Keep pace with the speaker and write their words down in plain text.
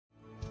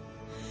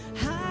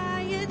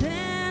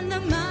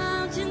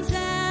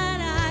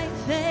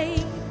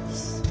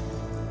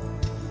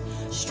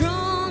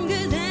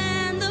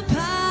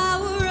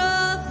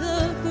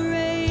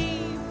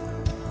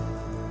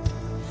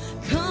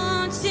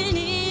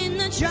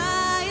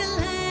trial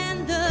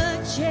and the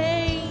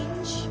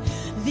change,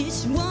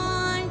 this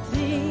one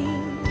thing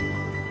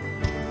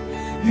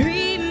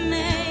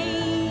remains.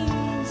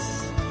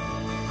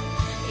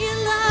 Your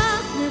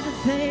love never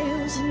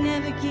fails, it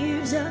never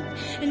gives up,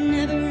 it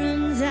never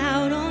runs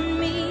out on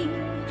me.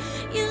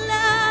 Your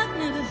love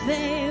never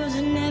fails,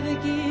 it never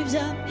gives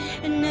up,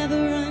 it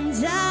never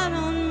runs out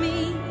on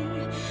me.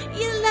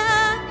 Your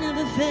love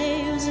never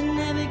fails, it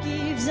never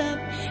gives up,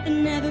 it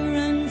never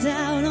runs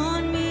out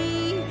on me.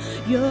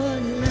 Your love,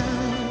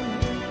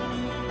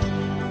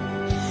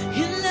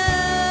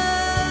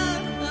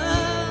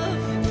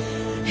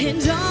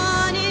 and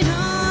on and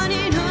on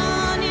and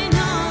on and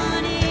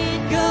on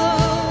it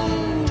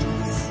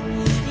goes.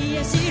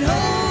 Yes, it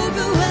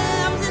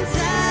overwhelms and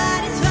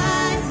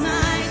satisfies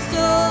my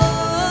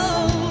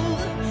soul,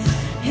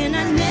 and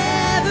I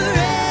never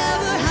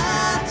ever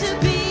have to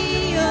be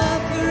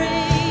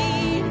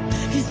afraid,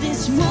 'cause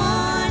this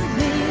one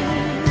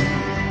thing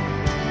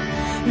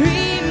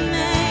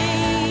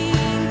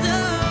remains.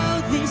 Oh,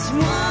 this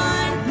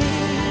one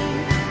thing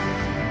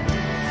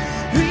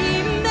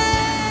remains.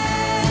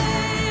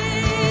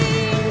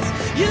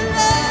 Your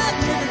love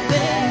never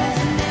fails,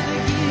 it never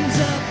gives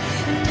up,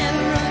 it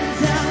never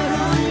runs out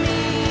on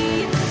me.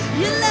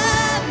 Your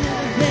love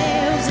never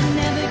fails, it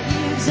never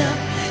gives up,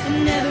 it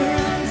never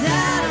runs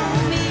out on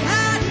me.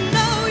 I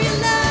know your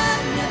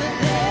love never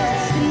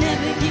fails, it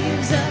never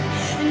gives up,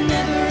 it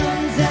never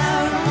runs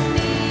out on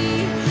me.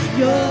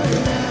 Your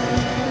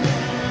love,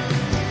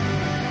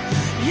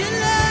 your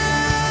love,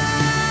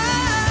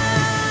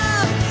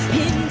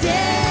 in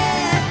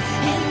death,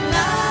 in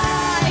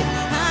life,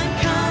 I'm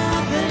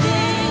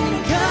confident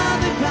and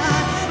covered by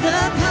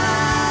the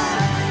power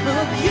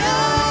of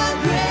your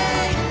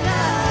great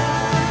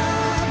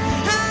love.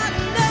 I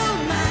know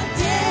my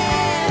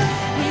debt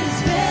is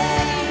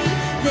paid.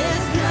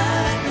 There's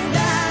nothing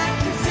that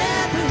can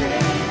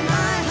separate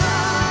my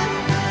heart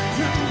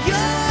from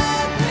your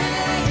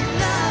great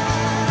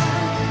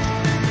love.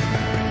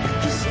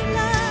 'Cause your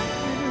love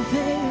never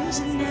fails,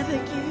 it never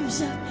gives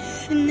up,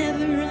 it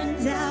never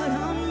runs out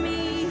on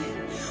me.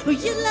 Oh,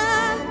 your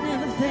love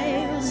never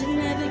fails, it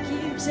never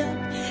gives up,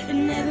 it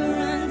never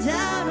runs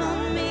out on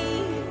me.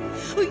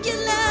 Oh, your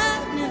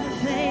love never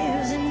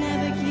fails, it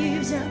never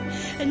gives up,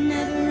 it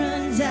never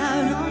runs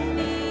out on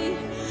me.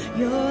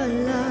 Your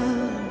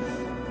love,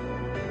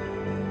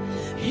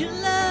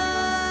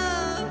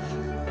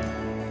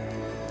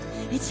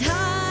 it's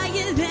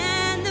higher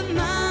than the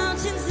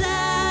mountains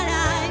that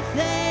I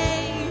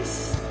face.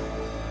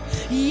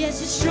 Yes,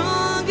 it's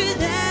stronger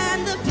than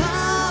the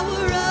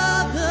power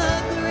of the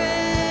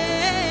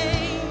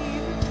grave.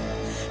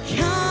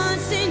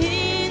 Constant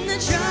in the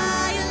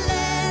trial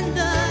and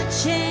the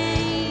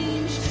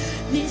change,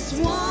 this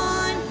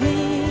one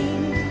thing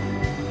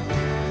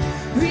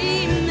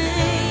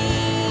remains.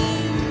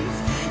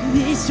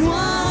 This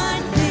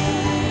one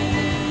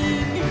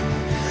thing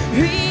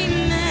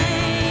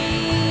remains.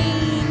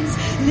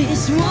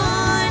 This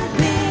one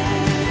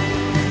thing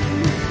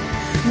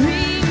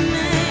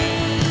remains.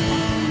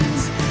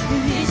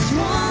 This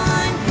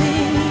one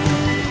thing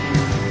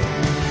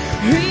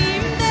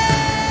remains.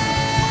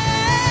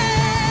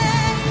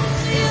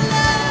 Your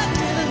love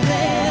never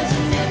fails,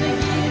 it never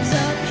gives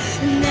up,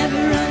 it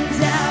never runs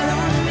out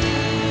on me.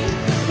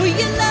 Oh,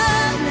 your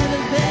love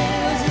never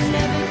fails, it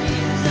never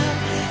gives up,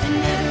 it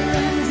never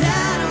runs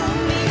out on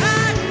me.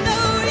 I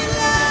know your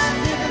love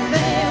never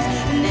fails,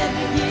 it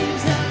never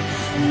gives up,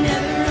 it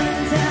never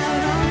runs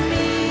out on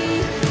me.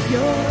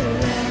 Your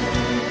love,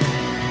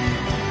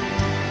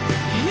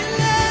 your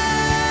love,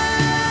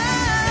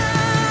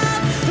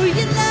 oh,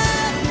 your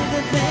love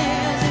never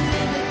fails, it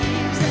never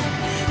gives up,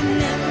 it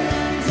never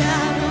runs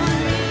out on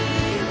me.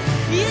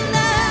 Your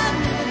love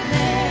never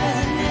fails,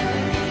 it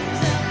never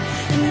gives up,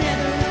 it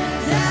never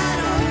runs out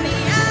on me.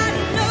 I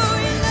know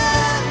your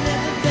love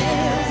never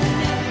fails, it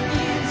never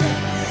gives up,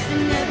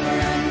 it never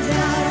runs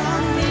out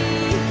on me.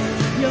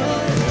 Your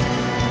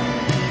love,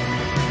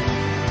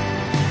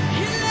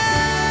 your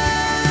love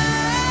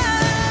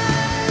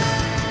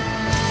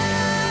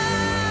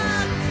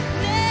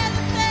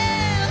never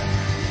fails,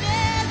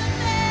 never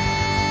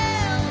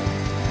fails.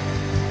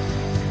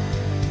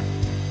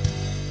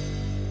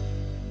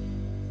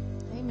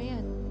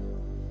 Amen.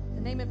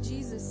 The name of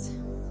Jesus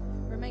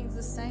remains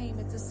the same.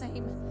 It's the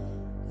same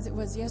as it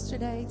was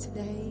yesterday,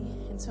 today,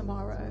 and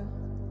tomorrow.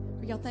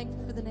 Are y'all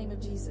thankful for the name of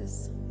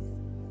Jesus?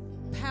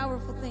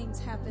 Powerful things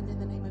happen in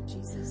the name of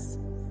Jesus.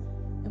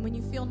 And when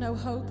you feel no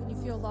hope and you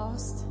feel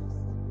lost,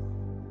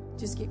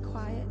 just get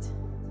quiet,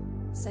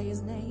 say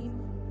his name,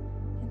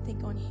 and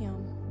think on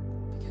him.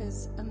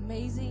 Because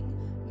amazing,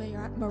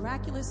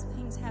 miraculous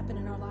things happen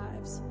in our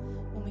lives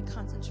when we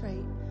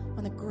concentrate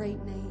on the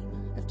great name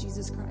of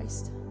Jesus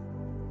Christ.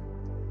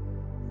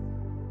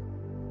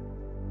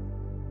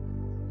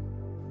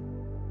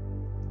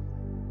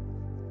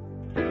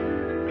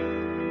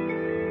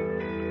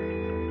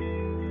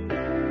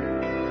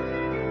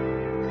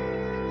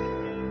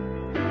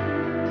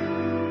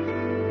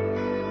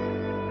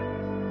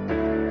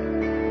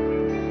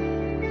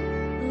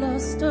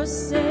 Lost or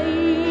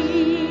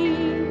saved,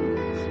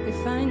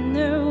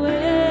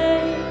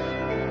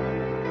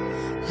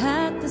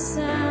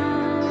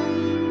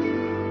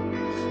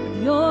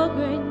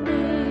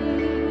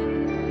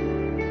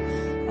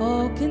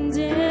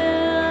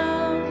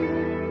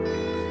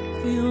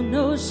 Feel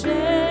no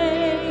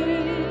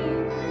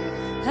shame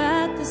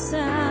at the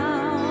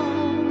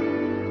sound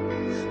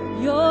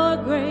of your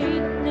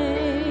great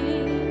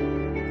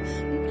name.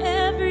 And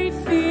every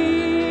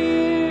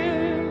fear,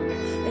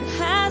 it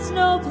has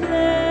no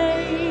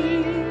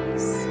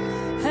place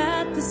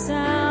at the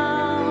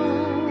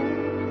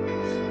sound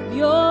of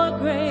your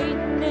great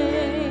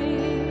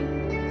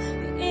name.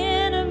 The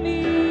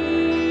enemy,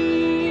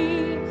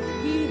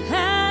 he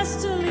has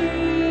to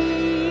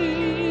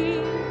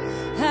leave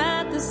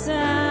at the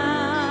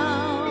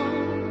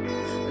sound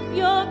of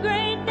your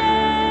great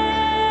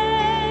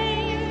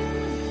name.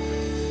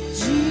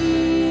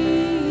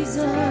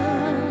 Jesus,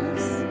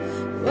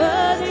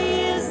 worthy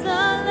is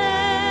the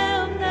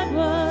Lamb that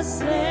was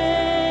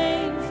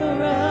slain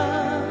for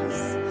us.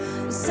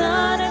 The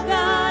Son of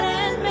God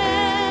and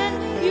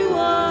man, you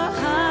are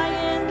high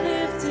and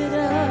lifted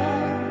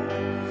up,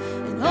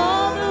 and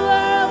all the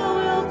world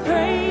will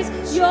praise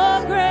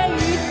your great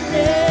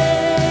name.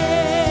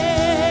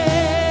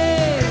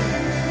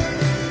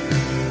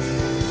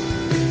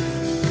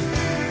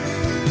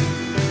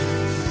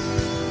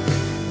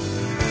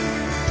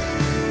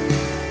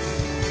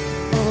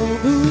 All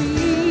the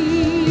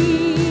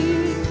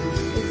weak,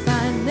 they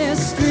find their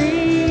strength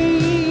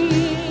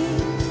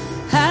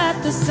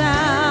at the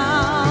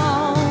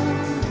sound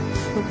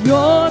of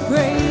your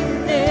great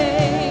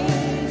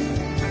name.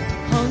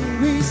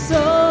 Hungry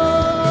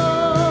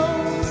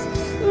souls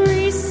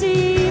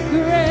receive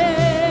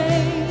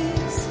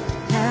grace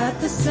at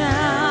the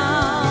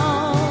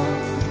sound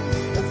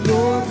of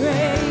your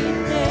great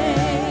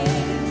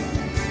name.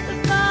 The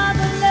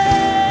fatherless,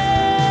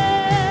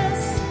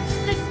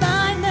 they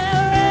find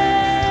their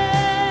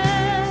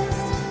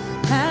rest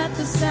at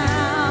the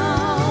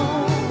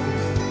sound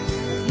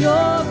of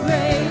your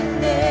great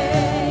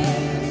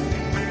name.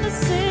 The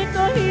sick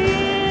are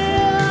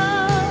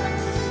healed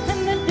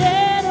and the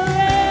dead are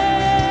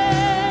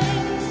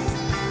raised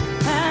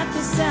at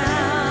the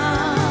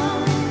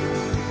sound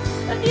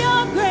of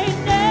your great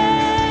name.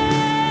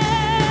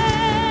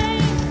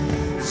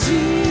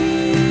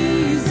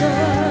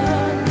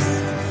 Jesus,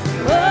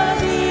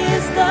 worthy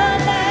is the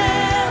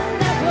Lamb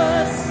that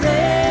was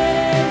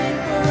slain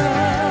for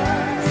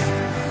us.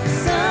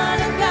 Son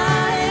of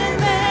God and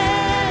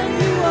man,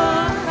 you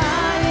are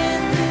high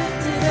and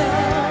lifted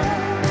up,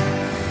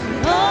 and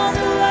all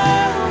the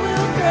world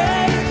will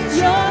praise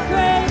your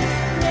great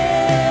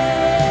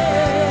name.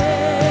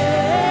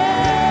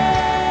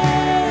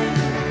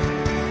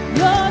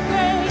 Your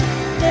great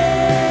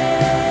name.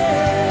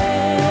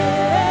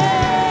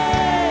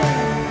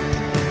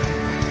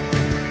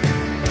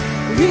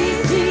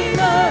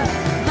 Redeemer,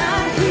 my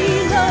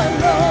healer,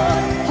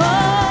 Lord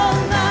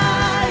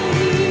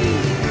Almighty,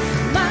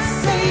 my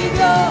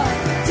Savior,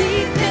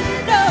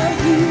 defender,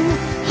 you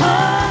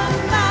are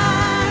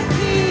my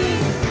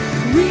King.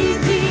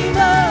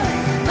 Redeemer,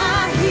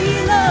 my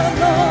healer,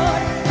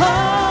 Lord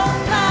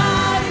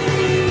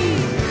Almighty,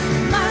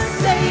 my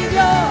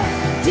Savior,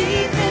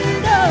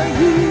 defender,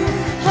 you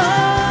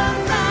are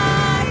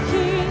my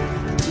King.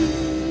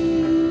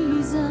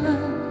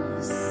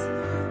 Jesus,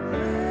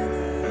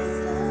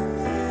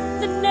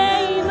 the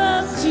name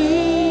of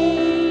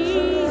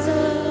Jesus,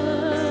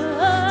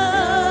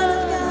 Son of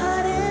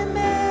God and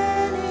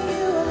man,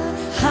 you are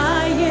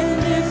high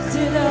and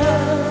lifted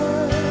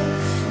up,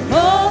 and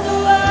all the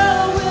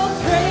world will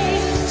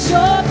praise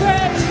your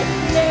great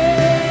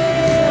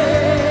name.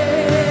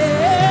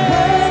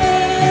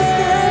 Worthy is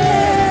the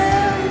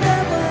Lamb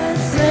that was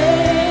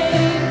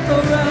slain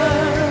for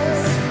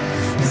us.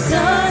 The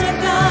Son of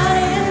God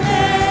and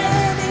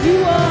man, you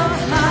are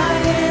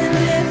high and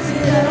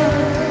lifted up,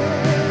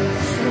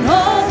 and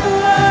all the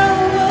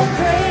world will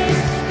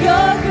praise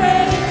your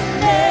great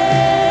name.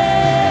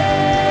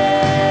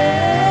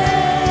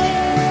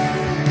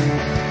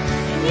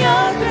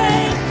 Your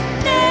great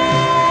name.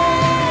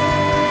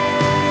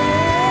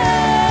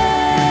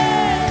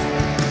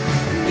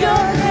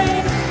 Your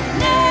great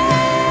name.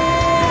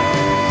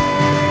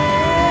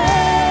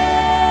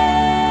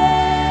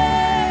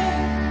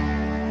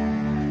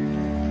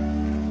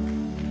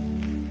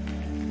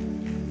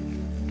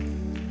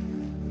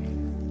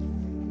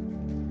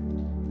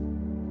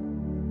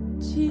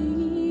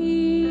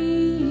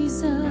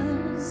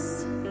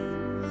 Jesus,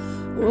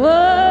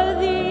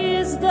 worthy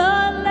is the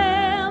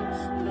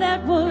Lamb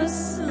that was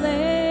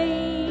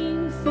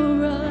slain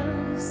for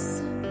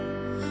us.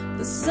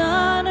 The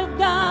Son of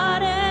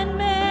God and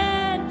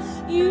man,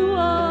 you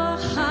are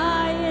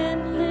high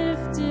and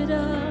lifted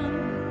up,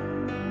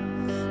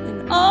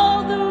 and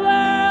all the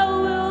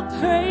world will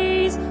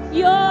praise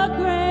your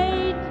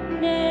great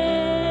name.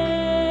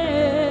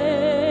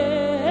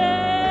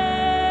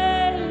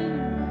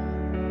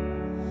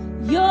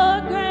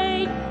 Your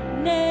great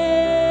name.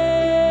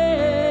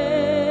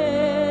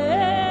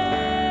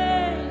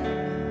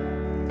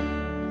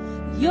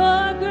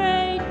 Your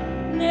great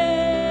name.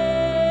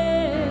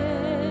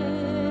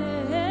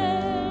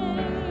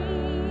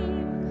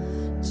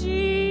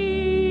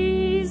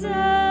 Jesus.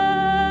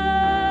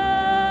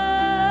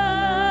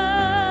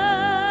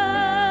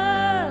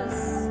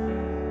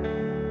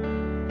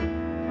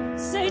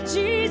 Say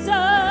Jesus,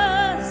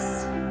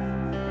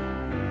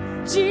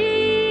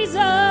 Jesus,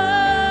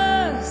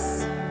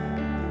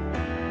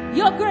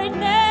 your great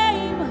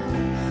name,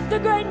 the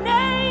great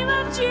name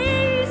of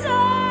Jesus,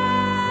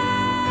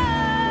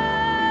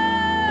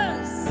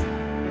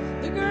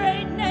 the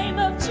great name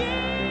of Jesus.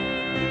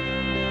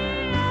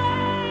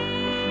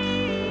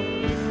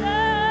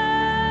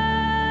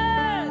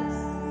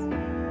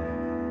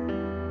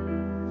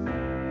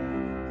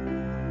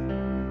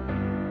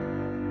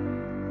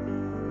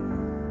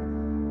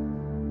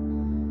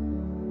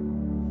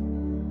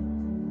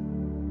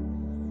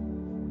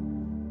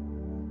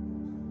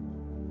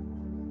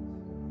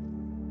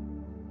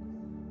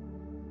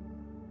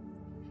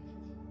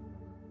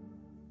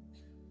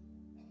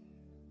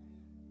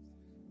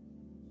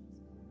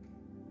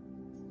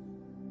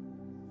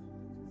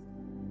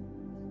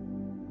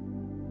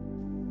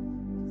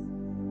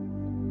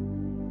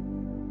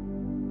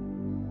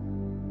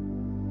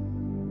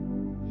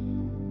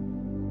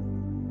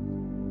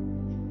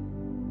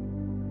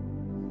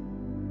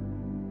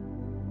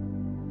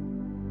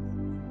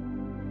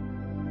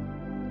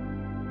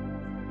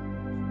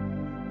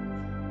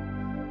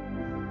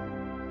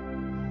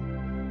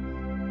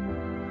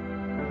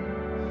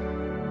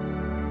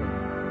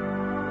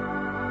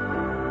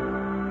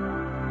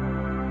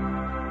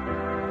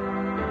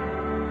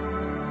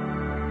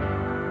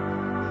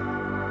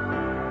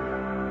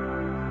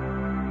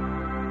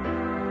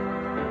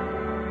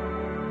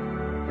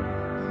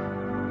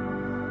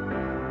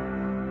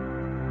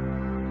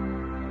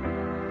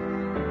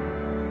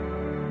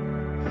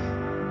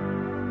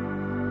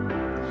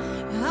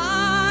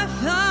 Our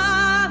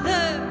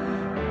Father,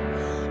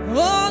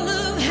 all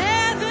of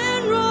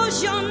heaven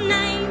roars your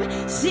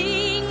name,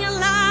 sing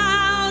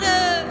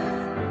louder,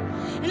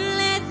 and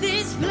let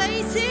this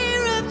place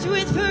erupt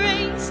with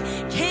praise.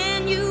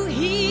 Can you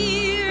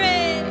hear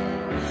it?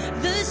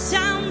 The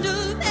sound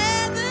of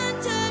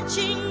heaven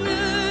touching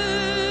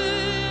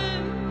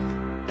earth,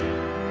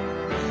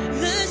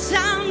 the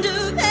sound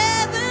of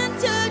heaven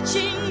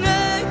touching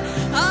earth.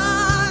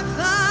 Our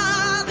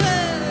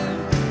Father,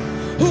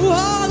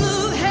 all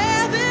of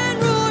heaven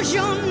roars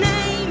your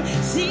name,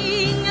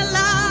 sing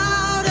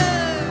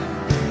louder,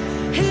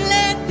 and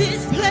let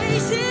this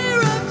place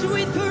erupt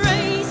with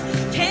praise.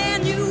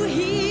 Can you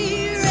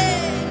hear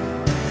it?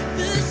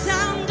 The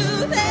sound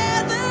of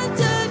heaven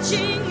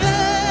touching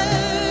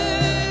earth,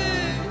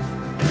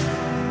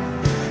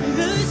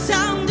 the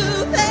sound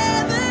of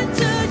heaven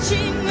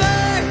touching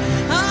earth.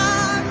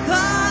 Our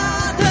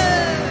Father,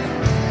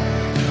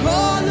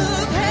 all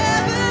of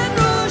heaven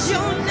roars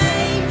your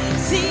name,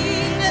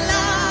 sing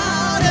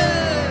louder,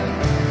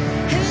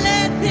 and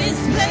let this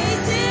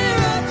place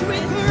erupt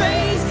with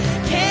praise.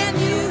 Can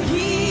you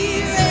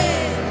hear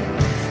it?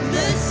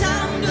 The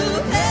sound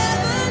of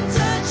heaven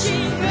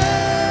touching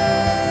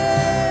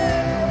earth,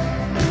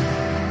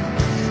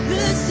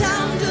 the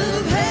sound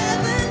of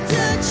heaven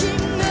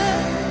touching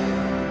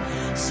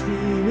earth.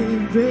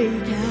 Spirit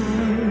break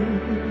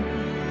out,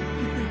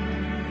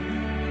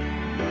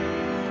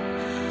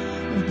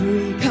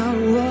 break our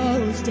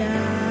walls down.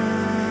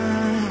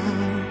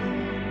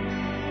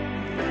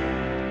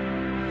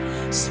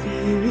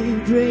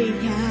 Spirit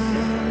break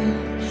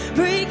out,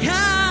 break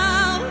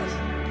out.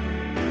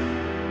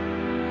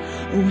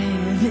 Oh,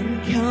 heaven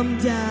come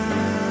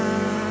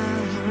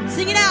down.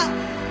 Sing it out.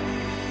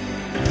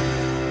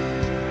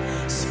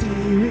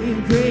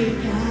 Spirit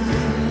break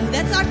out.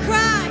 That's our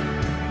cry.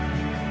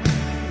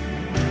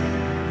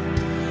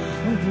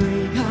 Oh,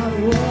 break our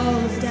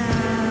walls down.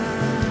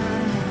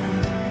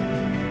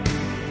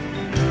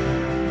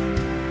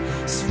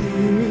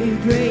 Spirit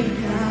break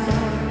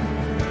out.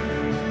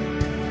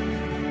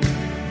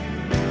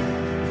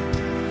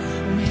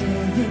 Oh,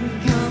 heaven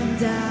come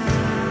down.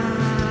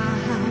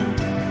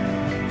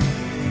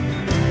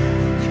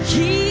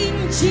 King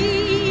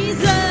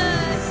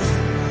Jesus,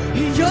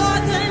 you're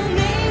the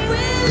name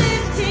we're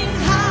lifting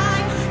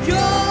high.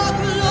 Your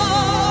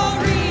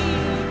glory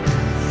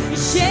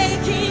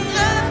shaking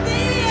up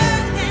the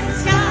earth and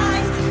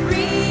skies.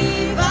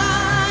 Revival,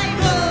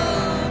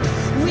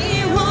 we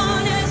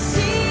wanna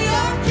see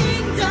your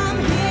kingdom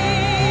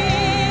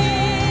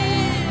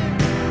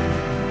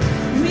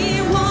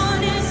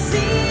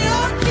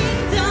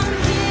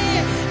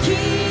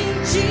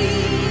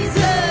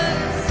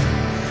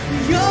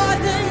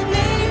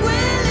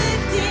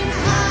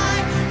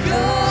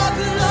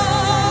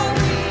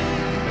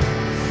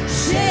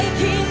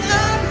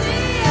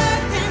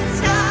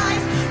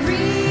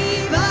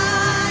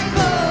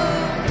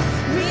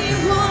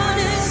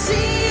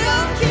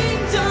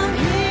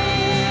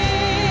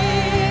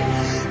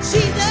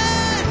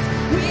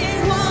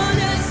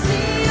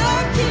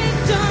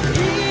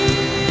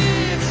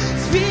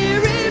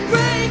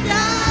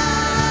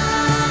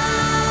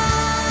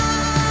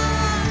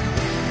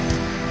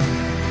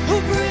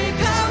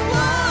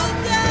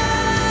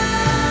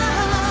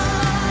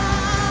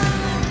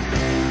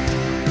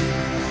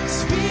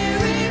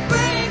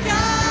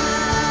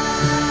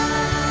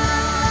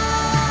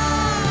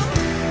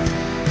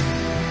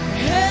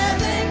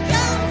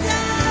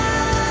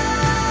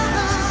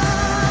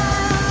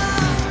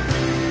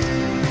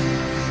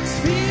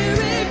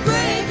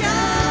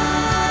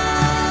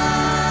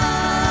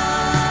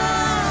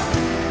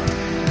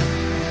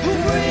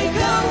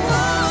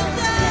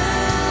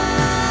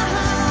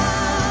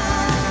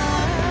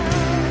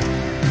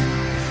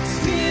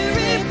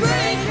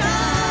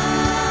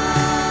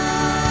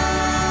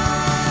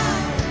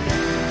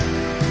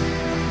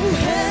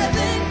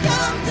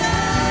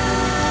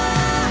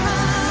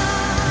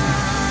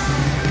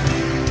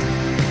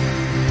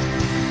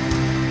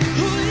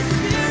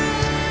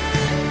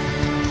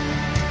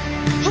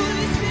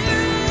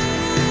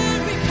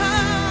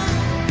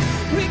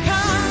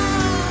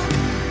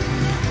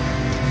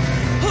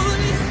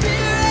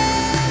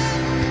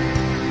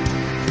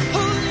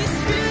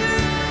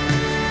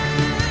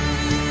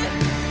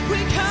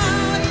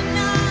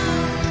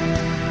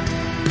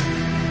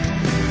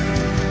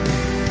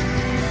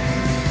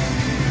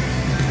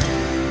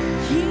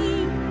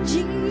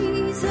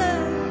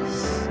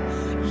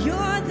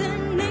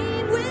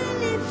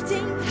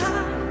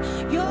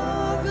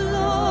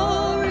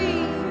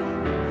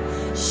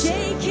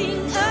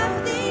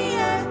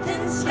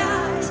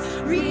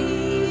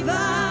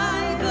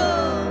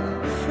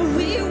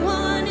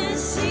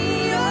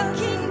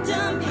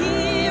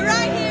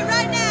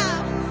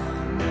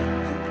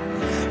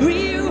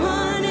We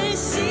want to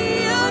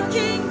see your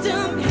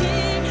kingdom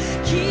here,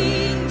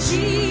 King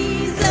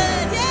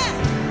Jesus. Yeah.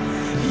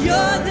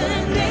 You're the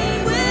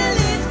name we're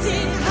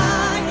lifting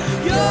high.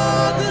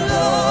 Your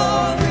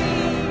glory,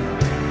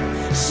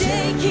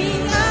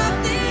 shaking up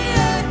the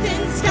earth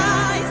and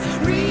skies.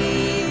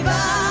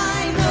 Revival.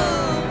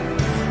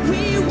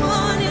 We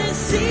want to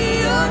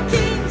see your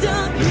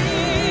kingdom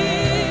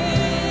here,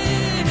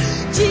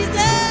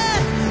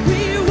 Jesus.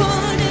 We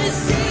want to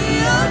see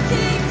your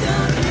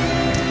kingdom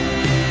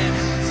here.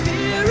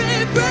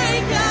 Spirit,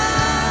 break out.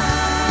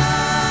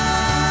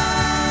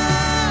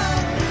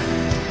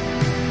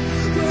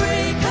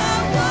 Break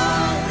our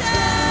walls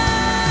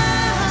down.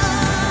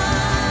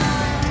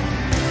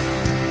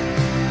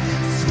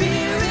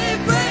 Spirit,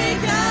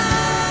 break out.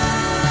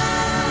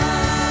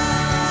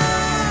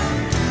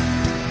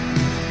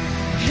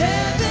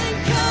 Heaven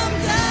come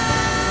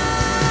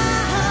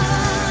down.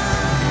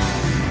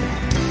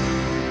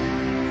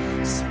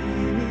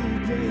 Spirit,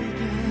 break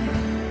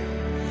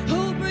out.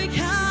 Oh, break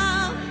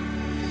out.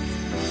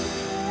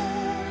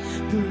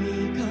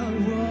 Break our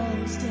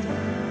walls down.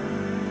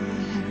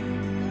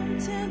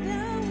 Tear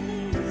down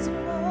these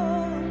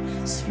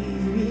walls.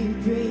 Spirit,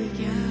 break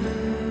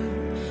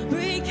out.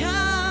 Break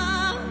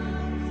out.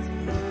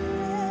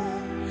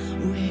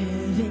 Oh,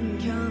 heaven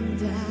come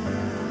down.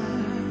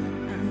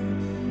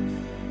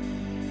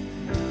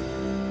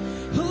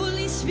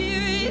 Holy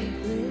Spirit,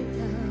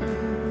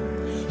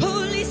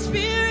 Holy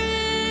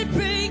Spirit,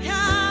 break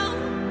out.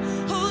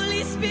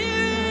 Holy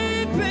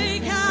Spirit,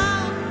 break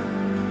out.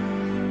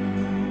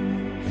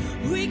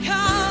 We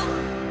call,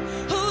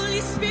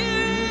 Holy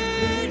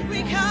Spirit,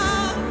 break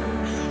out.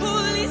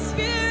 Holy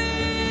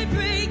Spirit,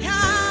 break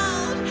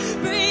out.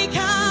 Break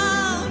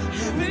out.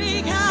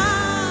 Break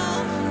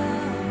out.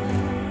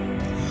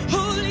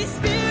 Holy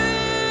Spirit,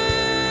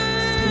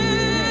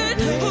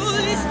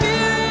 Holy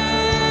Spirit,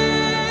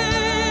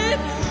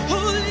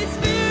 Holy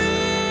Spirit,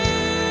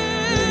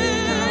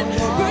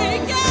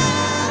 break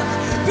out,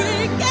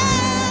 break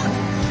out.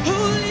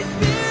 Holy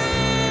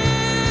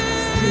Spirit,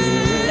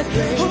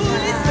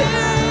 Holy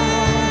Spirit,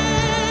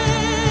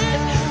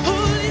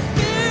 Holy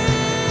Spirit,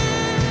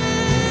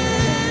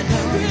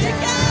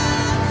 break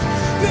out,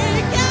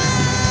 break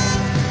out.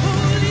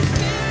 Holy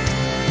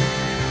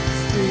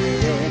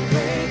Spirit,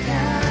 break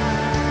out.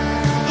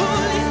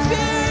 Holy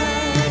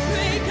Spirit,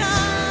 break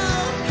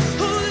out.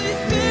 Holy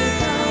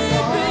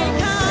Spirit,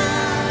 break out.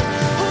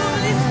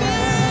 Holy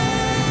Spirit,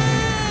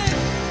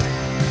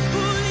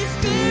 Holy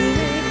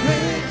Spirit,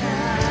 break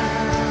out.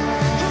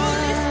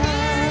 Holy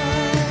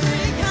Spirit,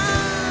 break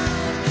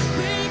out.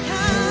 Break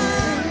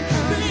out,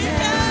 break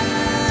out.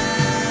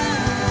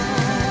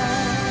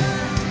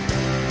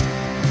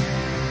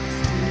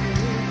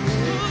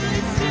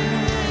 Holy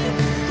Spirit,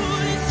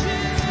 Holy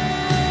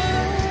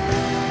Spirit,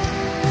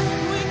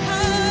 we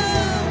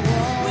come,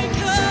 we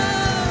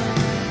come.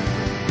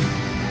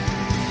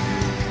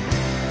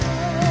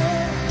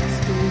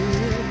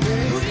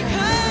 We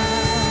come,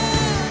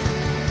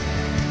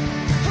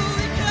 we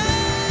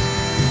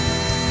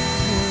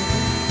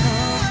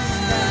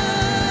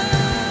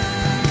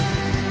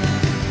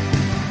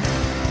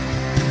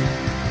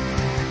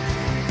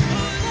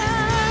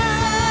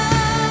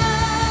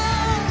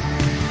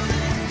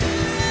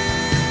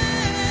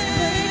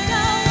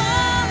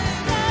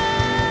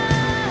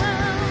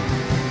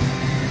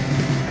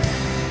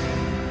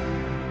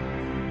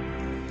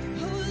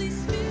Holy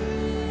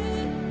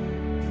Spirit,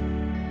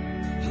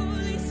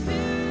 Holy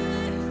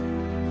Spirit,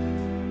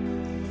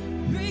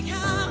 break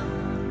out.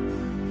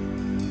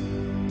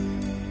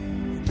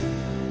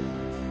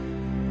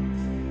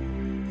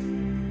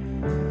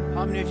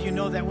 How many of you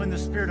know that when the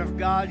Spirit of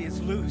God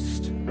is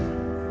loosed,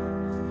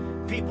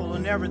 people are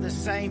never the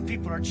same?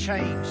 People are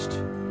changed.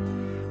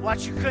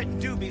 What you couldn't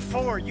do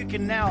before, you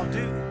can now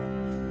do.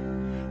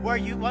 Where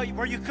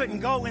you couldn't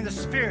go in the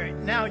Spirit,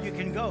 now you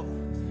can go.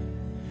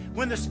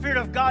 When the Spirit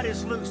of God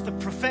is loosed, the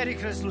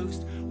prophetic is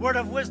loosed, word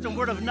of wisdom,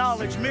 word of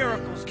knowledge,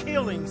 miracles,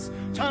 healings,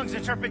 tongues,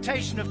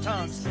 interpretation of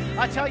tongues.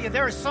 I tell you,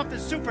 there is something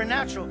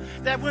supernatural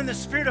that when the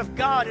Spirit of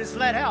God is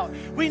let out,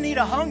 we need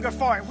a hunger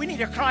for it. We need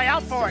to cry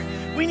out for it.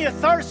 We need a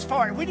thirst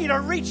for it. We need to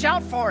reach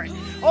out for it.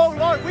 Oh,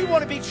 Lord, we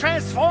want to be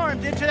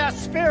transformed into that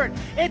Spirit,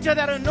 into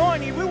that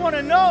anointing. We want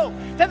to know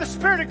that the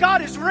Spirit of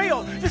God is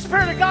real. The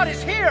Spirit of God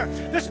is here.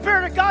 The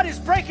Spirit of God is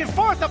breaking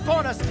forth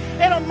upon us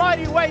in a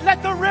mighty way.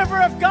 Let the river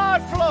of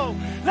God flow.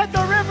 Let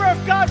the river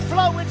of God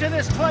flow into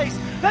this place.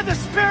 Let the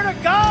Spirit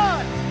of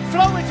God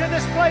flow into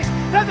this place.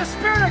 Let the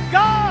Spirit of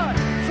God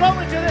flow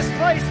into this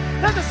place.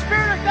 Let the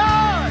Spirit of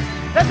God,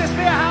 let this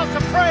be a house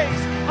of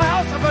praise, a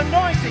house of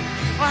anointing,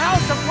 a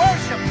house of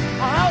worship,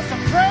 a house of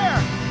prayer,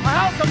 a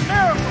house of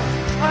miracles,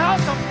 a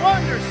house of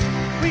wonders.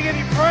 We give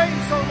you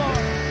praise, oh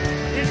Lord,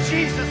 in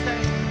Jesus'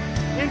 name,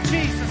 in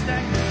Jesus'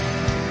 name,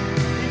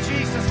 in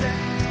Jesus'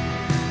 name.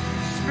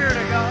 Spirit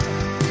of God,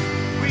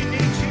 we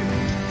need you.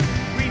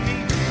 We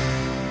need you.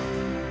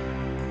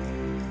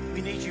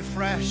 We need you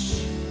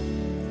fresh.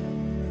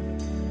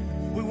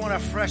 We want a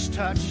fresh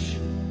touch.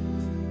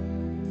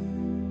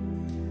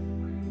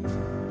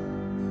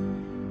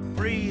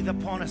 breathe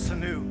upon us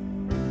anew.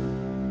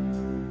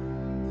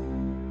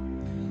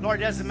 Lord,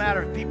 it doesn't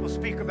matter if people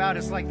speak about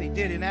us like they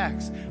did in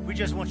Acts. We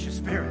just want your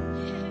Spirit.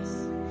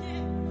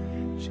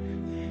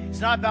 It's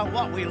not about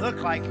what we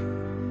look like.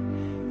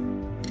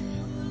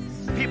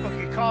 People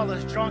can call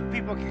us drunk.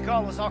 People can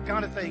call us all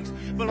kind of things.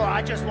 But Lord,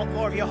 I just want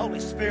more of your Holy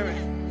Spirit.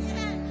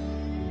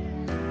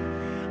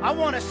 I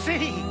want to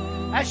see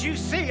as you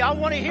see. I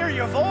want to hear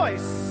your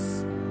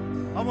voice.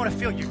 I want to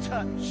feel your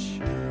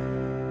touch.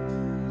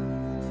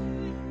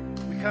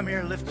 We come here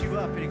and lift you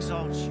up and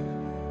exalt you.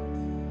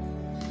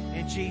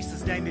 In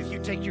Jesus' name, if you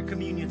take your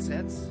communion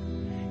sets,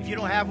 if you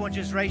don't have one,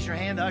 just raise your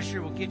hand. The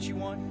usher will get you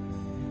one.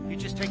 You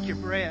just take your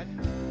bread.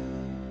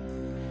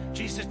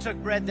 Jesus took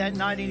bread that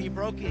night and he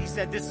broke it. He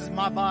said, "This is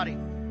my body.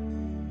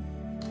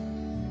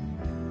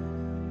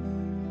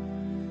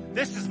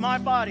 This is my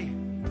body."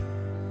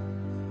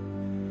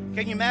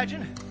 Can you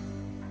imagine?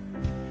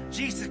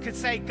 Jesus could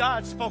say,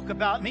 "God spoke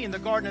about me in the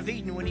Garden of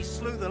Eden when he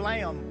slew the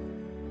lamb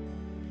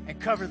and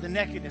covered the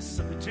nakedness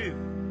of the two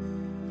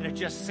that had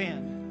just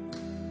sinned.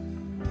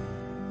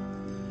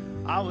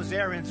 I was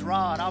Aaron's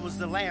rod. I was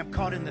the lamb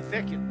caught in the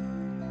thicket.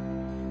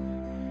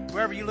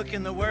 Wherever you look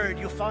in the Word,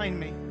 you'll find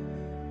me.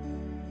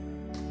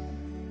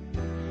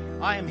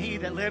 I am he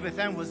that liveth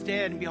and was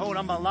dead, and behold,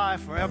 I'm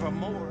alive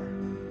forevermore."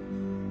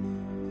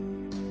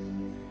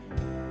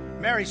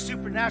 Mary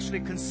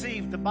supernaturally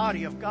conceived the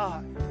body of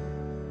God,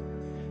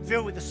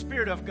 filled with the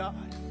Spirit of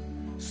God,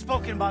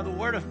 spoken by the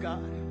Word of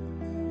God.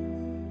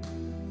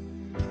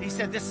 He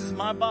said, "This is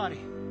my body,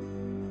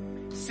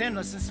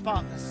 sinless and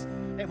spotless,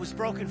 that was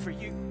broken for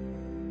you.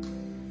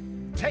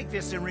 Take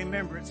this in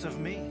remembrance of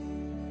me."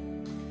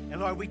 And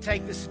Lord, we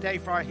take this today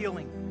for our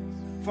healing,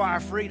 for our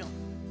freedom,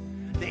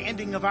 the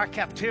ending of our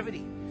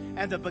captivity,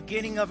 and the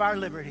beginning of our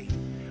liberty.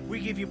 We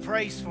give you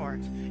praise for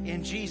it.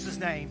 In Jesus'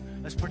 name,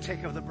 let's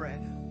partake of the bread.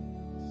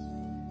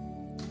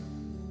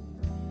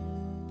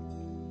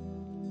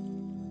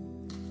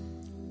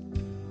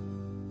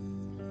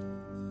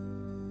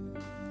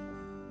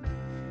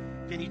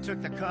 Then he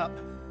took the cup.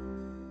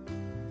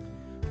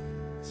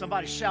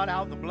 Somebody shout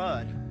out the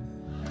blood.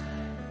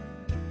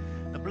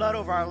 The blood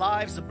over our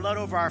lives, the blood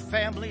over our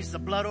families, the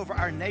blood over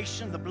our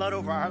nation, the blood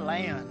over our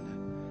land.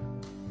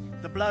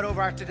 The blood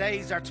over our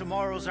todays, our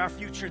tomorrows, our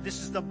future.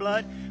 This is the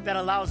blood that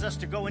allows us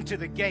to go into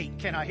the gate.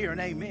 Can I hear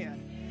an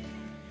amen?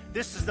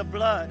 This is the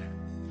blood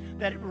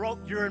that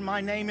wrote your and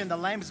my name in the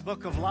Lamb's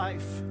Book of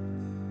Life.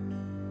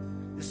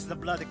 This is the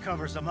blood that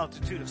covers a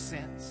multitude of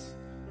sins.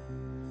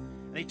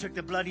 And he took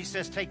the blood. He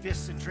says, "Take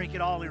this and drink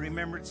it all in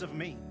remembrance of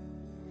me."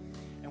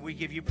 And we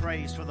give you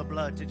praise for the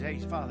blood today,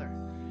 Father.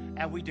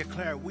 And we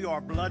declare we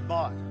are blood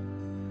bought,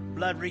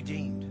 blood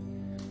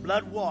redeemed,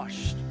 blood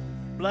washed,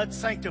 blood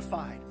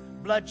sanctified,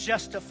 blood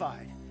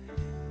justified.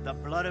 The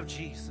blood of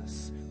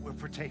Jesus will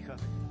partake of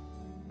it.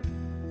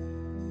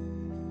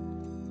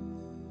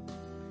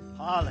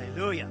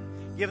 Hallelujah.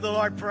 Give the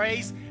Lord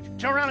praise.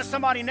 Turn around to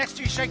somebody next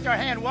to you, shake their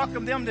hand,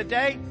 welcome them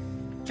today.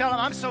 Tell them,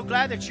 "I'm so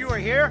glad that you are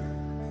here."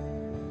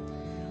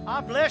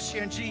 I bless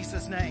you in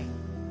Jesus' name.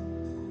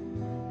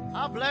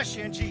 I bless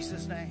you in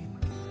Jesus' name.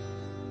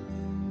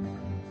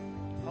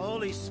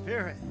 Holy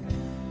Spirit.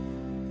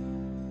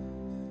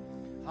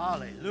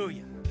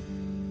 Hallelujah.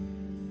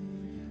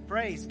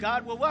 Praise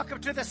God. Well,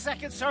 welcome to the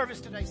second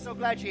service today. So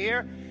glad you're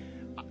here.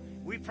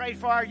 We prayed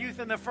for our youth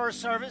in the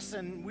first service,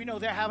 and we know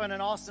they're having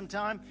an awesome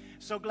time.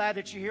 So glad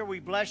that you're here. We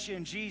bless you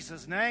in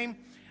Jesus' name.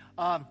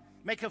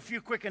 Make a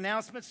few quick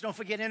announcements. Don't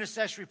forget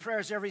intercessory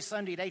prayers every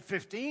Sunday at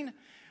 8:15.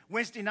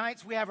 Wednesday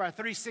nights, we have our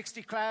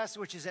 360 class,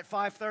 which is at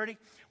 5:30. I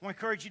want to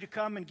encourage you to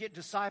come and get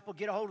discipled,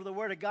 get a hold of the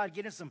Word of God,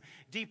 get in some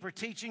deeper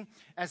teaching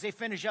as they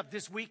finish up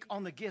this week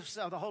on the gifts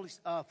of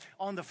the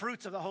on the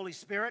fruits of the Holy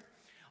Spirit.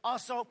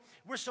 Also,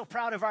 we're so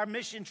proud of our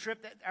mission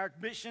trip, that our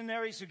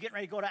missionaries who are getting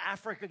ready to go to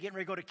Africa, getting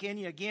ready to go to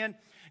Kenya again,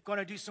 going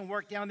to do some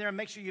work down there.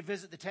 Make sure you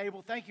visit the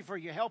table. Thank you for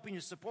your help and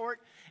your support,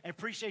 and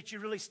appreciate you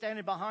really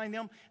standing behind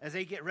them as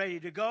they get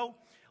ready to go.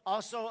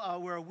 Also,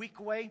 we're a week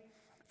away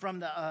from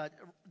the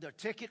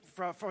ticket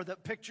for the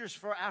pictures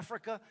for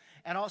Africa.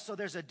 And also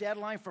there's a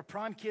deadline for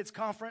Prime Kids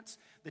Conference.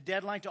 The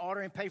deadline to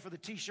order and pay for the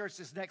T-shirts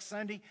is next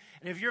Sunday.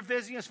 And if you're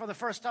visiting us for the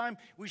first time,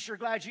 we're sure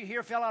glad you're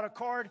here. Fill out a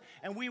card,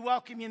 and we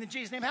welcome you in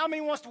Jesus' name. How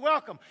many wants to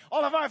welcome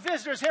all of our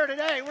visitors here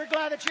today? We're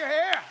glad that you're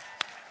here.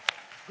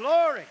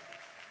 Glory.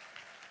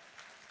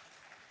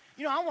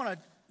 You know,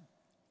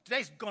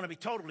 today's going to be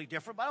totally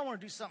different, but I want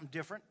to do something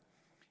different.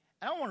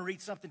 And I want to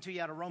read something to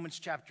you out of Romans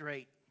chapter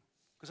 8.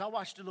 Because I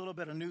watched a little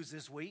bit of news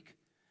this week.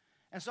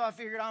 And so I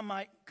figured I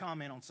might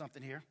comment on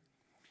something here.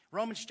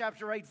 Romans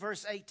chapter 8,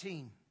 verse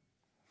 18.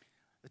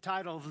 The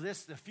title of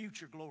this, The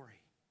Future Glory.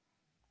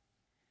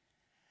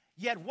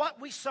 "Yet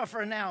what we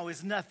suffer now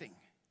is nothing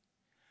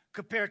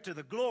compared to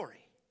the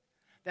glory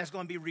that's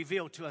going to be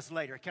revealed to us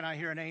later." Can I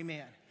hear an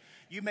amen?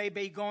 You may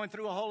be going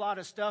through a whole lot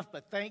of stuff,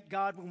 but thank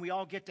God when we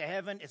all get to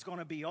heaven, it's going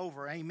to be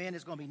over. Amen.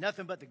 It's going to be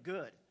nothing but the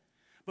good.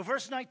 But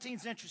verse 19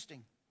 is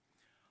interesting.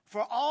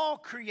 "For all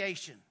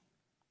creation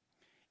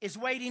is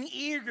waiting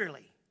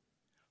eagerly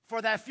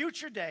for that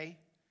future day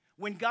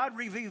when God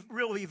will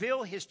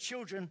reveal his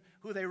children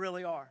who they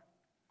really are.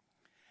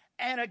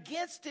 And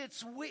against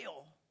its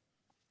will,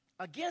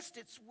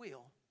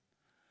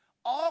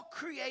 all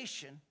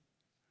creation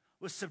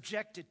was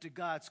subjected to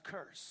God's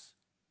curse.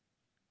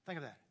 Think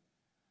of that.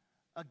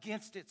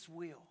 Against its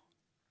will.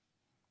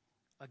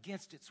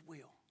 Against its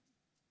will.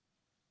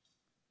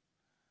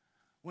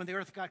 When the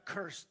earth got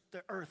cursed,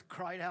 the earth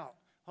cried out,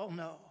 oh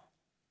no.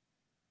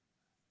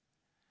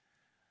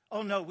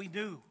 Oh no, we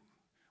knew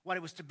what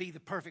it was to be the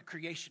perfect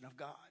creation of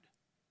God.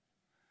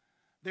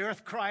 The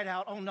earth cried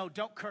out, oh no,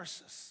 don't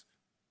curse us.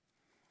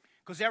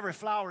 Because every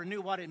flower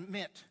knew what it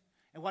meant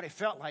and what it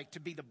felt like to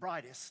be the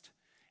brightest.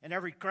 And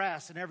every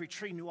grass and every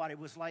tree knew what it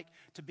was like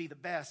to be the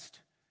best.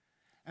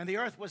 And the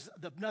earth was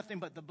nothing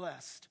but the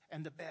blessed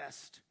and the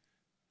best.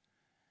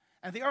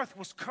 And the earth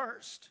was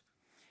cursed.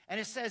 And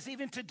it says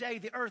even today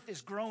the earth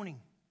is groaning.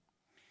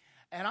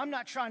 And I'm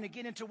not trying to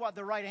get into what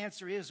the right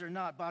answer is or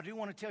not, but I do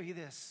want to tell you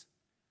this.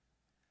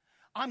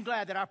 I'm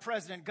glad that our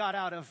president got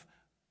out of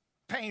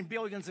paying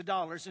billions of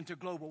dollars into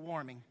global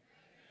warming.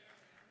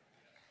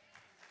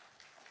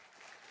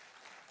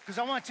 Because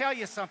I want to tell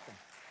you something.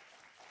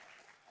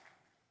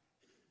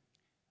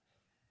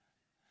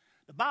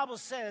 The Bible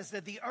says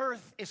that the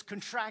earth is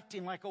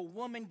contracting like a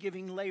woman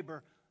giving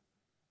labor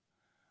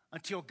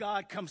until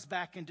God comes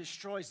back and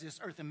destroys this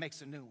earth and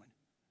makes a new one.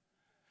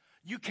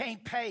 You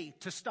can't pay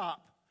to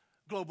stop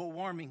global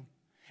warming.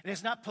 And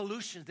it's not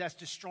pollution that's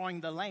destroying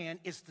the land,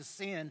 it's the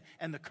sin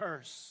and the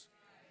curse.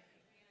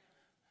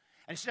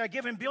 And instead of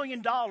giving $1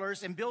 billion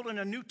and building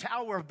a new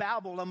Tower of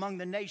Babel among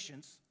the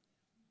nations,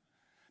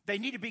 they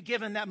need to be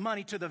giving that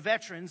money to the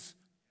veterans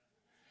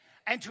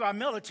and to our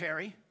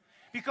military.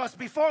 Because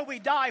before we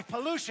die of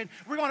pollution,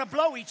 we're going to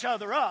blow each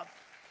other up.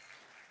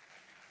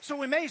 So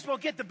we may as well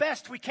get the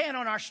best we can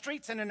on our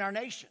streets and in our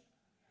nation.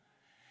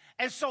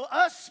 And so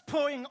us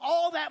pouring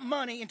all that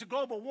money into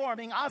global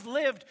warming, I've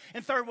lived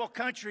in third world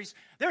countries.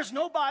 There's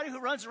nobody who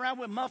runs around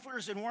with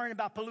mufflers and worrying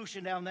about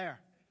pollution down there.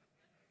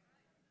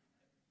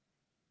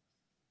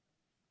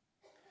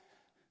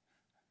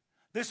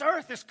 This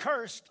earth is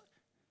cursed.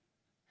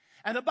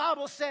 And the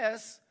Bible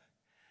says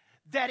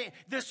that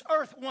this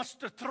earth wants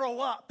to throw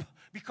up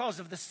because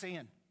of the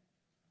sin.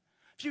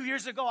 A few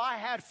years ago, I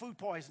had food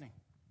poisoning.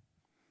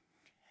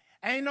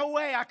 Ain't no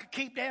way I could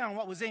keep down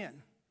what was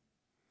in.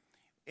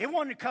 It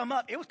wanted to come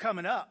up. It was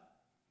coming up.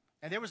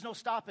 And there was no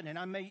stopping it.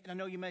 I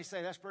know you may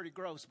say that's pretty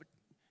gross, but,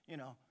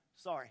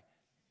 sorry.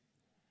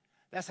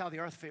 That's how the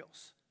earth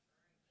feels.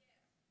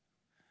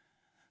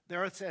 The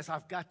earth says,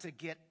 I've got to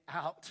get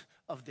out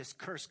of this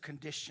cursed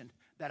condition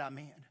that I'm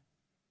in.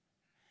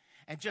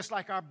 And just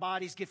like our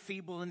bodies get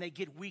feeble and they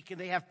get weak and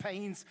they have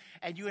pains,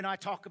 and you and I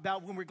talk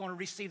about when we're going to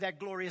receive that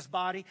glorious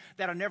body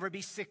that'll never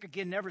be sick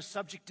again, never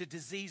subject to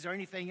disease or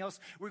anything else,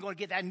 we're going to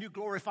get that new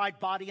glorified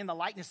body in the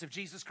likeness of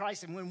Jesus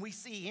Christ. And when we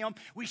see him,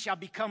 we shall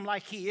become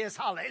like he is.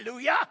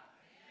 Hallelujah.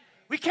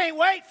 We can't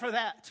wait for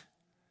that.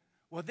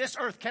 Well, this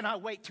earth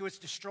cannot wait till it's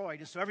destroyed.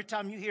 And so every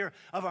time you hear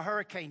of a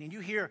hurricane and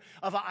you hear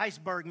of an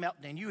iceberg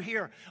melting and you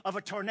hear of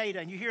a tornado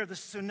and you hear of the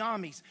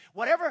tsunamis,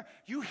 whatever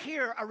you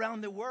hear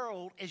around the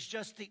world is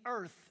just the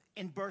earth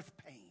in birth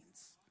pains.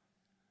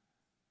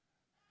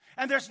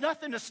 And there's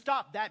nothing to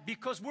stop that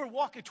because we're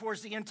walking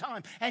towards the end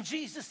time. And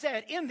Jesus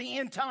said, in the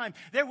end time,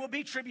 there will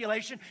be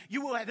tribulation.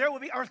 There will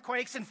be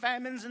earthquakes and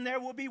famines, and there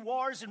will be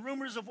wars and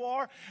rumors of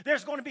war.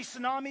 There's going to be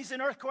tsunamis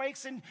and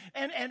earthquakes and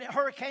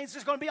hurricanes.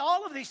 There's going to be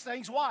all of these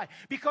things. Why?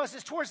 Because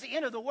it's towards the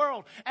end of the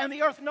world, and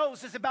the earth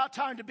knows it's about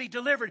time to be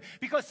delivered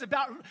because it's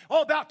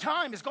about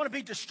time it's going to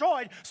be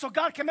destroyed so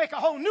God can make a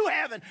whole new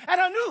heaven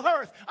and a new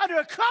earth under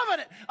a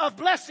covenant of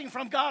blessing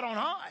from God on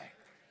high.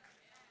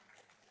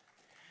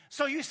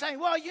 So you're saying,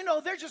 well,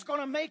 they're just going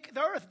to make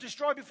the earth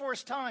destroy before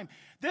it's time.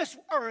 This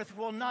earth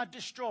will not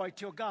destroy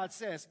till God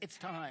says it's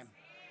time.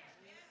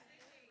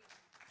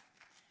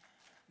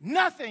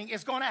 Nothing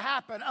is going to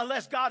happen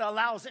unless God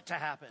allows it to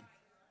happen.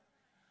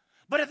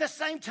 But at the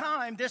same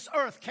time, this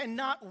earth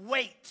cannot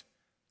wait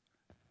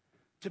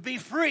to be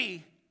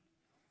free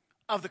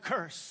of the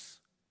curse.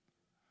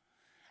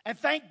 And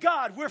thank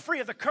God we're free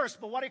of the curse.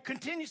 But what it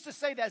continues to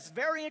say that's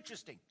very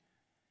interesting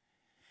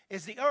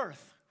is the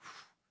earth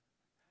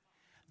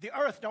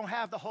don't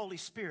have the Holy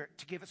Spirit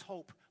to give us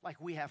hope like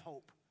we have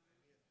hope.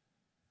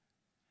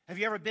 Have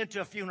you ever been to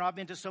a funeral? I've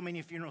been to so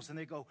many funerals, and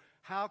they go,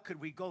 how could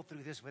we go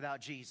through this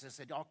without Jesus?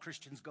 And all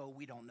Christians go,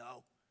 we don't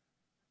know.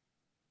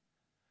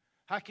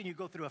 How can you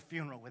go through a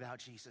funeral without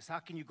Jesus? How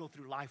can you go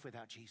through life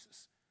without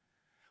Jesus?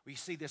 Well, you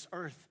see, this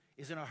earth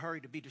is in a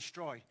hurry to be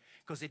destroyed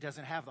because it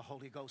doesn't have the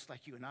Holy Ghost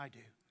like you and I do.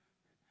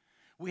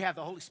 We have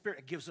the Holy Spirit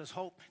that gives us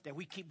hope that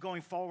we keep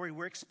going forward.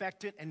 We're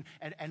expectant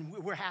and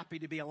we're happy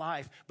to be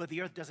alive. But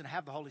the earth doesn't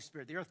have the Holy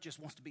Spirit. The earth just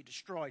wants to be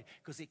destroyed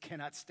because it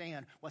cannot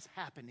stand what's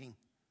happening.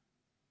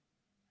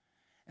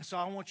 And so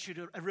I want you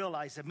to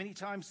realize that many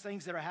times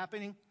things that are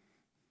happening,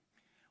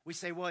 we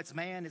say, well, it's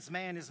man, it's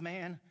man, it's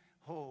man.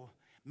 Oh,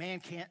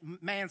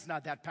 man's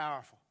not that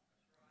powerful.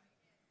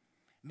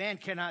 Man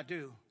cannot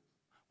do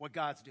what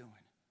God's doing.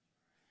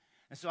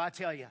 And so I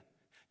tell you,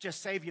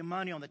 just save you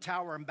money on the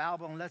tower in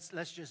Babylon.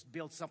 Let's just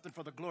build something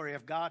for the glory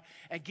of God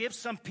and give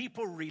some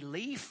people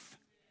relief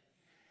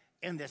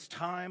in this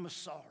time of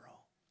sorrow.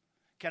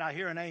 Can I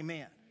hear an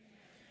amen?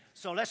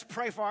 So let's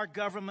pray for our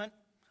government.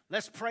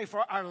 Let's pray for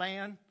our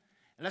land.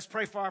 And let's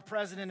pray for our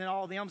president and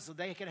all them so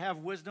they can have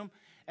wisdom.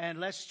 And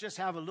let's just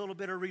have a little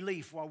bit of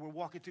relief while we're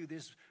walking through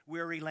this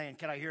weary land.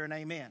 Can I hear an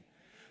amen?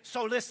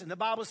 So listen, the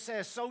Bible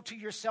says, sow to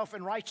yourself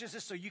in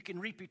righteousness so you can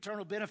reap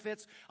eternal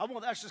benefits. I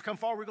want the ushers to come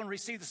forward. We're going to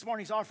receive this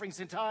morning's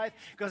offerings and tithe,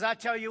 because I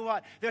tell you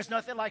what, there's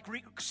nothing like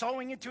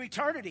sowing into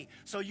eternity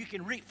so you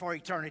can reap for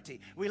eternity.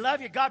 We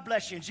love you. God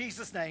bless you. In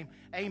Jesus' name,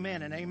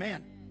 amen and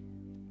amen.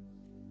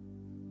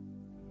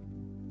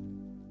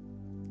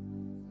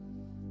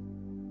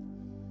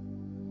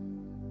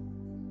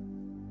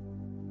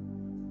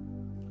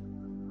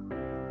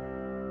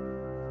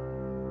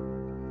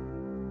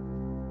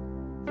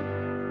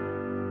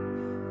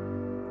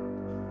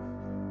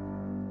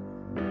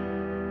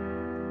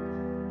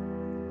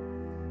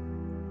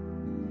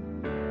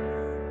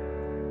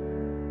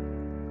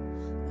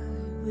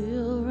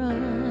 Will run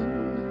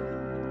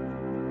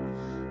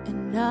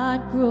and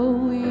not grow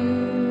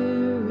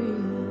weary.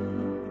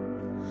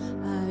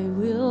 I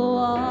will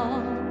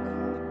walk,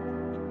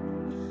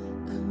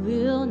 I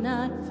will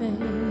not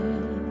faint.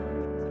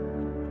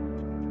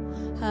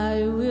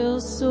 I will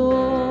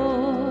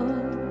soar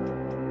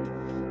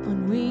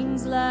on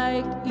wings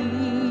like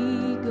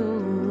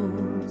eagles.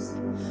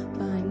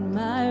 Find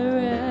my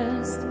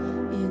rest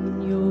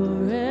in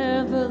your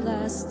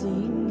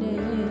everlasting name.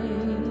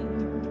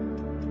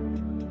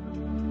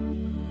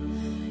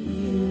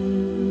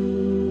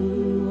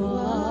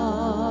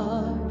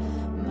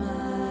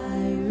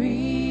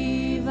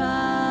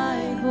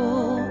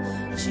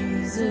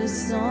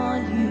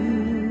 On you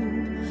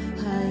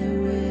I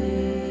wait.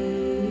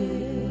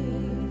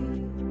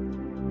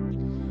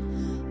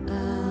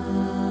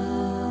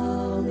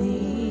 I'll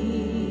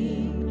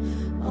lean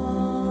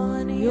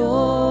on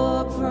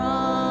your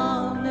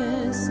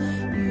promise.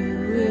 You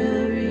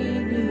will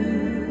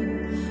renew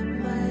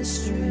my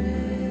strength.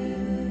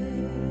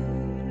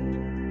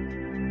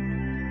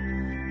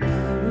 I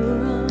will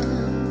run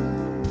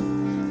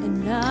and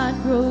not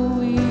grow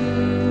weary.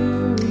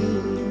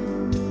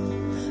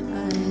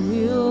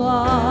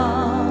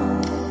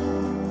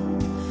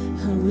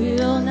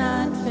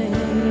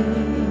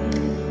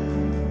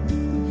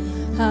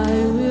 I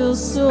will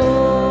soar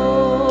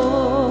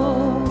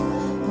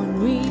on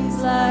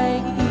wings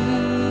like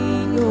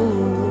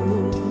eagles.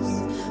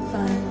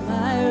 Find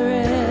my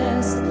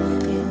rest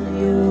in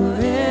your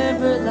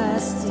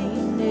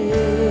everlasting name.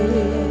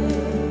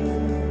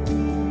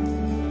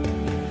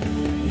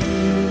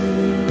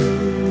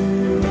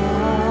 You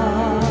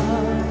are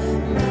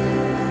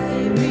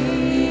my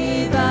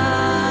revival,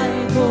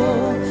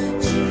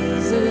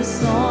 Jesus.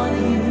 On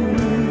you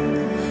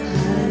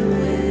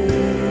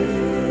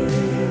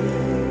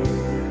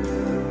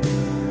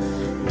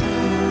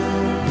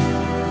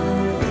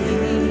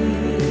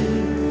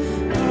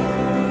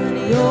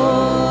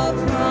your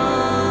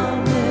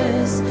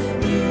promise,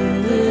 you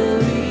will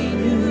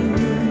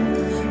renew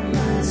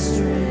my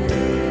strength.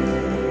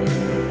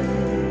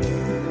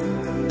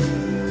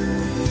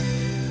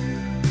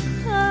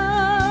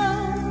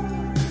 Oh,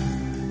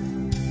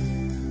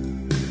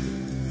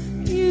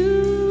 you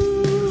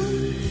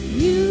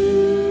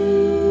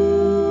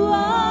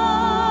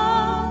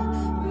are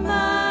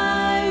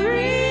my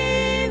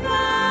revival,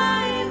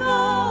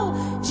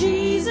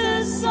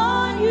 Jesus.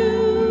 On you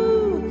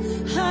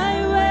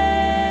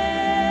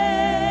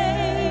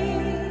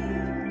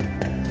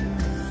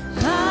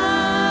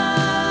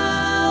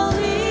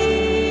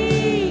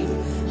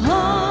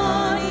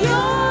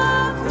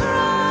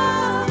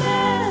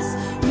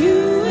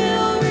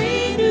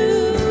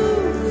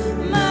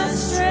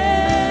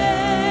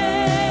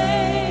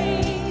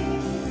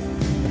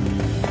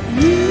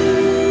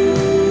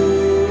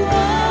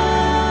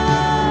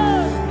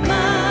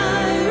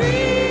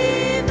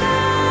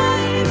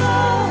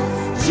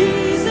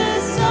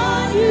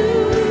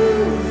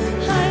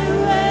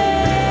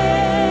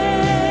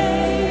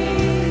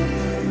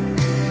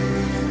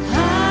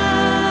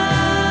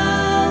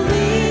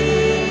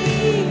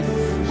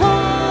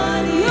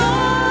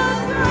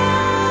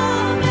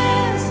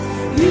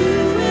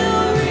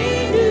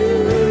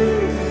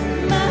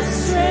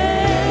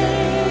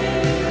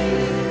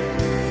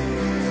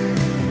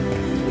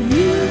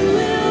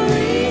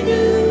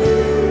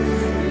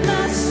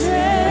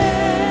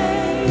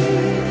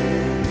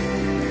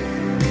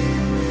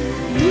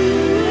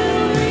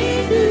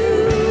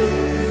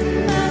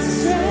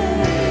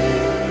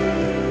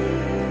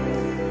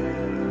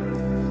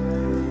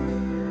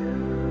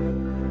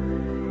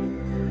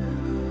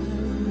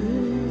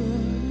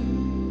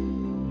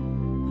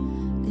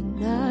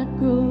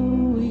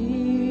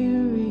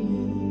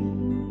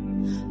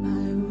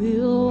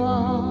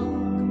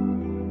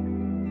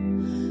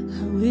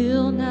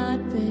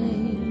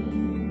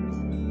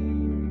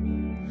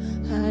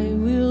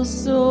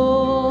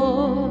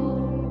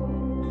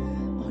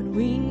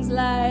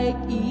like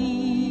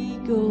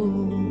eagles,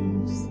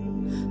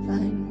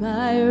 find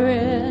my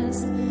rest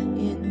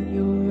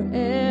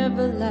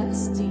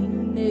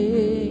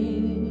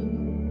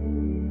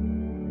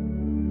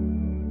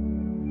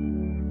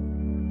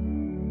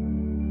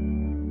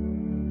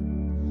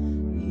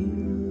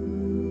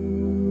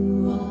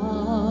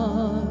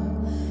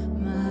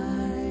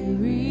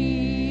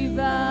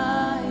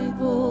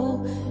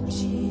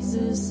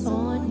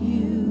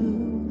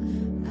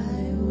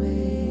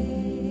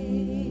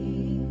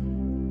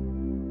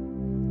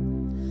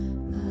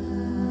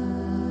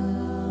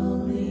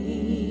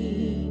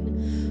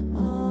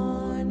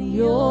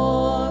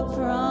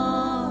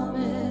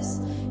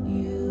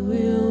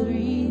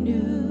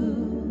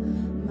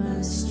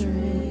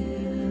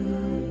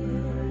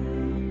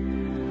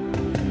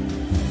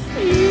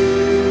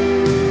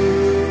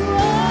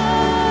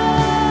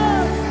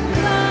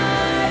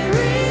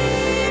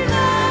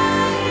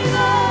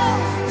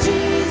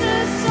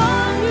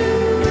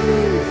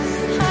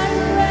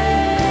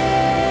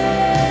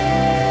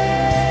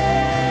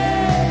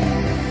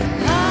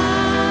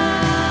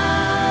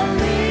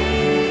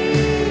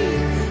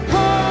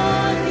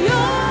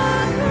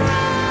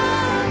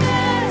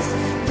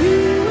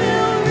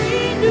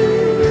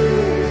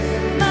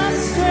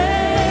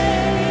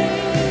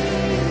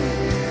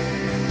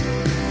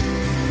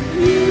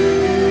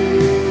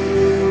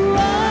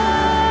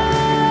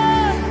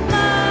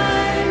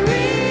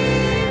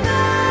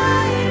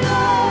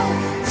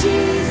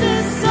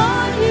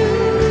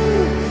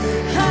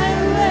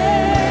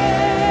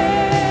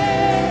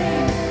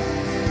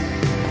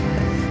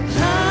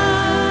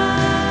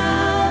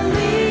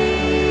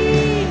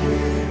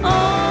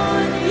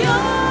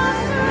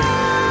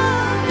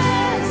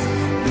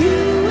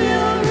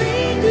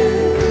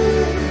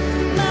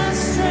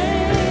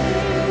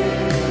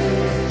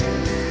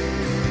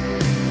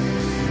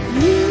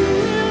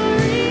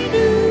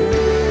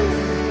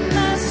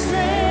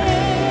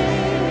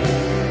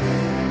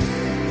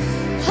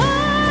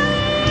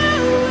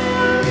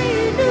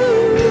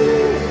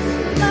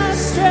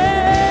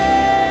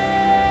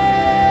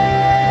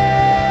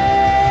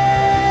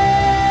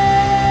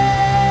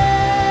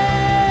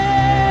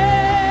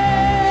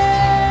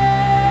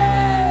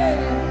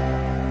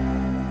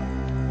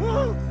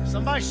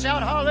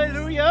Somebody shout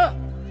hallelujah.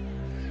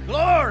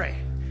 Glory.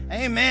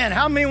 Amen.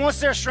 How many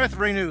wants their strength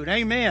renewed?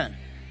 Amen.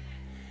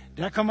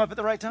 Did I come up at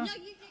the right time? No,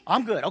 you did.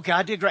 I'm good. Okay,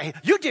 I did great.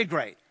 You did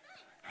great.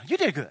 You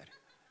did good.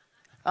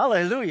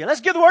 Hallelujah.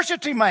 Let's give the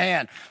worship team a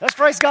hand. Let's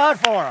praise God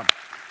for them.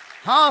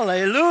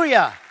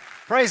 Hallelujah.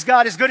 Praise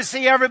God. It's good to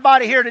see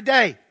everybody here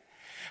today.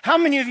 How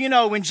many of you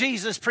know when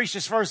Jesus preached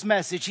his first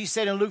message, he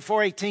said in Luke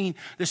 4:18,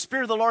 the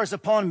Spirit of the Lord is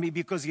upon me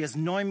because he has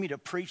anointed me to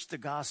preach the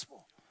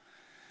gospel.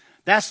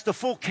 That's the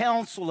full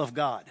counsel of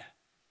God.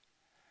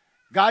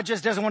 God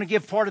just doesn't want to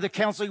give part of the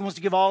counsel. He wants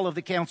to give all of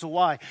the counsel.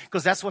 Why?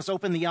 Because that's what's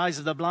opened the eyes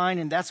of the blind,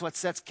 and that's what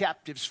sets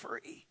captives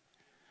free.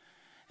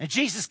 And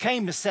Jesus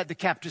came to set the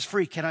captives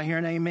free. Can I hear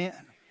an amen?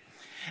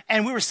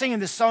 And we were singing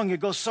this song.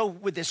 It goes so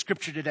with this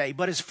scripture today.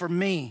 But it's for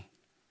me.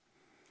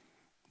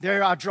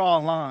 There I draw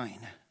a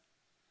line.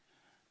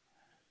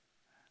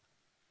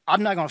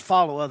 I'm not going to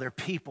follow other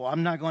people.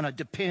 I'm not going to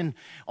depend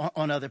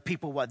on other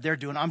people, what they're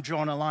doing. I'm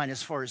drawing a line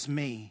as far as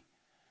me.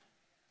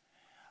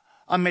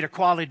 I made a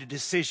quality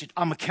decision.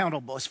 I'm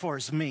accountable as far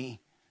as me.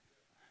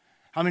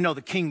 How many know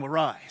the king will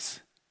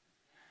rise?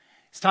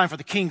 It's time for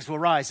the kings to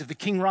rise. If the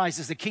king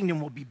rises, the kingdom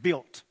will be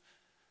built.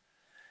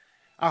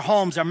 Our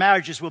homes, our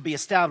marriages will be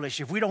established.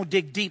 If we don't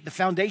dig deep, the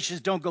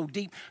foundations don't go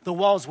deep, the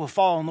walls will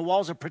fall, and the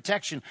walls of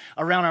protection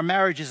around our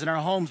marriages and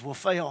our homes will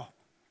fail.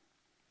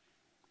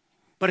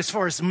 But as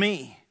far as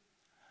me,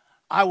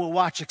 I will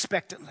watch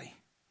expectantly.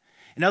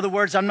 In other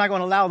words, I'm not going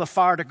to allow the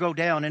fire to go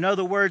down. In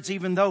other words,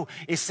 even though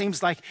it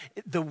seems like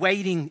the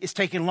waiting is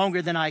taking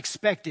longer than I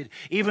expected,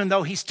 even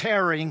though he's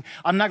tarrying,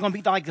 I'm not going to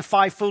be like the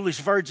 5 foolish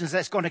virgins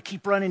that's going to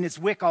keep running its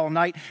wick all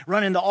night,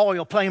 running the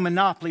oil, playing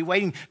Monopoly,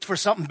 waiting for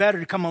something better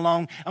to come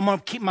along. I'm going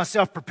to keep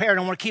myself prepared.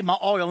 I want to keep my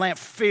oil lamp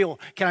filled.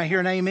 Can I hear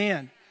an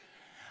amen?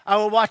 I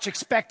will watch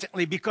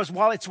expectantly, because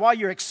while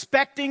you're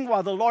expecting,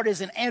 while the Lord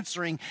isn't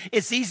answering,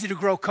 it's easy to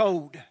grow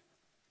cold.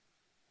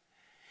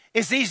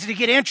 It's easy to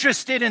get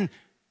interested, and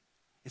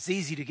it's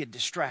easy to get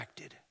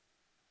distracted.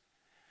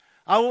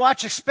 I will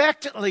watch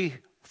expectantly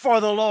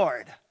for the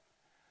Lord.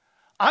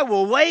 I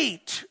will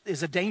wait.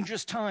 It's a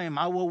dangerous time.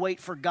 I will wait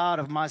for God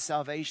of my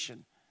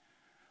salvation.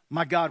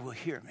 My God will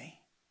hear me.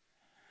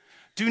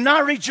 Do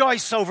not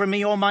rejoice over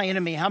me, O my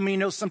enemy. How many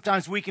know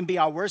sometimes we can be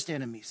our worst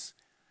enemies?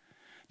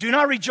 Do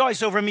not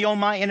rejoice over me, O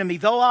my enemy.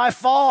 Though I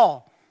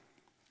fall.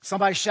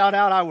 Somebody shout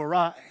out, I will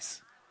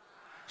rise.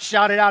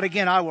 Shout it out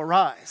again, I will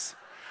rise.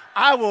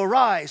 I will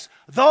rise.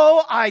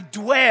 Though I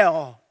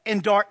dwell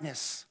in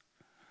darkness,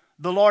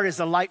 the Lord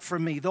is a light for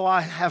me. Though I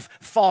have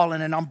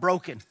fallen and I'm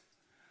broken.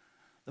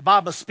 The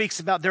Bible speaks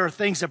about there are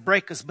things that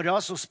break us, but it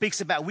also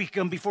speaks about we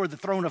come before the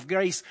throne of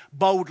grace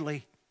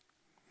boldly.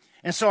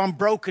 And so I'm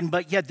broken,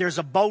 but yet there's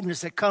a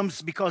boldness that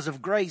comes because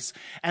of grace.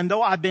 And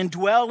though I've been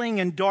dwelling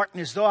in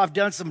darkness, though I've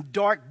done some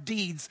dark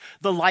deeds,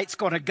 the light's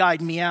going to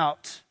guide me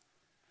out.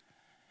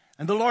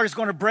 And the Lord is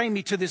going to bring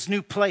me to this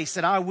new place,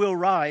 and I will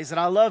rise. And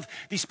I love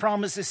these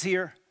promises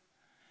here.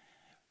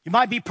 You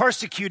might be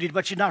persecuted,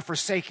 but you're not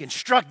forsaken.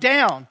 Struck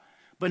down,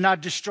 but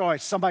not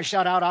destroyed. Somebody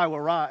shout out, I will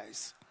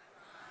rise.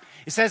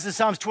 It says in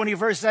Psalms 20,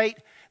 verse 8,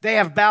 they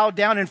have bowed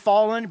down and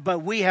fallen, but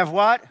we have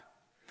what?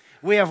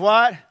 We have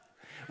what?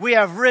 We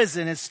have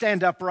risen and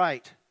stand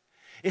upright.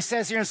 It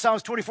says here in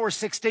Psalms 24,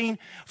 16,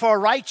 for a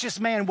righteous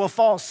man will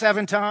fall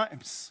 7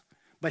 times,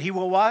 but he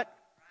will what?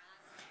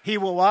 He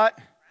will what?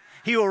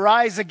 He will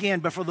rise again,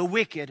 but for the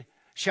wicked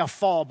shall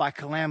fall by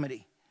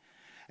calamity.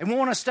 And we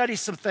want to study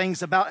some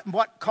things about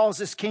what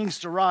causes kings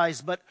to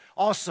rise, but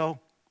also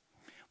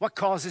what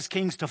causes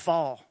kings to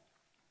fall.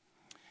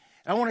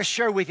 And I want to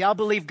share with you, I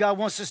believe God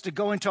wants us to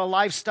go into a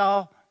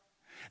lifestyle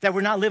that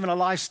we're not living a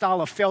lifestyle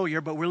of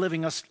failure, but we're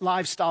living a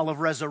lifestyle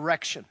of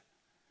resurrection.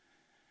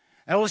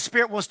 And the Holy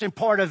Spirit wants to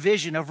impart a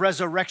vision of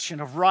resurrection,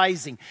 of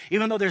rising.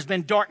 Even though there's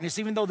been darkness,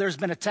 even though there's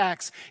been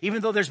attacks,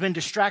 even though there's been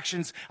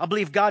distractions, I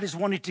believe God is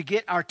wanting to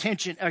get our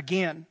attention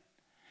again.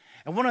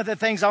 And one of the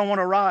things I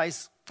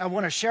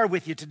want to share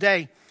with you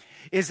today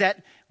is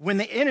that when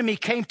the enemy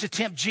came to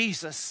tempt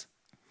Jesus,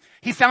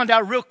 he found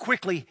out real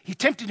quickly, he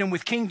tempted him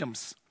with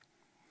kingdoms.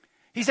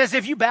 He says,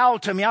 if you bow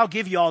to me, I'll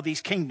give you all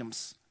these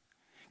kingdoms.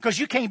 Because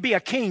you can't be a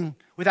king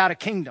without a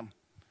kingdom.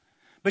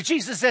 But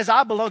Jesus says,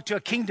 I belong to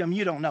a kingdom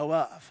you don't know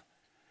of.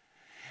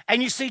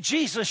 And you see,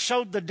 Jesus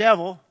showed the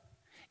devil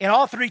in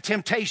all 3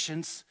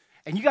 temptations,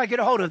 and you got to get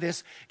a hold of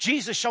this,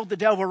 Jesus showed the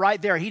devil right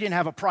there he didn't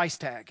have a price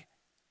tag.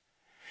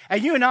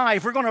 And you and I,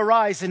 if we're going to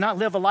rise and not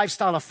live a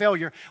lifestyle of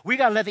failure, we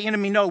got to let the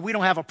enemy know we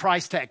don't have a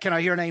price tag. Can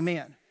I hear an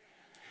amen?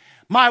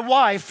 My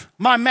wife,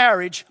 my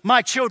marriage,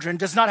 my children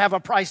does not have a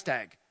price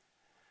tag.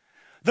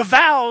 The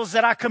vows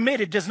that I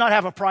committed does not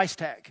have a price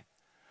tag.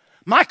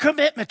 My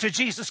commitment to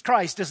Jesus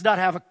Christ does not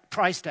have a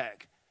price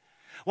tag.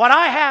 What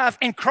I have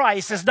in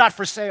Christ is not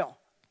for sale.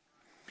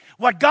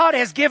 What God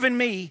has given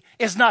me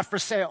is not for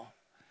sale.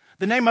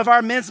 The name of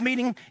our men's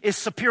meeting is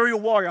Superior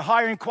Warrior,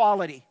 higher in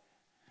quality.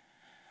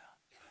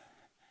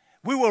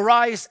 We will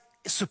rise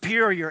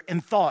superior in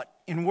thought,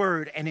 in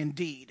word, and in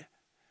deed.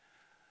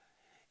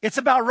 It's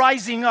about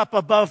rising up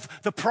above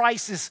the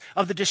prices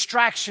of the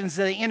distractions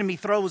that the enemy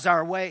throws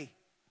our way.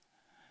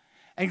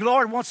 And the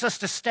Lord wants us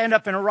to stand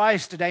up and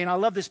arise today. And I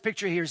love this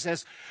picture here. It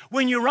says,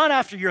 when you run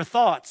after your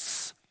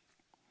thoughts,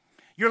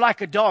 you're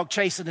like a dog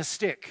chasing a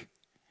stick.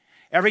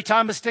 Every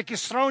time a stick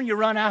is thrown, you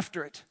run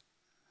after it.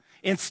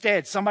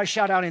 Instead, somebody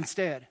shout out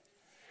instead.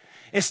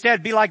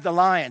 Instead, be like the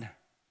lion,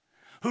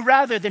 who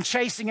rather than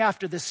chasing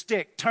after the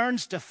stick,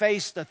 turns to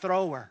face the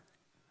thrower.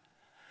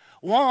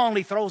 One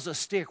only throws a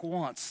stick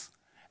once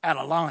at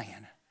a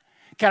lion.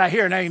 Can I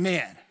hear an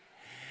amen?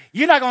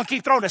 You're not going to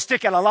keep throwing a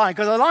stick at a lion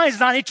because the lion's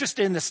not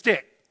interested in the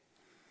stick.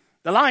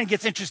 The lion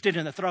gets interested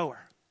in the thrower.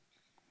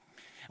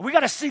 We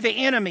got to see the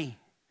enemy.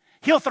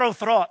 He'll throw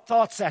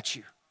thoughts at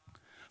you.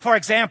 For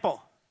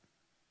example,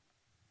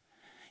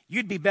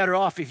 you'd be better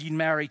off if you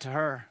married to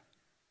her.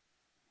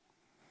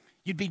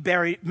 You'd be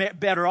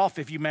better off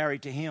if you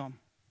married to him.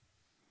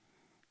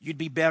 You'd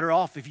be better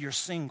off if you're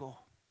single.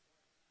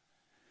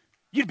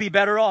 You'd be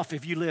better off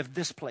if you lived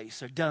this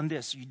place or done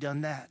this or you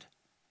done that.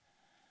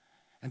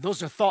 And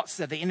those are thoughts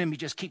that the enemy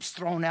just keeps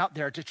throwing out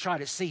there to try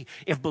to see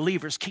if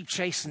believers keep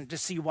chasing to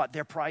see what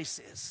their price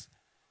is.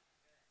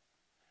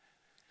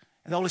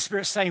 And the Holy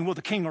Spirit's saying, will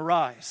the king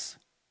arise?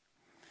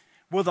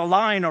 Will the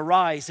lion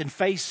arise and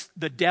face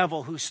the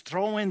devil who's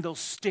throwing those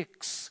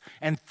sticks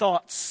and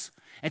thoughts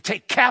and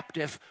take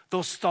captive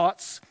those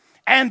thoughts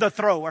and the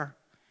thrower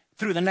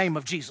through the name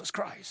of Jesus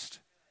Christ?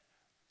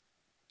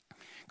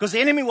 Because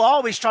the enemy will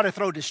always try to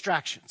throw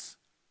distractions.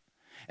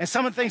 And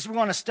some of the things we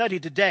want to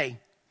study today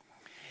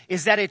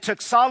is that it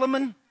took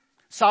Solomon,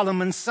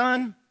 Solomon's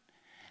son,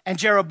 and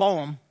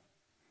Jeroboam.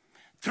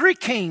 3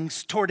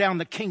 kings tore down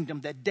the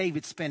kingdom that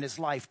David spent his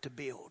life to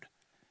build.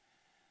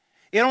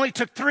 It only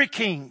took 3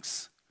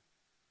 kings.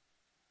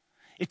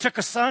 It took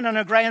a son and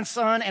a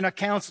grandson and a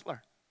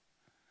counselor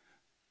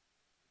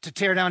to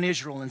tear down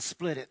Israel and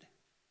split it.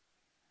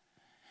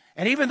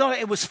 And even though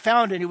it was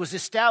founded, it was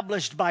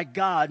established by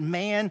God,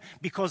 man,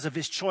 because of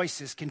his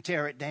choices, can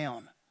tear it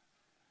down.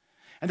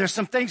 And there's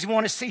some things we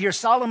want to see here.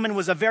 Solomon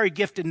was a very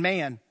gifted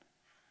man,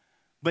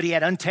 but he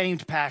had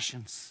untamed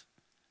passions.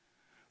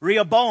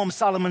 Rehoboam,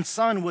 Solomon's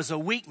son, was a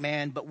weak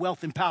man, but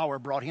wealth and power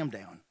brought him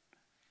down.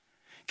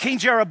 King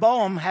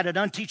Jeroboam had an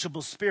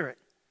unteachable spirit,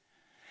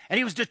 and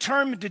he was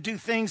determined to do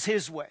things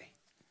his way.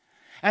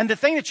 And the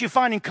thing that you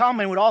find in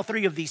common with all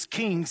 3 of these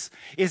kings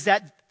is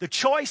that the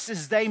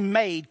choices they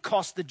made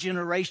cost the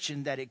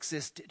generation that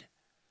existed.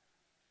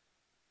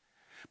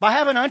 By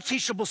having an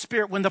unteachable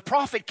spirit, when the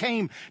prophet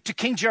came to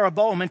King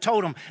Jeroboam and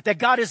told him that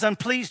God is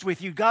unpleased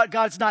with you,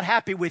 God's not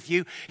happy with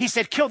you, he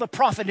said, kill the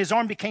prophet, and his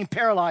arm became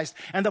paralyzed.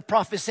 And the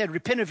prophet said,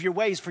 repent of your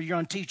ways, for you're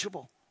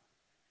unteachable.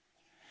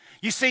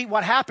 You see,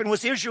 what happened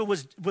was Israel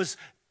was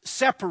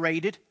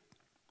separated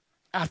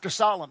after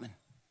Solomon.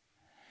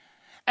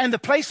 And the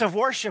place of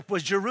worship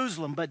was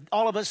Jerusalem. But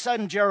all of a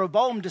sudden,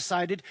 Jeroboam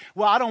decided,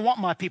 well, I don't want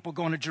my people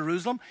going to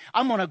Jerusalem.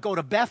 I'm going to go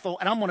to Bethel,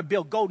 and I'm going to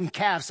build golden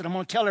calves. And I'm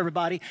going to tell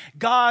everybody,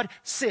 God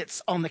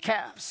sits on the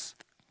calves.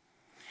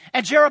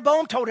 And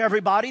Jeroboam told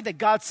everybody that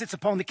God sits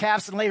upon the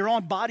calves. And later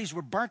on, bodies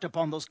were burnt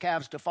upon those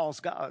calves to false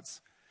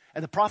gods.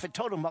 And the prophet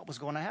told him what was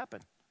going to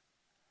happen.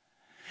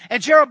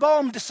 And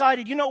Jeroboam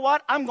decided, you know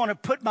what? I'm going to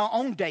put my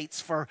own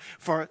dates for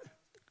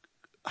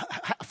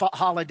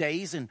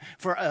holidays and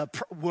for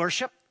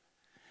worship.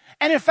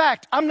 And in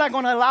fact, I'm not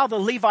going to allow the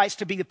Levites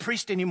to be the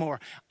priest anymore.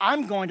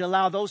 I'm going to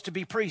allow those to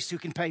be priests who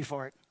can pay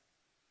for it.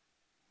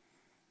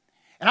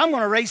 And I'm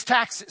going to raise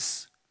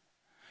taxes.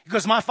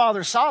 Because my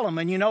father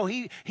Solomon, you know,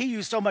 he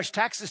used so much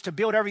taxes to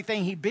build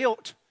everything he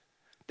built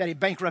that he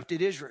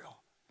bankrupted Israel.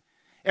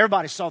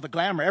 Everybody saw the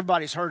glamour.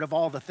 Everybody's heard of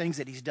all the things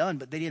that he's done,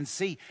 but they didn't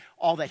see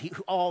all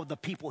the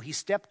people he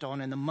stepped on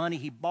and the money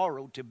he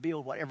borrowed to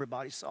build what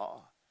everybody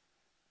saw.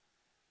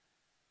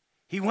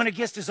 He went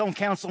against his own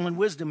counsel and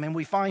wisdom, and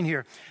we find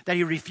here that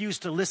he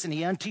refused to listen,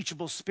 the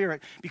unteachable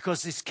spirit,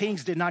 because his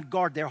kings did not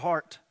guard their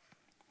heart.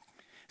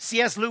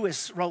 C.S.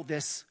 Lewis wrote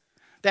this,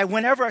 that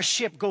whenever a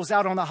ship goes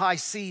out on the high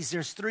seas,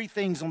 there's 3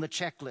 things on the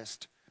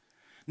checklist.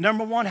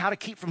 Number 1, how to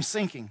keep from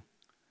sinking.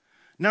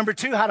 Number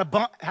 2, how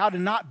to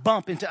not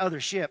bump into other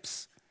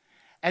ships.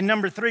 And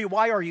number 3,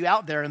 why are you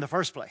out there in the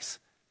first place?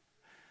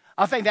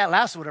 I think that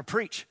last one to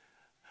preach.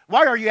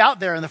 Why are you out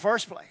there in the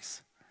first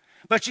place?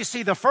 But you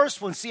see, the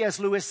first one, C.S.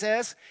 Lewis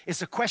says,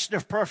 is a question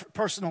of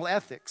personal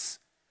ethics.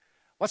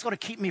 What's going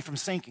to keep me from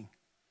sinking?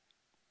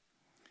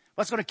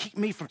 What's going to keep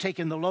me from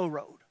taking the low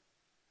road?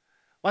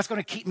 What's going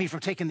to keep me from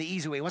taking the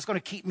easy way? What's going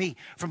to keep me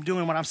from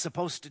doing what I'm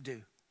supposed to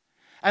do?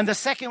 And the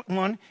second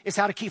one is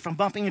how to keep from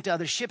bumping into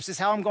other ships, is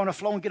how I'm going to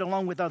flow and get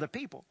along with other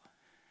people.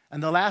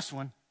 And the last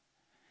one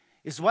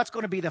is what's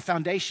going to be the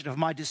foundation of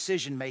my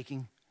decision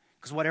making,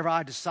 because whatever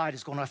I decide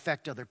is going to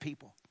affect other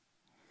people.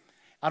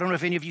 I don't know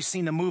if any of you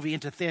seen the movie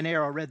Into Thin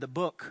Air or read the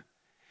book.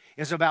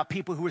 It's about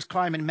people who was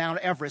climbing Mount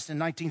Everest in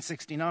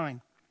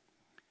 1969.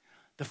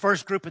 The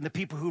first group and the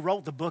people who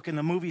wrote the book and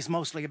the movie's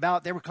mostly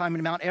about, they were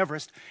climbing Mount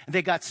Everest and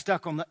they got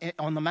stuck on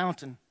the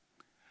mountain.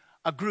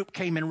 A group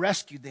came and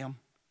rescued them,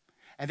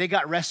 and they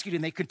got rescued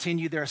and they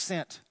continued their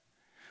ascent.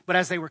 But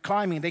as they were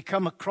climbing, they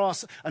come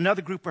across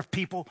another group of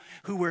people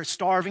who were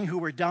starving, who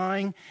were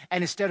dying.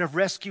 And instead of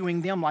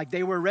rescuing them like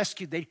they were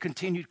rescued, they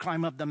continued to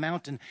climb up the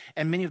mountain.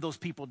 And many of those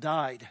people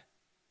died.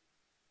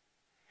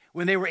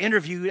 When they were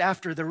interviewed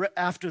after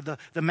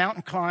the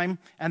mountain climb,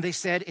 and they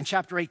said in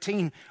chapter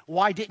 18,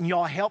 why didn't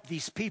y'all help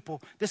these people?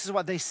 This is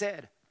what they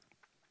said.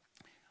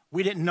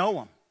 We didn't know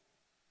them.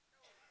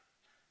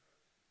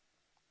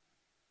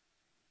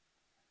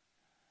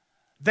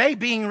 They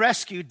being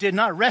rescued did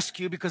not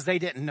rescue because they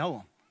didn't know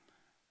him.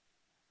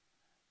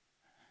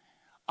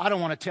 I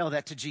don't want to tell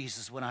that to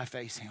Jesus when I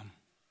face him.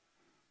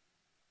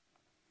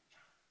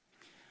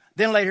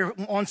 Then later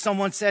on,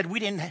 someone said, we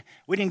didn't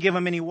give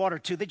him any water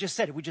too. They just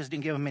said it. We just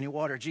didn't give him any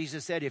water.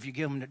 Jesus said, if you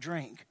give him to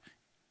drink.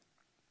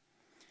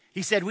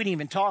 He said, we didn't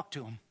even talk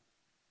to him.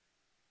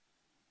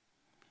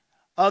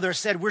 Others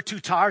said, we're too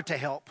tired to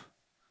help.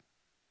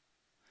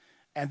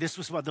 And this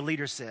was what the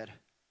leader said.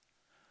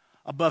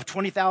 Above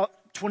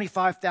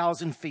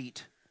 25,000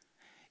 feet,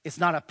 it's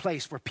not a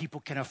place where people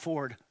can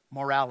afford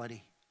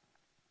morality.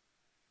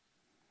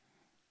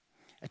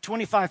 At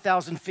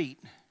 25,000 feet,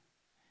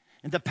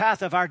 and the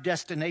path of our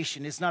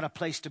destination is not a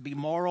place to be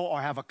moral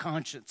or have a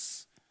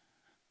conscience.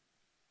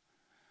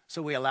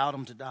 So we allowed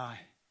them to die.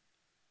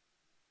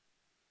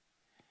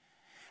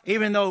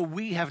 Even though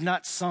we have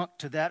not sunk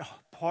to that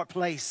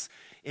place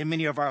in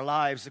many of our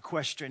lives, the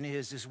question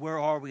is where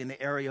are we in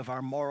the area of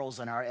our morals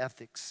and our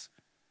ethics?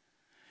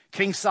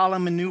 King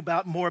Solomon knew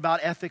more about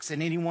ethics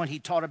than anyone. He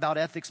taught about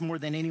ethics more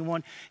than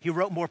anyone. He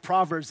wrote more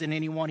proverbs than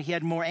anyone. He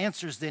had more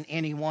answers than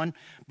anyone.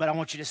 But I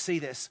want you to see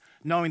this.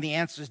 Knowing the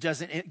answers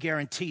doesn't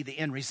guarantee the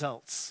end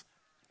results.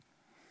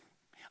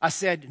 I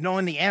said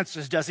knowing the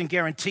answers doesn't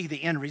guarantee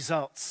the end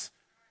results.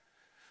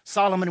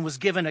 Solomon was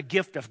given a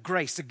gift of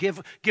grace, a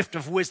gift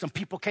of wisdom.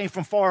 People came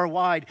from far and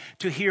wide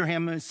to hear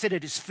him and sit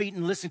at his feet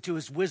and listen to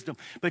his wisdom.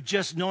 But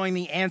just knowing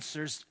the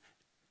answers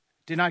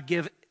did not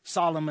give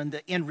Solomon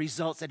the end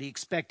results that he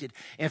expected.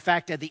 In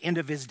fact, at the end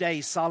of his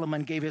days,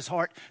 Solomon gave his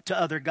heart to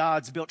other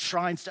gods, built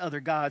shrines to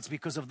other gods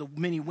because of the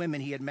many women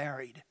he had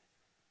married.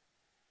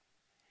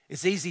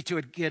 It's easy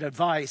to get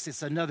advice.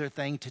 It's another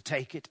thing to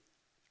take it,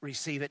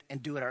 receive it,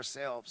 and do it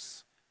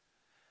ourselves.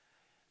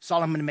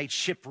 Solomon made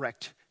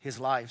shipwrecked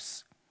his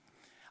lives.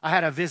 I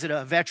had a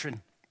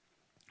veteran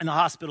in the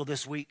hospital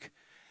this week.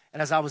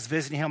 And as I was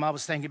visiting him, I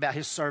was thinking about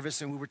his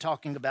service, and we were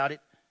talking about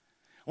it.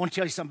 I want to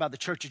tell you something about the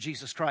Church of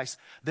Jesus Christ.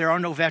 There are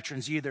no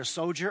veterans. You're either a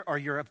soldier or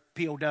you're a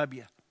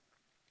POW.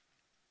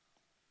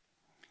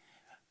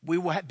 We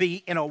will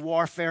be in a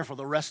warfare for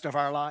the rest of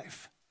our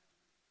life.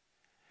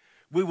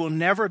 We will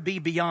never be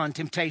beyond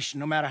temptation,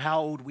 no matter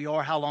how old we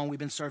are, how long we've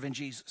been serving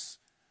Jesus.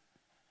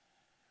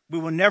 We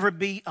will never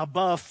be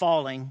above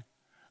falling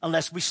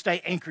unless we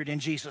stay anchored in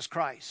Jesus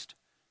Christ.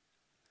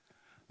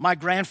 My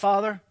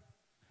grandfather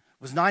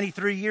was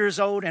 93 years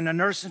old in a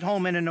nursing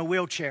home and in a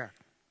wheelchair.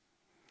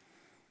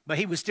 But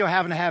he was still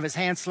having to have his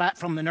hand slapped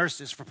from the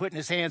nurses for putting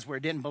his hands where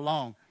it didn't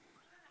belong.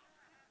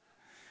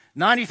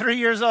 93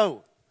 years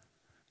old.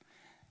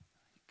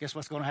 Guess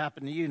what's going to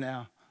happen to you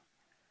now?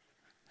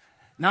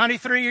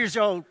 93 years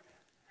old.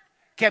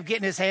 Kept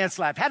getting his hand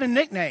slapped. Had a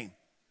nickname.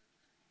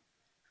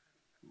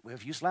 Well,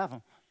 if you slap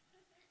him.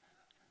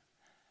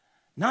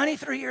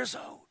 93 years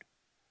old.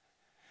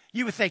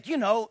 You would think,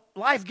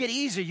 life get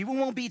easier. You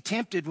won't be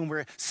tempted when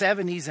we're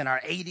 70s and our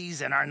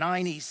 80s and our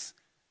 90s.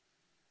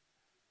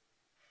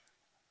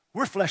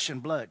 We're flesh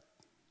and blood.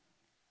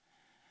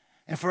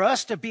 And for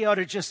us to be able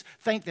to just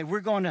think that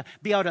we're going to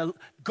be able to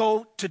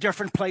go to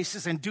different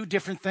places and do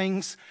different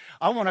things,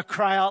 I want to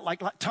cry out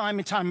like time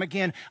and time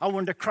again. I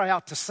wanted to cry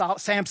out to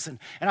Samson.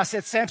 And I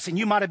said, Samson,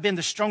 you might have been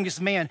the strongest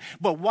man,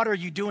 but what are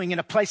you doing in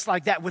a place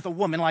like that with a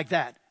woman like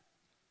that?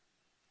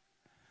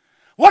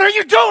 What are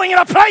you doing in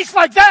a place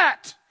like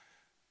that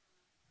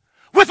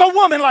with a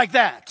woman like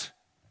that?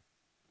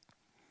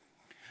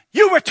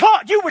 You were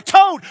taught, you were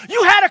told,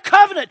 you had a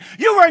covenant.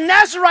 You were a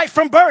Nazarite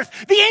from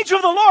birth. The angel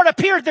of the Lord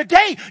appeared the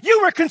day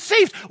you were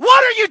conceived.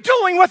 What are you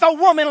doing with a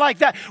woman like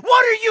that?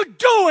 What are you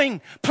doing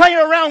playing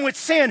around with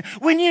sin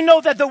when you know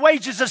that the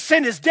wages of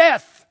sin is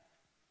death?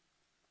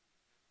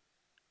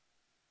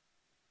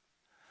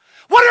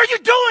 What are you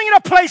doing in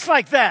a place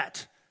like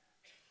that?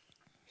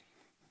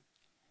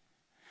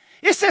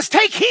 It says,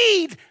 take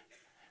heed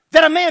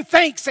that a man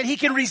thinks that he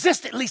can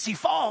resist at least he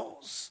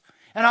falls.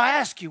 And I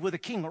ask you, will the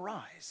king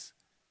arise?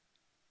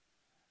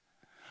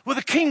 Will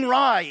the king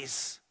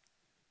rise?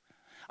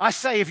 I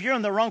say, if you're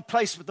in the wrong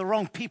place with the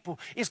wrong people,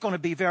 it's going to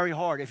be very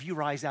hard if you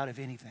rise out of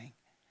anything.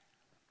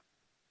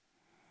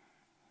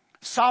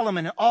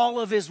 Solomon, in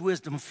all of his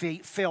wisdom,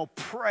 fell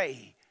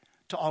prey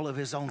to all of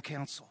his own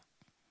counsel.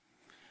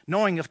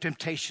 Knowing of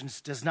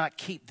temptations does not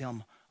keep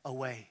them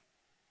away.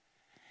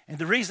 And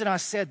the reason I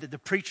said that the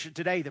preacher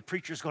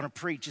is going to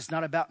preach, it's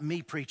not about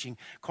me preaching.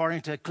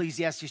 According to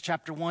Ecclesiastes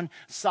chapter 1,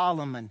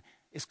 Solomon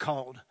is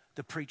called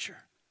the preacher.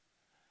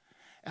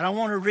 And I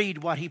want to read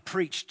what he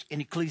preached in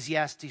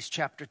Ecclesiastes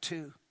chapter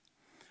 2.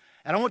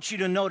 And I want you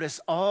to notice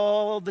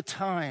all the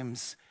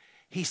times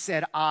he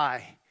said,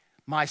 I,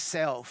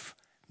 myself,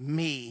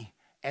 me,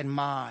 and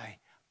my,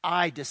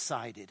 I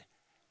decided.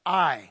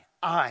 The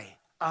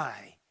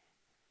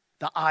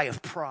I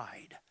of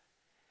pride.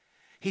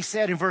 He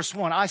said in verse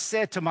 1, I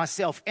said to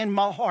myself in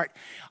my heart,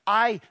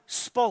 I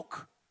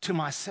spoke to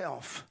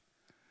myself,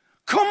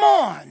 come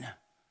on,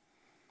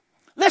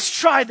 let's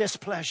try this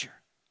pleasure.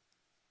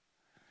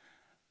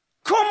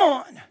 Come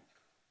on.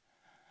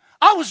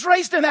 I was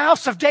raised in the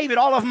house of David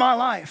all of my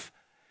life.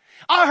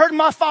 I heard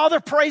my father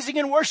praising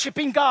and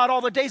worshiping God all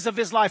the days of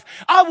his life.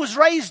 I was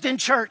raised in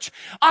church.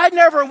 I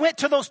never went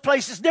to those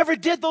places, never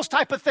did those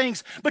type of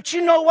things. But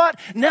you know what?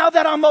 Now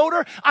that I'm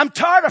older, I'm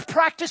tired of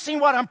practicing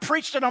what I'm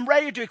preached and I'm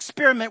ready to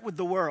experiment with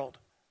the world.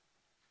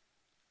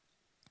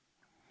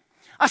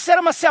 I said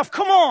to myself,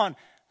 come on,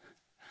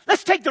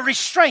 let's take the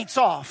restraints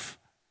off.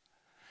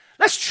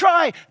 Let's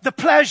try the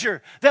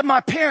pleasure that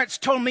my parents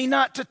told me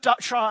not to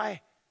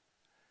try.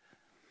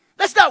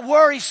 Let's not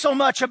worry so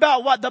much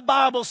about what the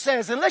Bible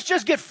says, and let's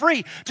just get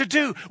free to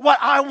do what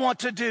I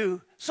want to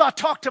do. So I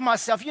talked to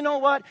myself, you know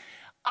what?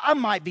 I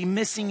might be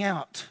missing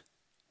out.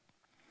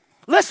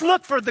 Let's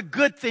look for the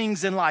good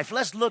things in life.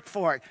 Let's look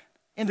for it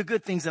in the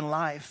good things in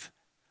life.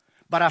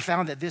 But I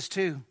found that this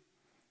too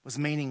was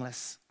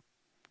meaningless.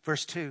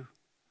 Verse 2.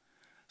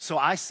 So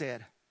I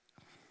said,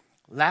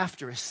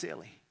 laughter is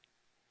silly.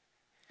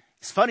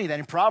 It's funny that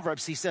in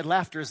Proverbs he said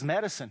laughter is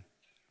medicine.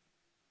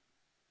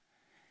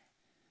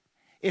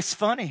 It's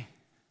funny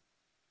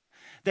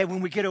that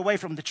when we get away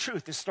from the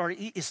truth,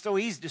 it's so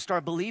easy to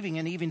start believing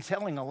and even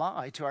telling a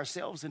lie to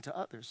ourselves and to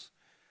others.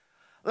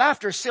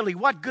 Laughter is silly.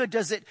 What good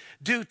does it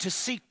do to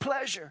seek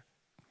pleasure?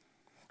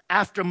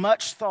 After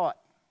much thought,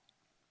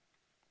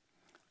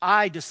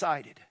 I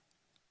decided.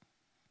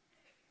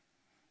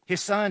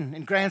 His son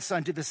and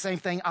grandson did the same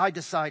thing. I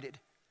decided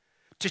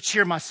to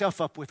cheer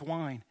myself up with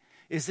wine.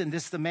 Isn't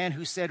this the man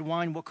who said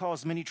wine will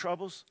cause many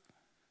troubles?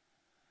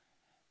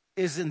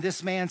 Isn't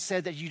this man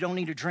said that you don't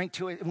need to drink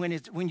to it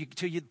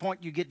to the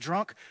point you get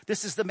drunk?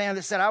 This is the man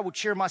that said, I will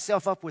cheer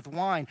myself up with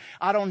wine.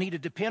 I don't need to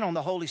depend on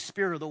the Holy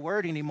Spirit or the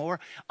Word anymore.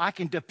 I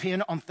can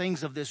depend on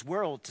things of this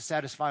world to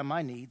satisfy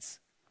my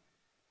needs.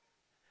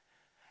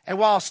 And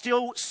while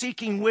still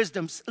seeking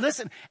wisdom,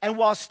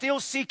 still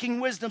seeking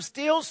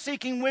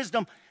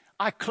wisdom,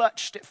 I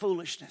clutched at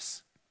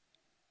foolishness.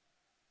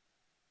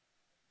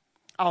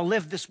 I'll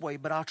live this way,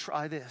 but I'll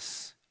try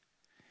this.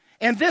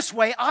 And this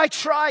way, I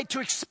tried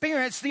to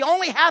experience the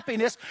only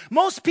happiness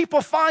most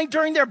people find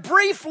during their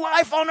brief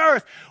life on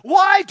earth.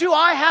 Why do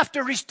I have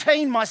to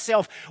retain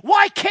myself?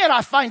 Why can't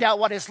I find out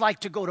what it's like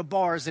to go to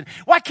bars? And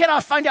why can't I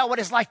find out what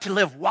it's like to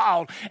live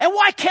wild? And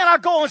why can't I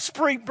go on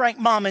spring break,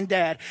 mom and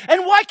dad?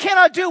 And why can't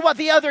I do what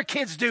the other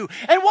kids do?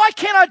 And why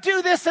can't I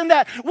do this and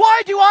that?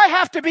 Why do I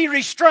have to be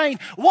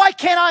restrained? Why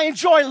can't I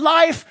enjoy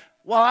life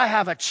while I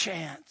have a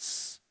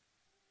chance?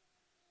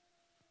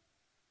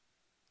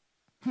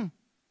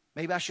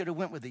 Maybe I should have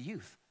went with the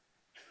youth.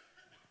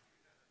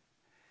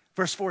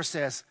 Verse 4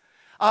 says,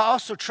 I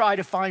also try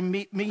to find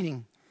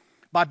meaning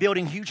by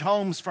building huge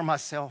homes for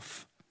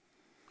myself,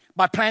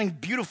 by planting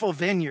beautiful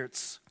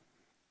vineyards.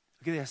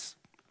 Look at this.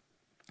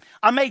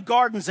 I made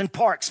gardens and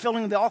parks,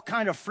 filling with all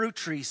kinds of fruit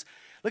trees.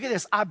 Look at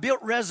this. I built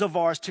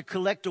reservoirs to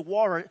collect the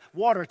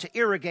water to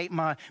irrigate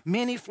my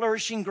many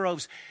flourishing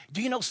groves.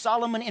 Do you know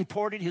Solomon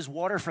imported his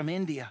water from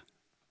India?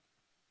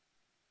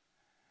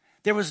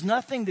 There was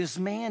nothing this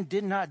man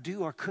did not do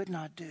or could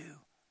not do.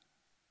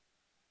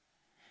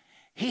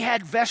 He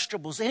had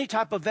vegetables, any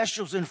type of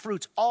vegetables and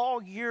fruits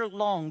all year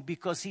long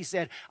because he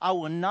said, I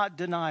will not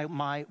deny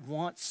my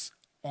wants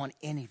on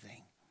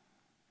anything.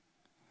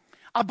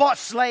 I bought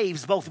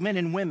slaves, both men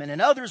and women,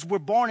 and others were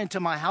born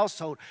into my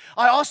household.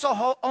 I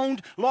also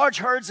owned large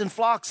herds and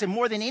flocks, and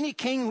more than any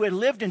king who had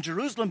lived in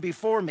Jerusalem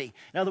before me.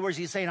 In other words,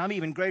 he's saying, I'm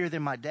even greater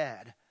than my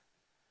dad.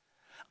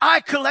 I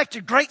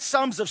collected great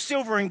sums of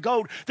silver and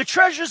gold, the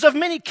treasures of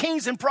many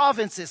kings and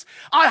provinces.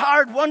 I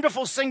hired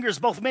wonderful singers,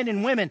 both men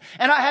and women,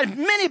 and I had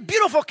many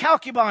beautiful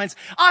concubines.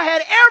 I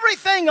had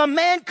everything a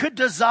man could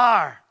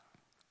desire.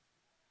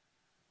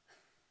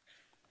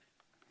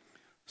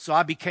 So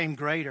I became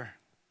greater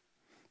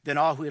than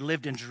all who had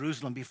lived in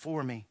Jerusalem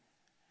before me,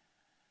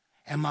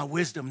 and my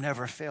wisdom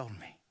never failed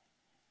me.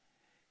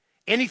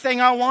 Anything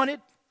I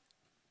wanted,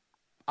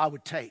 I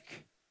would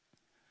take.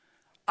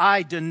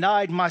 I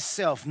denied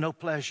myself no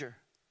pleasure.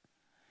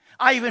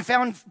 I even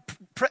found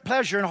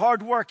pleasure in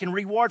hard work and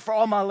reward for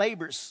all my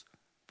labors.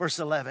 Verse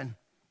 11.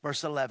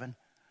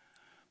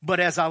 But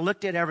as I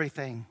looked at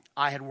everything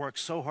I had worked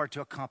so hard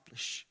to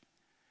accomplish,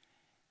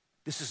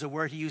 this is a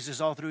word he uses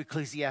all through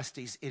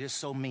Ecclesiastes. It is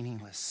so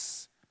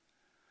meaningless,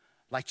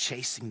 like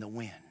chasing the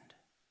wind.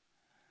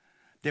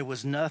 There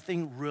was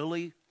nothing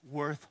really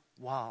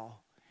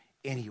worthwhile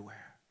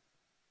anywhere,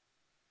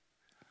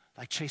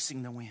 like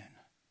chasing the wind.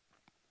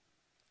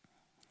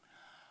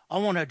 I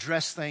want to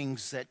address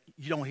things that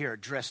you don't hear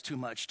addressed too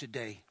much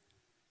today.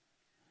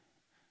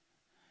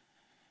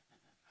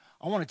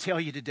 I want to tell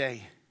you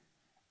today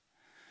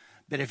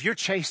that if you're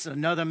chasing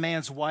another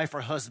man's wife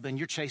or husband,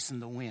 you're chasing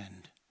the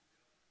wind.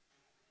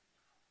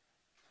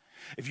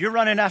 If you're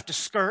running after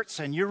skirts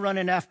and you're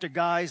running after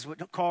guys with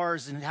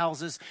cars and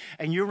houses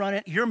and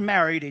you're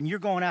married and you're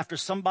going after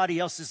somebody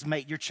else's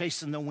mate, you're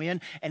chasing the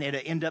wind and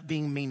it'll end up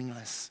being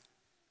meaningless.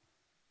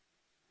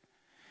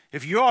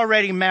 If you're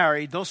already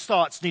married, those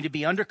thoughts need to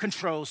be under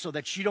control so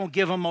that you don't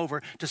give them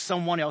over to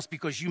someone else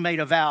because you made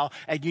a vow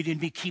and you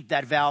didn't keep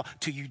that vow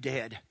till you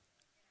dead.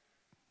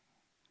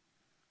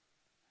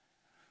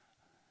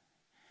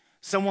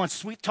 Someone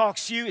sweet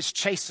talks you, it's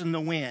chasing the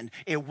wind.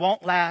 It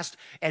won't last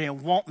and it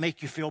won't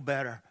make you feel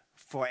better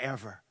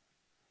forever.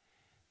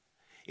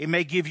 It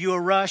may give you a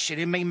rush and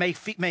it may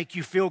make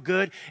you feel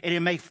good and it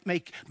may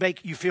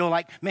make you feel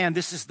like, man,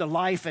 this is the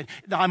life and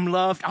I'm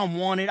loved, I'm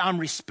wanted, I'm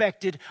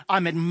respected,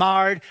 I'm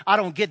admired. I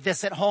don't get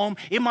this at home.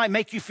 It might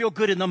make you feel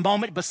good in the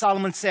moment, but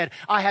Solomon said,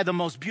 I had the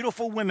most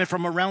beautiful women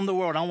from around the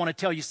world. I want to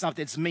tell you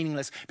something, it's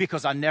meaningless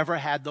because I never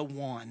had the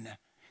one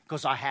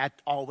because I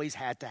always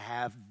had to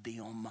have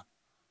them.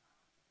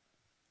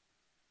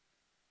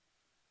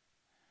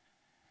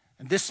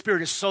 And this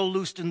spirit is so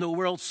loosed in the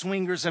world,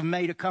 swingers have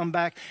made a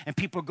comeback, and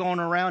people are going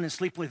around and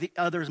sleeping with the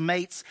other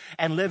mates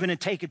and living and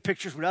taking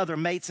pictures with other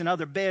mates in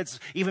other beds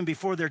even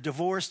before they're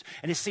divorced.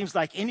 And it seems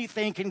like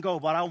anything can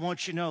go, but I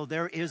want you to know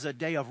there is a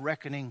day of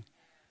reckoning.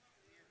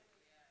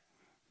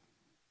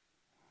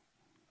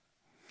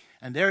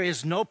 And there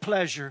is no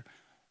pleasure.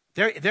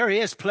 There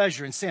is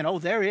pleasure in sin. Oh,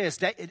 there is.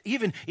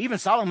 Even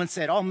Solomon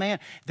said, oh man,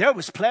 there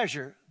was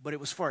pleasure, but it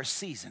was for a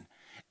season.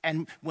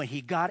 And when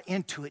he got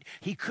into it,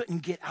 he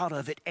couldn't get out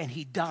of it, and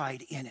he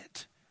died in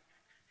it.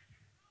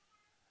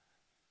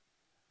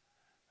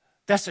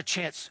 That's a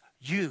chance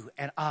you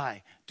and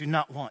I do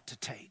not want to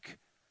take.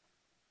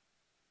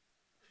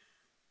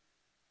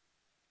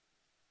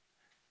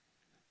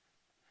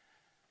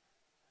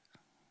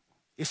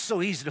 It's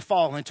so easy to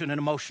fall into an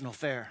emotional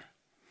affair.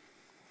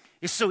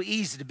 It's so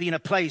easy to be in a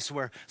place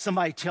where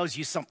somebody tells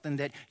you something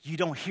that you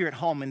don't hear at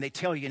home and they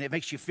tell you and it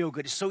makes you feel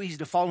good. It's so easy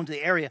to fall into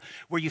the area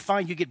where you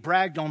find you get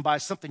bragged on by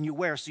something you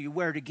wear, so you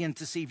wear it again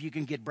to see if you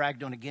can get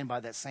bragged on again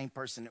by that same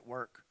person at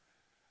work.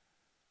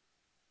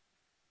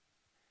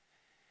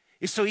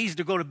 It's so easy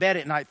to go to bed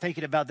at night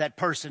thinking about that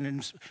person,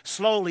 and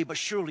slowly but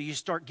surely you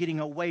start getting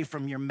away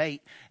from your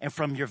mate and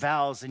from your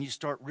vows, and you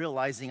start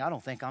realizing, I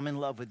don't think I'm in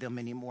love with them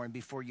anymore. And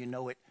before you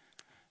know it,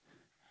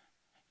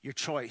 your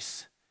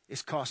choice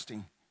is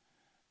costing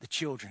the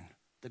children,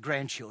 the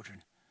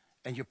grandchildren,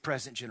 and your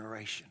present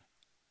generation.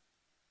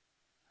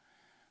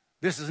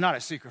 This is not a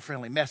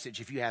seeker-friendly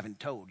message if you haven't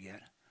told yet.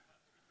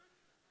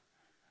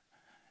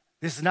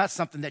 This is not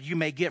something that you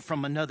may get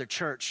from another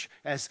church,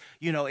 as,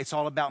 you know, it's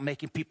all about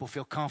making people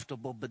feel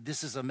comfortable, but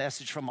this is a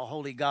message from a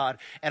holy God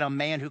and a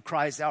man who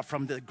cries out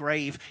from the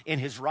grave in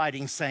his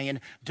writing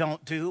saying,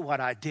 don't do what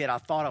I did. I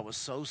thought I was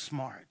so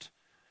smart.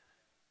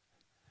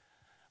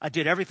 I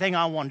did everything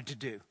I wanted to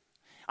do.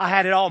 I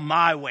had it all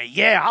my way.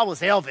 Yeah, I was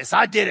Elvis.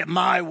 I did it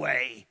my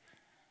way.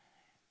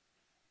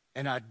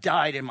 And I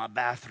died in my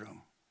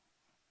bathroom.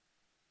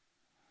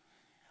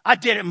 I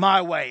did it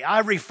my way.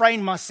 I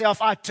refrained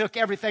myself. I took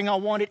everything I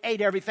wanted,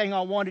 ate everything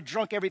I wanted,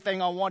 drunk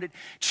everything I wanted,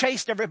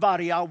 chased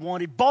everybody I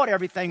wanted, bought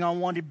everything I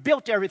wanted,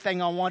 built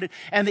everything I wanted.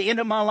 And the end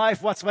of my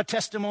life, what's my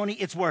testimony?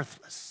 It's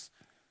worthless.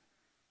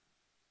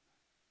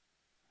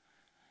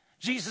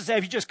 Jesus said,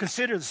 if you just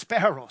consider the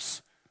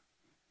sparrows,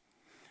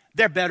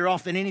 they're better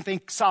off than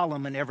anything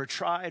Solomon ever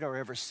tried or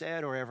ever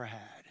said or ever had.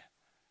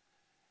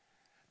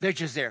 They're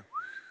just there.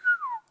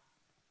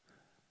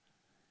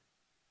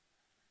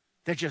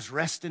 They're just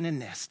resting and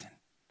nesting.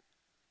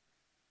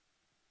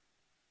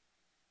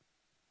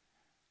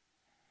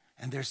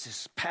 And there's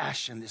this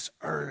passion, this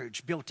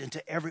urge built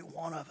into every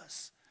one of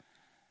us.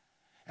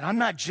 And I'm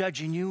not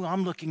judging you.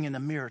 I'm looking in the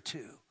mirror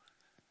too.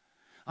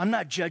 I'm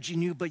not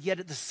judging you, but yet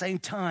at the same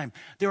time,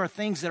 there are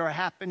things that are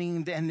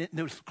happening, and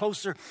the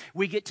closer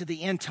we get to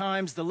the end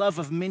times, the love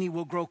of many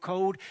will grow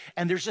cold,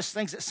 and there's just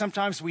things that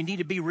sometimes we need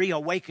to be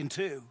reawakened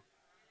to.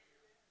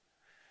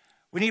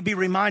 We need to be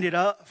reminded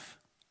of.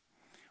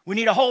 We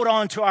need to hold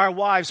on to our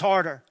wives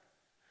harder.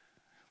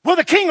 Will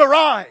the king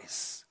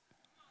arise?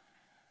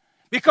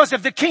 Because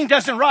if the king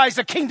doesn't rise,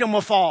 the kingdom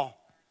will fall.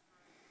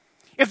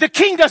 If the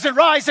king doesn't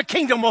rise, the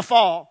kingdom will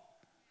fall.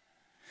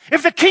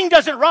 If the king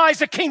doesn't rise,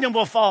 the kingdom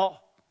will fall.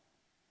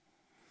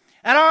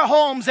 And our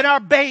homes and our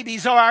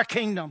babies are our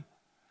kingdom.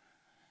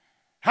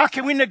 How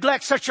can we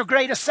neglect such a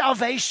great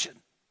salvation?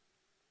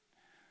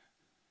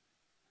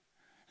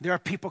 There are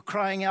people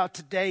crying out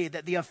today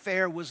that the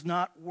affair was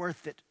not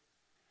worth it.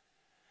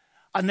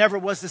 I never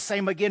was the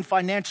same again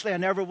financially. I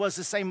never was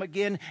the same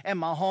again in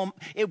my home.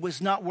 It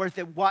was not worth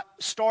it. What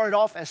started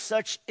off as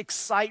such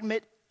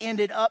excitement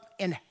ended up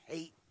in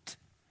hate.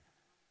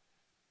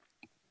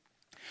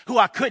 Who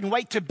I couldn't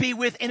wait to be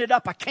with ended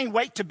up I can't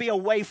wait to be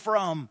away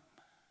from.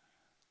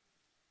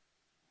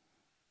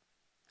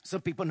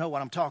 Some people know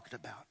what I'm talking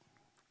about.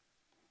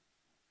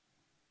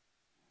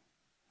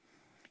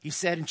 He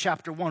said in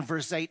chapter 1,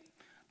 verse 8,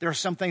 there are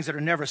some things that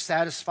are never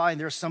satisfied, and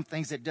there are some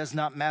things that does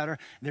not matter.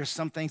 There are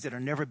some things that are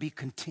never be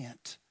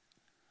content.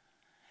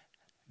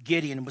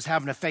 Gideon was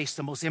having to face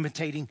the most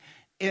imitating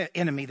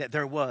enemy that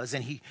there was,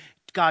 and he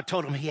God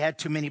told him he had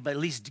too many, but at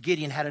least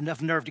Gideon had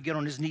enough nerve to get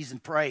on his knees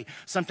and pray.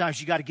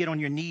 Sometimes you got to get on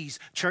your knees.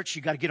 Church,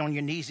 you got to get on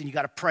your knees and you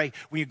got to pray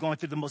when you're going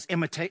through the most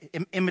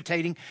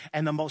imitating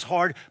and the most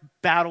hard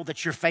battle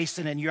that you're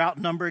facing, and you're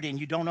outnumbered and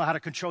you don't know how to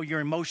control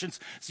your emotions.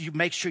 So you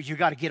make sure you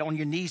got to get on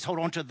your knees, hold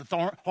on to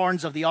the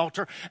horns of the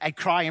altar, and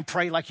cry and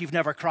pray like you've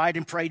never cried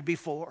and prayed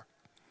before.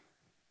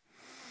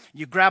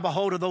 You grab a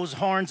hold of those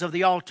horns of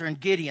the altar, and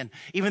Gideon,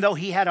 even though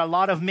he had a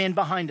lot of men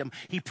behind him,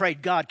 he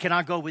prayed, God, can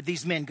I go with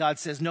these men? God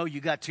says, no,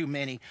 you got too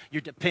many. You're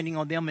depending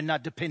on them and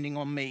not depending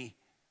on me.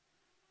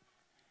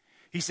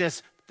 He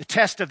says, the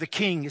test of the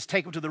king is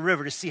take them to the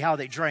river to see how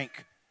they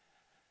drank.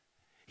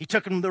 He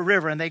took them to the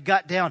river and they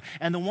got down,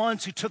 and the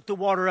ones who took the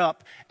water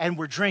up and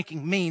were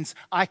drinking means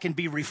I can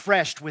be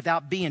refreshed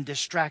without being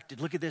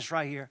distracted. Look at this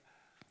right here.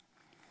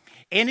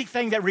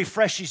 Anything that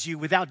refreshes you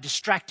without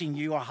distracting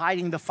you or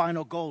hiding the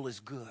final goal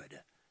is good.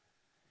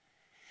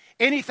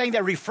 Anything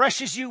that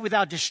refreshes you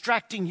without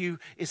distracting you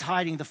is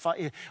hiding the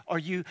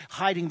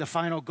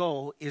final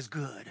goal is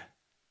good.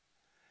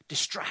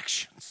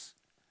 Distractions.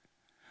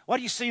 What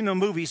do you see in the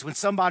movies when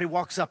somebody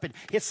walks up and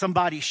hits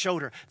somebody's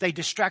shoulder? They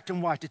distract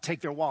them, why? To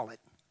take their wallet.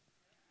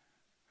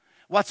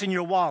 What's in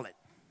your wallet?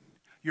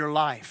 Your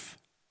life,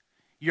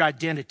 your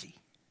identity.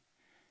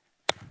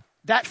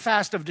 That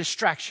fast of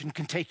distraction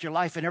can take your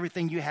life and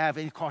everything you have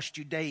and cost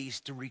you days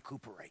to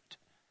recuperate.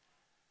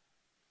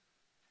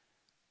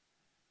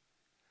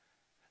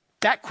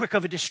 That quick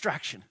of a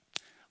distraction,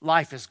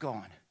 life is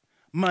gone.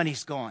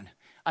 Money's gone.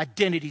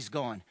 Identity's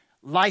gone.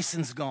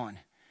 License gone.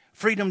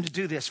 Freedom to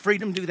do this,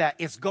 freedom to do that.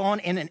 It's gone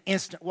in an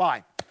instant.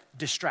 Why?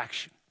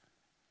 Distraction.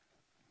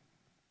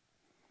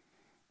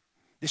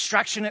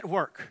 Distraction at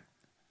work.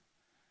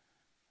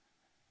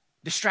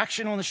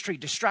 Distraction on the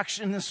street.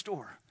 Distraction in the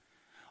store.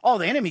 Oh,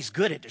 the enemy's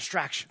good at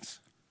distractions.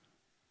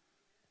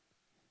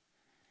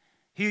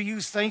 He'll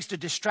use things to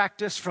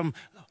distract us from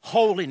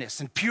holiness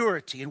and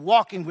purity and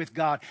walking with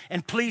God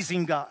and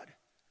pleasing God.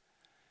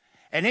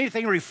 And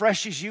anything that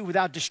refreshes you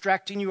without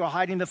distracting you or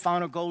hiding the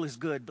final goal is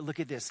good. But look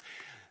at this.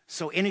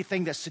 So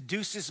anything that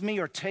seduces me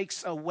or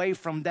takes away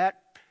from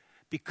that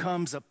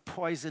becomes a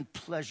poison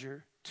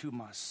pleasure to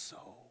my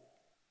soul.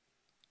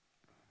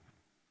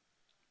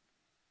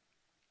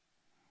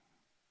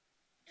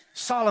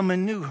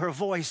 Solomon knew her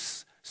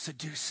voice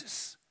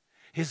seduces.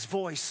 His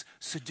voice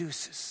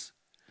seduces.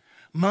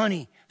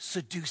 Money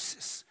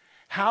seduces.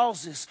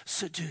 Houses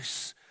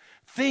seduce.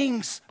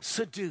 Things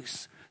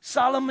seduce.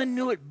 Solomon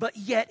knew it, but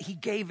yet he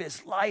gave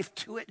his life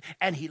to it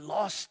and he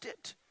lost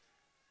it.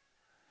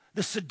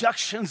 The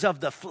seductions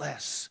of the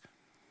flesh,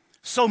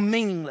 so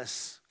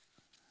meaningless,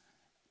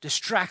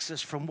 distracts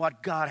us from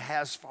what God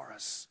has for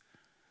us.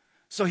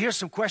 So here's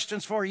some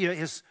questions for you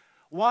is,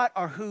 what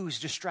or who's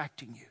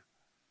distracting you?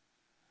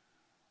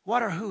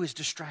 What or who is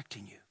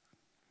distracting you?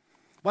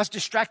 What's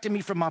distracting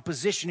me from my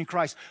position in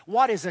Christ?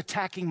 What is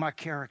attacking my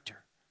character?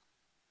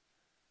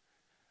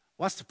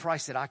 What's the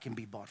price that I can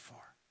be bought for?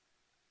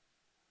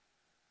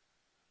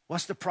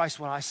 What's the price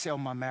when I sell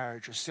my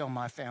marriage or sell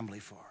my family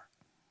for?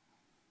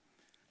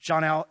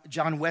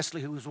 John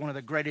Wesley, who was one of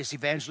the greatest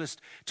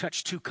evangelists,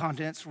 touched 2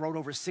 continents, wrote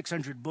over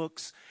 600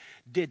 books,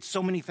 did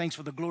so many things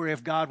for the glory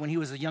of God. When he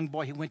was a young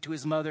boy, he went to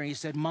his mother and he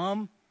said,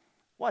 Mom,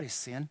 what is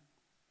sin?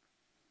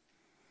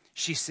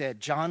 She said,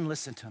 John,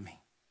 listen to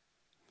me.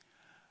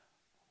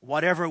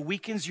 Whatever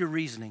weakens your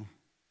reasoning,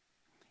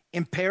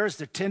 impairs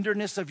the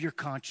tenderness of your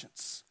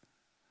conscience,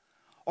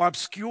 or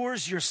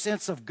obscures your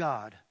sense of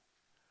God,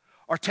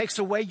 or takes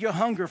away your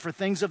hunger for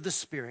things of the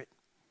Spirit,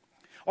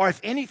 or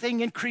if anything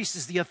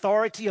increases the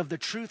authority of the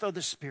truth of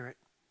the Spirit,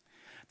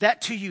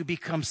 that to you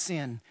becomes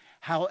sin,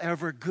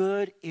 however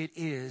good it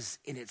is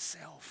in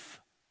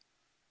itself.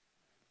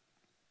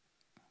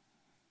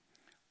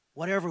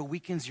 Whatever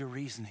weakens your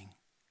reasoning,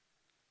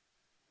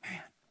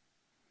 man,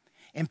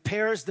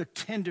 impairs the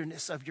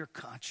tenderness of your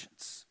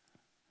conscience,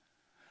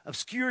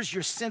 obscures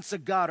your sense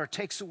of God, or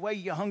takes away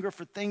your hunger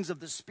for things of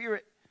the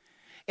Spirit,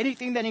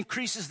 anything that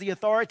increases the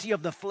authority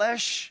of the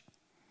flesh,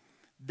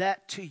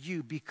 that to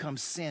you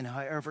becomes sin,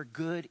 however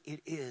good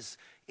it is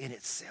in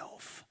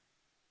itself.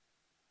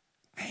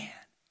 Man.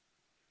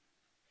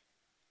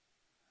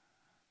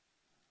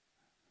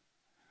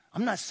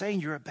 I'm not saying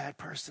you're a bad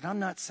person. I'm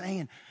not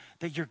saying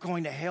that you're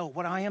going to hell.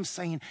 What I am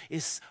saying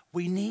is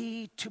we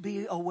need to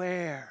be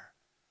aware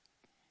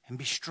and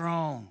be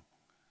strong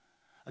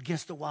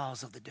against the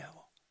wiles of the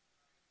devil.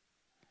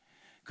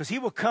 Because he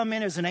will come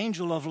in as an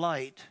angel of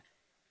light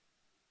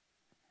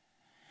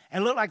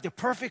and look like the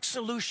perfect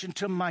solution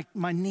to my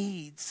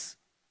needs.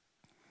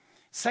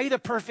 Say the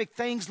perfect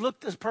things, look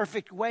the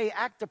perfect way,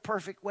 act the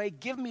perfect way,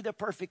 give me the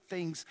perfect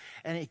things.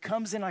 And he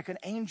comes in like an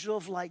angel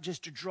of light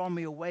just to draw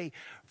me away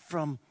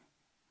from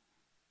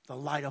the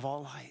light of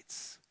all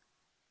lights.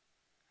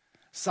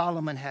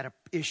 Solomon had an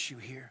issue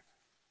here.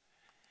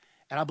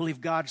 And I believe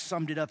God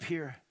summed it up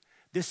here.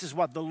 This is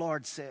what the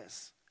Lord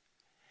says.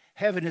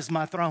 Heaven is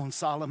my throne,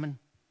 Solomon,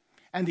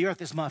 and the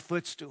earth is my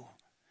footstool.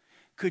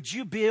 Could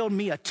you build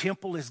me a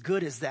temple as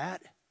good as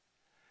that?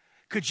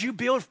 Could you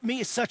build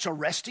me such a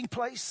resting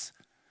place?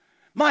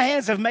 My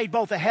hands have made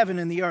both the heaven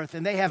and the earth,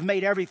 and they have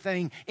made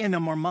everything in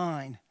them are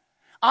mine.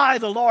 I,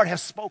 the Lord, have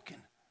spoken.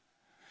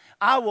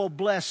 I will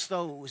bless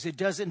those. It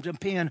doesn't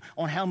depend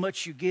on how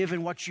much you give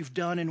and what you've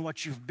done and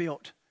what you've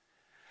built.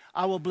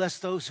 I will bless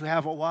those who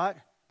have a what?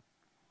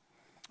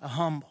 A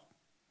humble.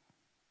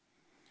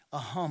 A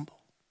humble.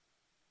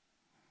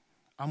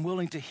 I'm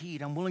willing to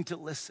heed. I'm willing to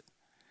listen.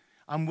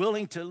 I'm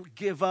willing to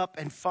give up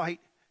and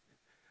fight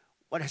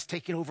what has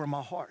taken over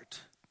my heart.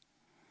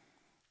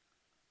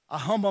 I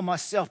humble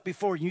myself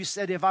before you. You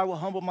said, if I will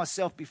humble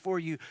myself before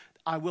you,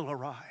 I will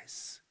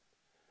arise.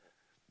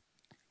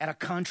 At a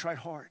contrite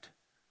heart,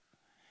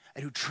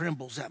 and who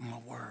trembles at my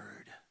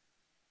word.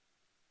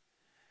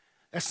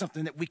 That's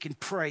something that we can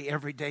pray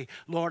every day.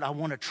 Lord, I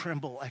want to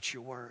tremble at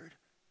your word.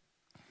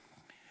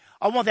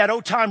 I want that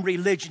old time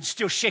religion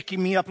still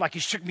shaking me up like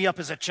it shook me up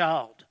as a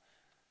child.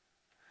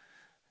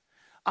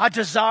 I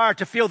desire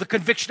to feel the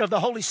conviction of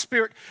the Holy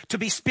Spirit to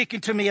be speaking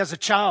to me as a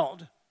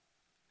child.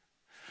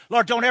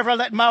 Lord, don't ever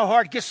let my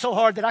heart get so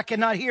hard that I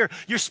cannot hear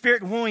your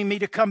Spirit wooing me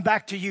to come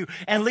back to you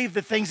and leave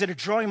the things that are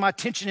drawing my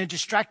attention and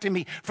distracting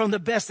me from the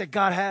best that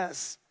God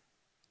has.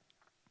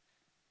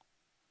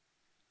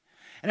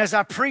 And as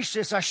I preach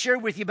this, I share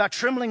with you about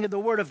trembling at the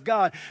Word of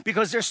God,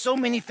 because there's so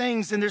many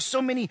things and there's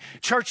so many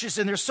churches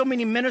and there's so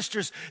many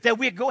ministers that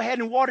we go ahead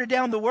and water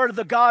down the Word of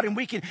the God, and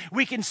we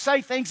can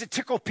say things that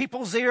tickle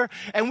people's ear,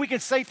 and we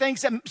can say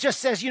things that just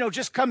says,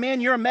 just come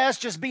in, you're a mess,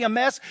 just be a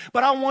mess.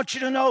 But I want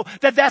you to know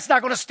that that's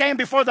not going to stand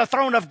before the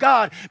throne of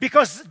God,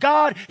 because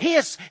God,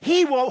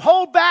 He will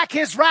hold back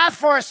His wrath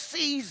for a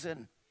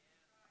season.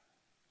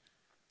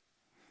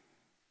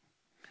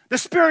 The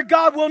Spirit of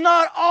God will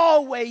not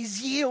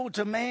always yield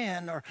to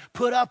man or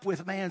put up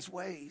with man's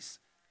ways.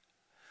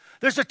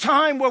 There's a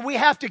time where we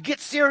have to get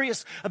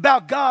serious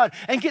about God,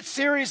 and get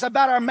serious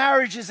about our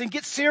marriages, and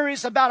get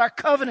serious about our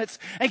covenants,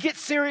 and get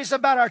serious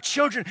about our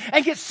children,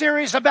 and get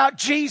serious about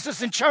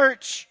Jesus and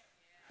church.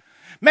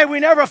 May we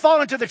never fall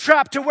into the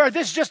trap to where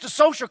this is just a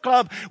social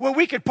club where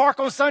we could park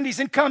on Sundays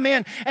and come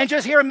in and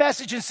just hear a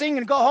message and sing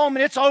and go home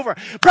and it's over.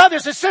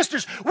 Brothers and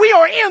sisters, we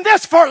are in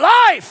this for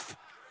life.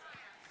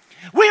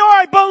 We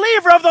are a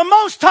believer of the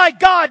Most High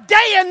God,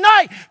 day and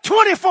night,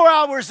 24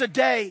 hours a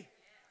day.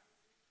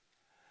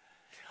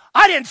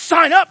 I didn't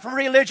sign up for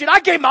religion. I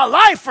gave my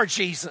life for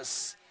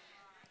Jesus.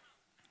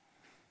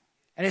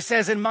 And it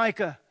says in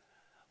Micah,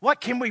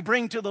 what can we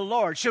bring to the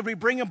Lord? Should we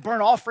bring a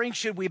burnt offering?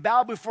 Should we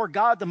bow before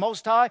God the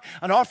Most High?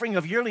 An offering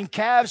of yearling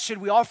calves? Should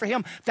we offer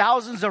him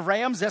thousands of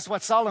rams? That's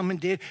what Solomon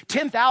did.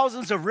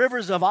 10,000s of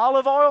rivers of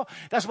olive oil?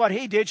 That's what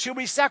he did. Should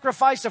we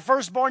sacrifice a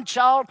firstborn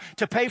child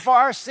to pay for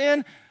our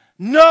sin?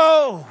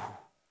 No.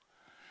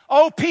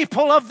 O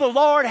people of the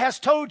Lord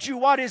has told you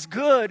what is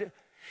good.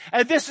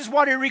 And this is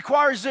what He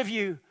requires of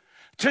you.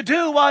 To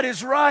do what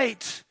is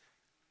right.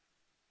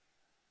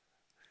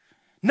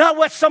 Not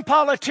what some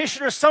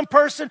politician or some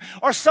person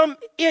or some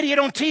idiot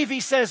on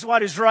TV says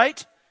what is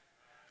right.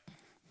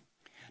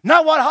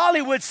 Not what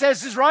Hollywood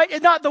says is right.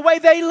 And not the way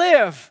they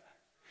live.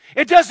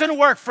 It doesn't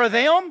work for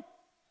them.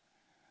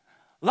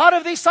 A lot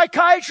of these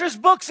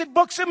psychiatrist books and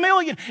Books A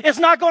Million is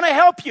not going to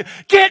help you.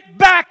 Get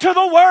back to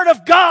the Word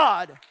of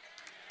God.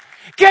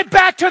 Get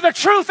back to the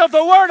truth of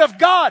the Word of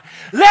God.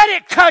 Let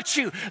it cut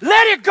you.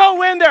 Let it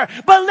go in there.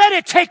 But let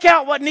it take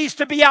out what needs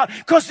to be out.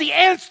 Because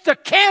the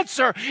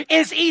cancer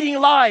is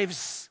eating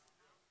lives.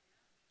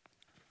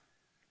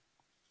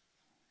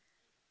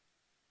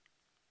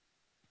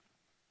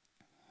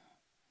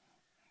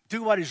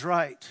 Do what is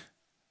right.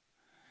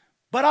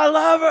 But I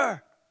love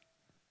her.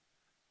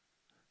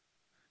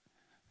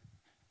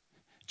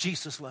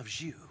 Jesus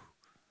loves you.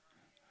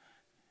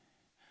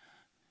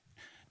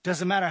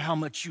 Doesn't matter how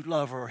much you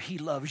love her, He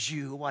loves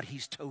you, what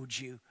He's told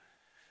you.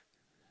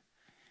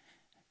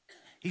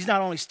 He's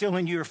not only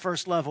stealing your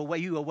first love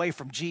away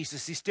from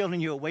Jesus, He's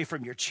stealing you away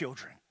from your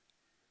children.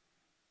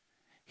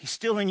 He's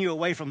stealing you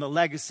away from the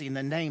legacy and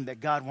the name that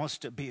God wants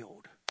to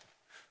build.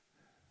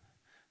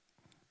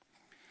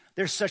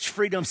 There's such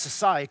freedom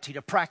society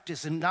to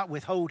practice and not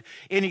withhold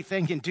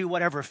anything and do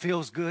whatever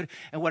feels good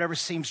and whatever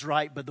seems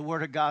right. But the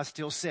Word of God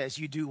still says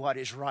you do what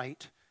is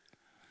right.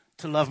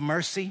 To love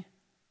mercy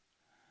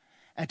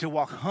and to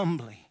walk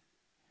humbly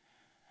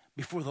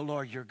before the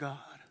Lord your God.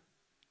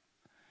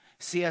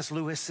 C.S.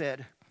 Lewis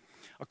said,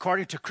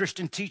 according to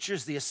Christian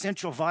teachers, the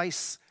essential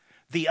vice,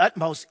 the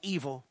utmost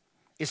evil,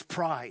 is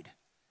pride.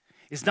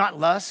 It's not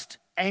lust,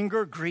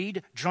 anger,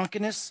 greed,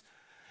 drunkenness.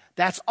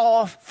 That's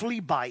all flea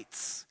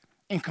bites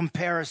in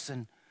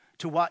comparison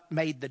to what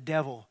made the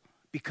devil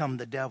become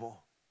the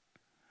devil.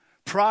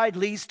 Pride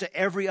leads to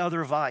every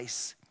other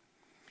vice.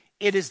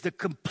 It is the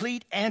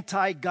complete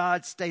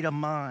anti-God state of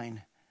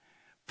mind.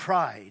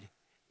 Pride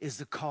is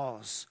the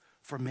cause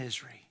for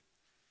misery.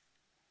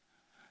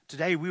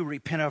 Today we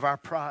repent of our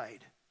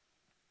pride.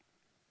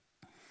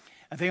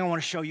 The thing I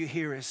want to show you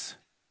here is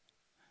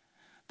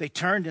they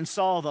turned and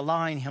saw the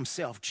Lion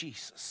Himself,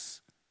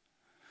 Jesus.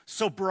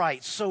 So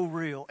bright, so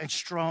real and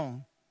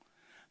strong,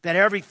 that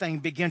everything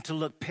began to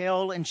look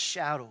pale and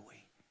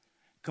shadowy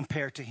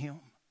compared to Him.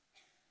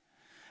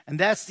 And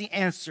that's the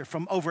answer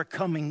from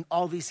overcoming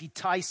all these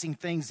enticing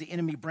things the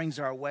enemy brings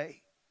our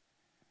way.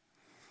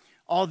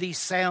 All these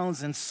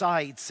sounds and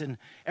sights and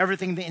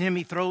everything the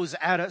enemy throws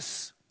at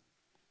us.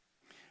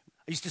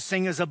 I used to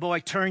sing as a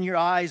boy, turn your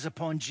eyes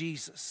upon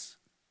Jesus.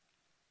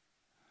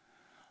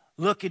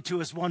 Look into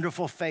his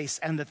wonderful face,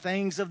 and the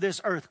things of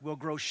this earth will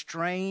grow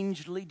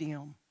strangely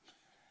dim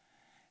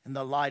in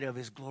the light of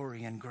his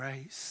glory and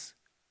grace.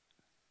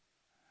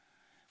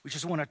 We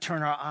just want to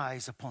turn our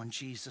eyes upon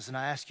Jesus, and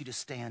I ask you to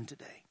stand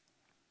today.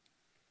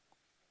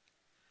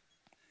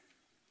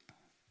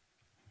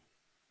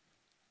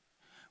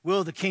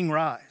 Will the King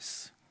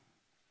rise?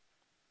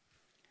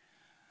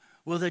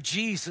 Will the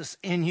Jesus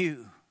in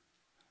you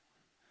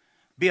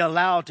be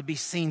allowed to be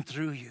seen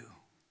through you?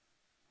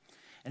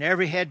 And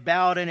every head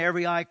bowed and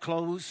every eye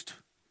closed.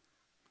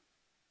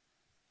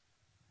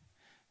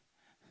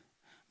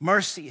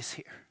 Mercy is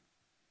here.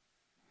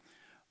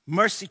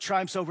 Mercy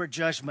triumphs over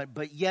judgment,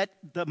 but yet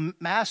the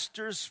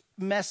Master's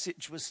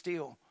message was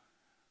still,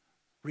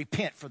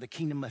 repent, for the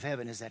kingdom of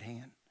heaven is at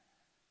hand.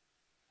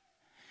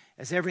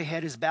 As every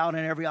head is bowed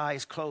and every eye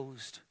is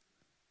closed,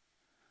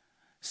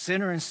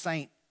 sinner and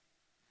saint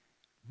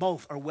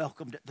both are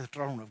welcomed at the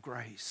throne of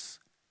grace.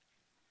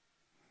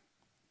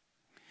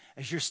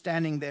 As you're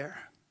standing there,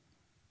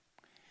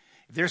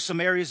 if there's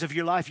some areas of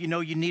your life you know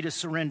you need to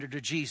surrender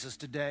to Jesus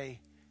today,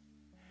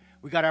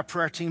 we got our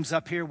prayer teams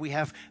up here. We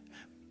have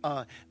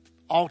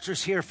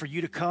altars here for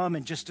you to come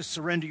and just to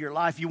surrender your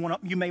life. You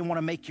may want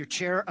to make your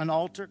chair an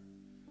altar.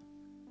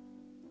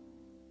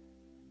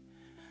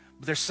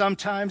 But there's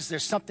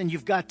something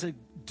you've got to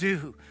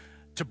do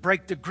to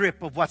break the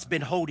grip of what's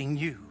been holding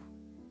you.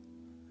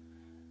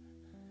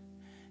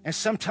 And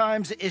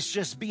sometimes it's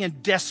just being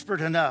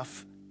desperate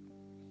enough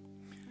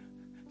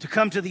to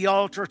come to the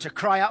altar, to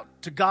cry out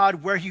to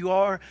God where you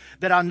are,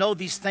 that I know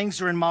these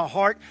things are in my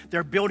heart.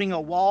 They're building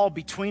a wall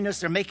between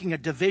us. They're making a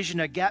division,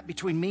 a gap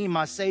between me and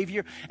my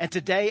Savior. And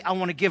today I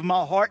want to give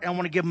my heart and I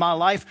want to give my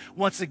life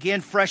once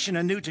again fresh and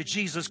anew to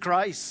Jesus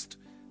Christ.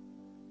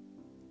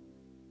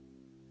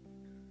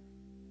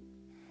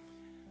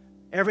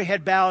 Every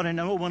head bowed and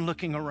no one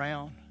looking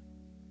around.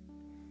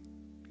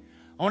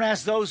 I want to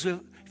ask those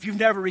who, if you've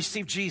never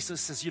received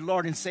Jesus as your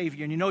Lord and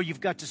Savior and you know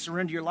you've got to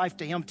surrender your life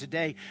to Him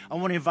today, I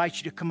want to invite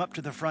you to come up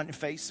to the front and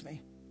face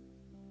me.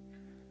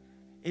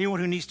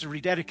 Anyone who needs to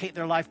rededicate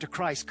their life to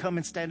Christ, come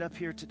and stand up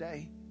here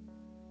today.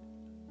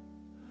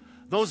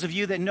 Those of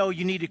you that know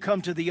you need to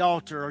come to the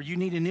altar or you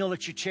need to kneel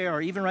at your chair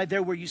or even right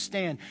there where you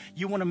stand,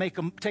 you want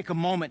to take a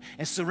moment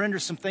and surrender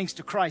some things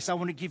to Christ. I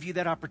want to give you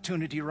that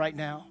opportunity right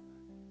now.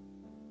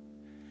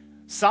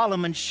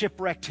 Solomon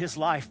shipwrecked his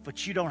life,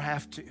 but you don't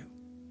have to.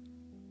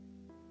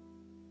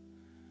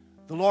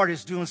 The Lord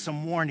is doing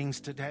some warnings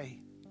today.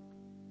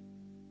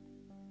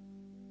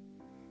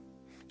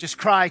 Just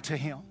cry to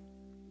Him.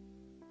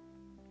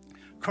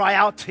 Cry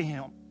out to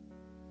Him.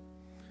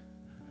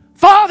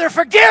 Father,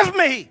 forgive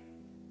me.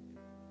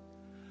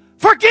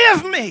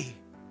 Forgive me.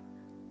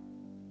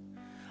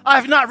 I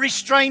have not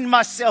restrained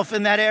myself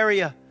in that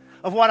area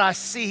of what I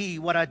see,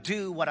 what I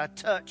do, what I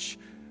touch,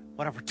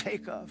 what I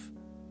partake of.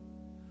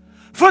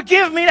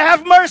 Forgive me to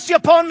have mercy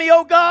upon me,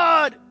 O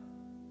God.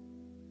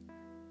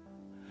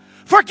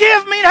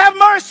 Forgive me to have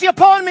mercy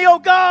upon me, O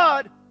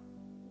God.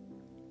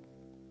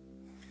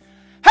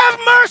 Have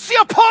mercy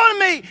upon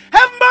me.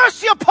 Have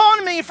mercy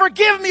upon me.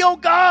 Forgive me, O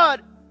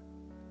God.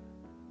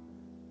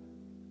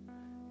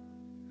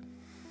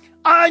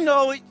 I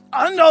know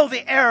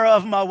the error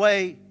of my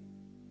way.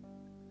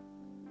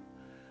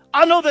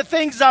 I know the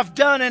things I've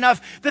done and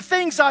the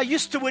things I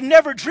used to would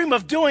never dream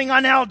of doing, I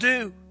now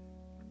do.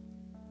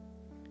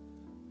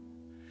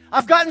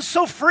 I've gotten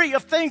so free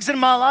of things in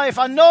my life.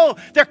 I know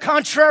they're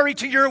contrary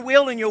to your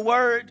will and your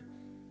word.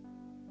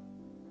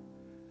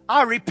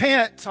 I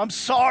repent. I'm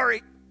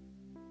sorry.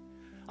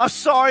 I'm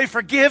sorry.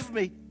 Forgive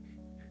me.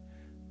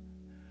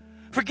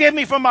 Forgive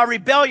me for my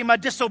rebellion, my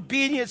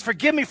disobedience.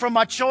 Forgive me for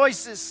my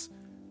choices.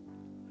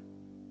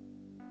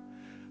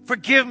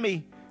 Forgive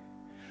me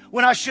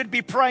when I should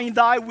be praying,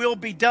 thy will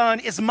be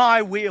done, is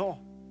my will.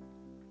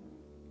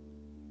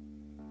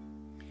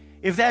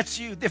 If that's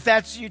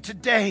you,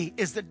 today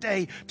is the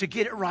day to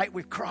get it right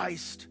with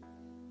Christ.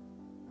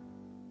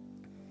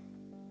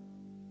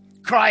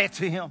 Cry it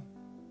to Him.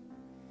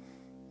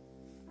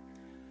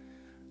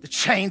 The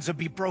chains will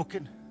be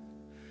broken.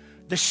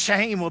 The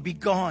shame will be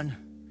gone.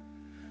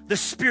 The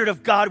Spirit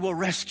of God will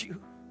rescue.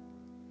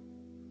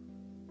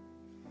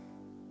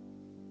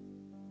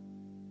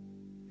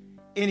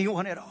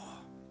 Anyone at all.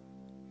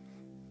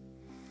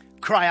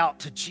 Cry out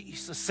to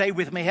Jesus. Say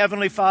with me,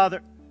 Heavenly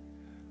Father,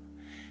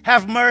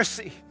 have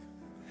mercy.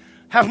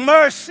 Have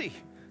mercy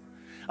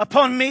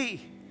upon me,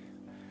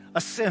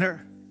 a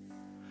sinner.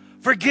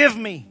 Forgive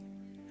me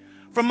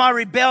for my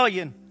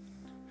rebellion,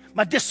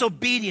 my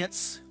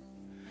disobedience,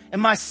 and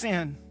my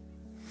sin.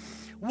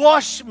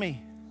 Wash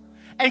me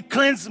and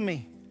cleanse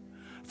me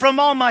from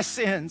all my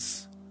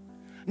sins,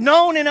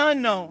 known and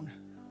unknown.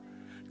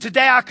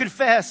 Today I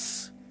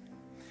confess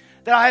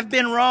that I have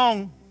been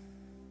wrong.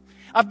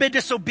 I've been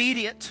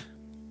disobedient.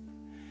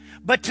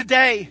 But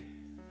today,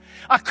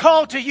 I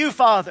call to you,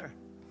 Father,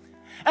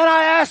 and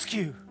I ask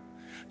you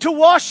to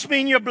wash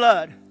me in your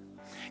blood.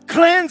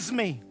 Cleanse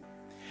me.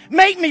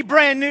 Make me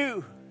brand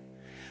new.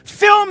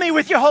 Fill me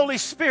with your Holy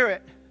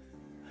Spirit.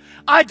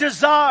 I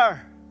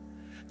desire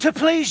to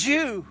please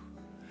you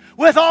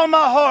with all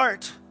my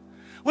heart,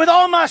 with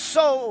all my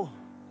soul,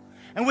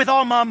 and with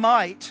all my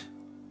might.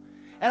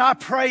 And I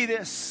pray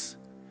this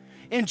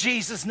in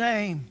Jesus'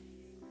 name.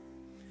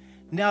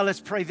 Now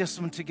let's pray this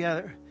one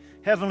together.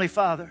 Heavenly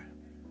Father,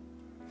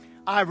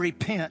 I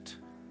repent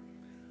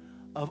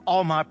of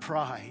all my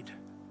pride.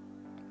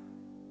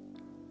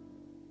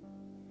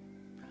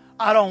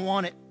 I don't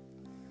want it.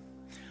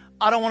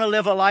 I don't want to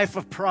live a life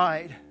of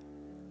pride.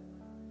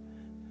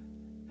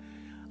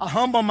 I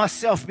humble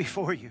myself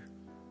before you.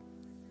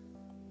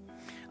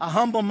 I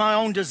humble my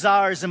own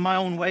desires and my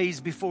own ways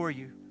before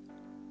you.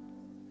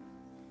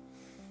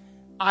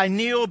 I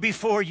kneel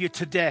before you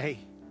today.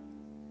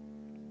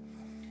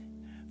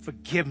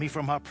 Forgive me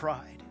for my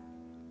pride.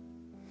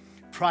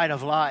 Pride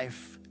of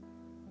life.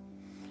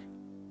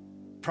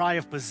 Pride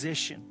of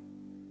position.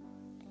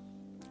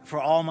 For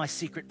all my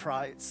secret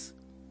prides.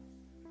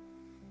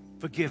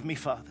 Forgive me,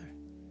 Father.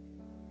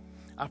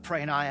 I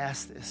pray and I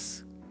ask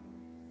this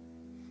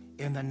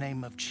in the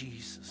name of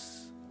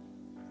Jesus.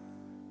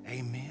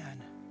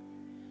 Amen.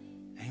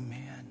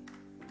 Amen.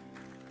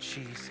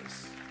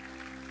 Jesus.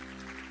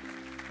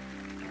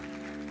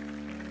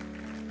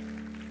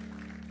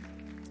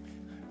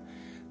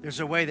 There's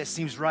a way that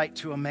seems right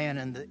to a man,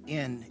 and the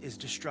end is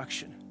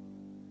destruction.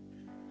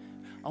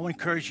 I want to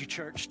encourage you,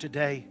 church,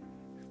 today.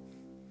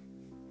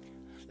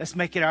 Let's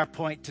make it our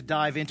point to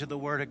dive into the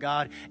Word of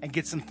God and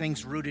get some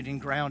things rooted and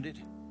grounded.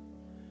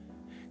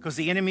 Because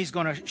the enemy's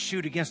going to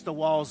shoot against the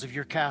walls of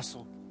your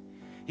castle.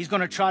 He's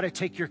going to try to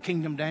take your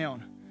kingdom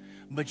down.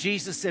 But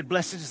Jesus said,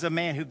 blessed is the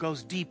man who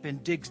goes deep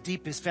and digs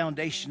deep his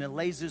foundation and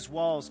lays his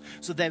walls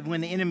so that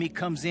when the enemy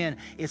comes in,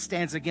 it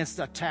stands against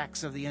the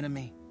attacks of the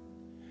enemy.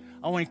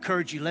 I want to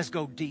encourage you, let's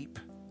go deep.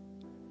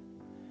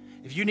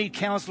 If you need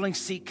counseling,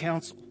 seek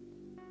counsel.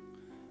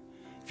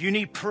 If you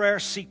need prayer,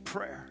 seek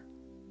prayer.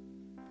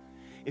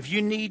 If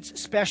you need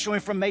special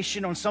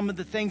information on some of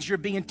the things you're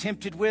being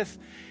tempted with,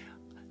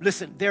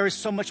 listen, there is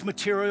so much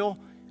material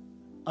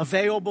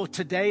available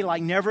today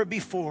like never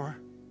before.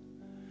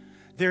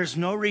 There's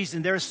no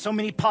reason. There's so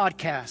many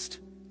podcasts.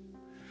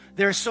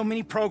 There's so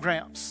many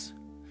programs.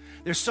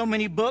 There's so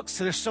many books.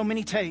 There's so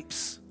many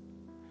tapes.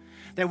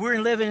 That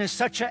we're living in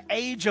such an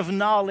age of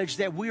knowledge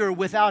that we are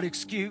without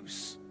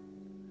excuse.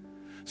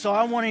 So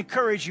I want to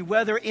encourage you,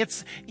 whether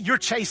it's you're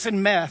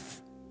chasing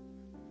meth,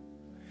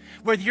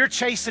 whether you're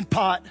chasing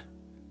pot,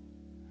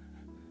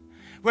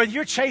 whether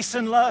you're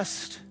chasing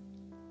lust,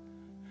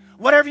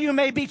 whatever you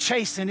may be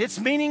chasing, it's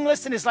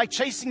meaningless and it's like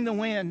chasing the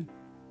wind.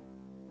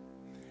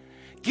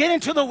 Get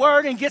into the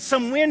Word and get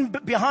some wind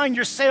behind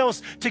your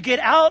sails to get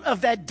out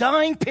of that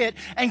dying pit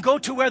and go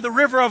to where the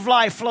river of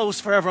life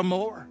flows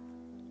forevermore.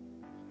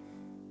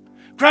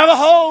 Grab a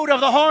hold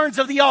of the horns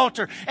of the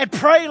altar and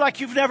pray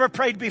like you've never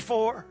prayed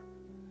before.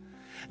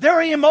 There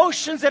are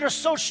emotions that are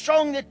so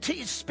strong that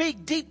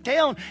speak deep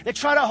down that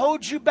try to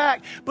hold you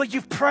back. But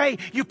you pray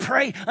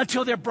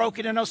until they're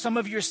broken. I know some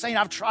of you are saying,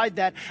 I've tried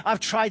that.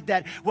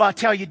 Well, I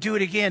tell you, do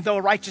it again. Though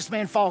a righteous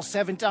man falls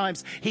 7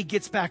 times, he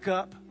gets back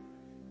up.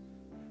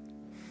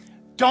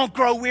 Don't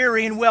grow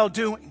weary in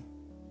well-doing.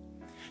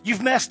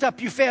 You've messed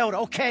up, you failed.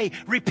 Okay,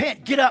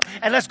 repent, get up,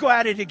 and let's go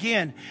at it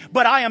again.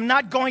 But I am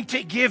not going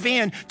to give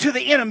in to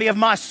the enemy of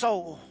my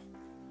soul.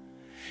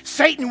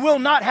 Satan will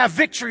not have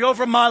victory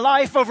over my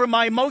life, over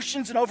my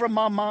emotions, and over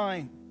my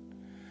mind.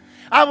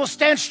 I will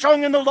stand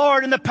strong in the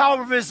Lord and the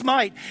power of His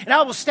might, and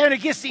I will stand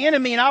against the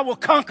enemy, and I will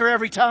conquer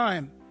every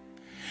time.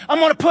 I'm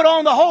going to put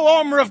on the whole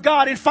armor of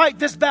God and fight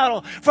this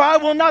battle. For I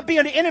will not be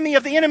an enemy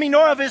of the enemy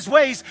nor of his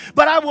ways,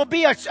 but I will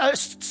be a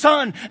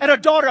son and a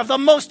daughter of the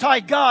Most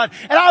High God.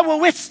 And I will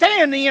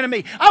withstand the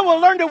enemy. I will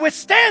learn to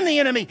withstand the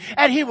enemy,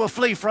 and he will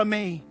flee from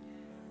me.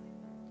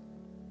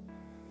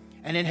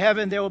 And in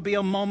heaven there will be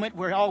a moment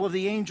where all of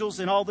the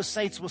angels and all the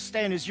saints will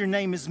stand as your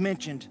name is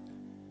mentioned.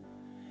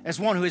 As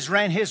one who has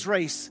ran his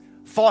race,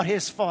 fought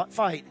his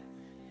fight,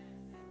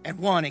 and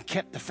won and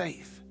kept the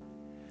faith.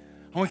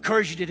 I want to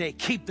encourage you today,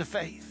 keep the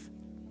faith.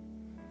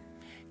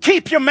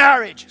 Keep your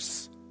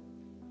marriages.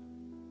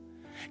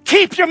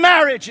 Keep your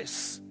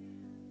marriages.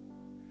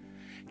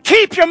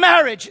 Keep your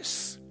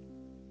marriages.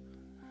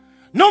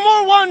 No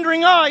more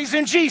wandering eyes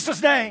in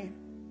Jesus' name.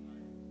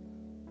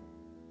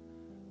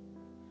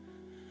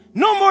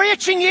 No more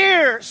itching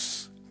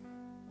ears.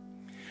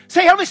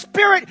 Say, Holy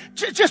Spirit,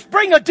 just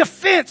bring a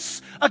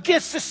defense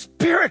against the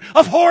spirit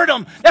of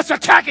whoredom that's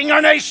attacking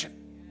our nation.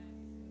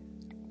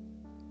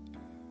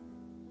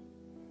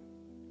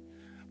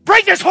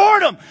 Break this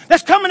whoredom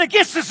that's coming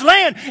against this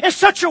land in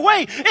such a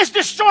way it's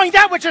destroying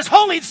that which is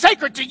holy and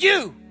sacred to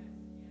you.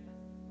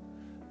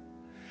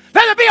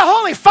 Let there be a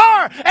holy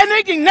fire and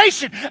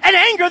indignation and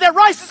anger that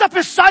rises up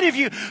inside of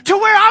you to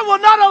where I will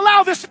not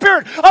allow the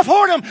spirit of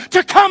whoredom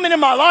to come into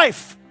my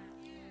life.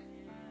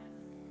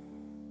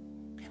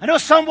 I know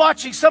some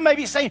watching, some may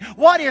be saying,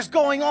 what is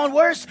going on?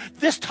 Where's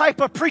this type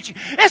of preaching?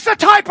 It's the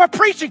type of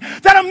preaching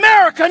that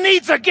America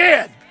needs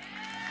again.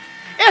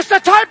 It's the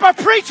type of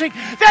preaching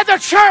that the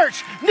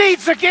church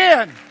needs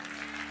again.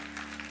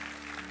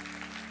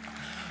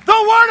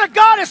 The Word of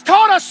God is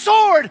called a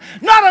sword,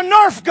 not a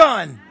Nerf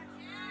gun.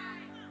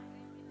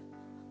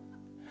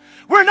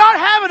 We're not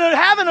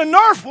having a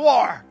Nerf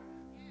war.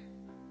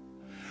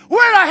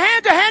 We're in a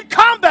hand-to-hand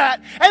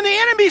combat, and the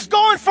enemy's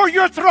going for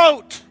your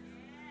throat.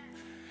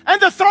 And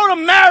the throat of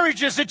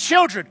marriages and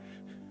children.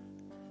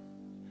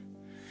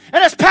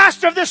 And as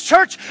pastor of this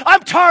church,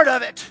 I'm tired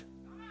of it.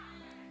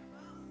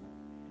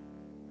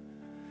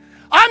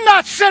 I'm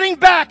not sitting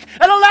back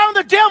and allowing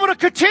the devil to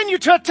continue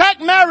to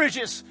attack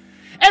marriages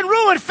and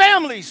ruin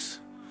families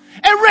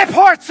and rip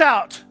hearts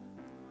out.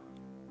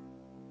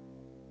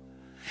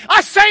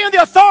 I say in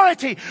the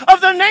authority of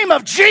the name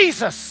of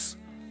Jesus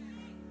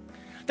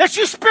that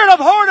you spirit of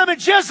whoredom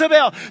and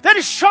Jezebel that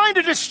is trying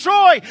to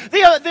destroy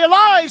the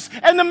lives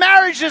and the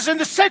marriages and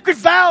the sacred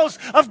vows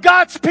of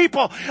God's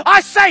people,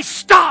 I say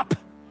stop.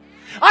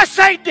 I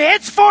say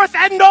henceforth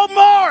and no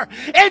more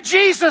in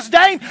Jesus'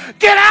 name.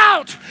 Get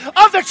out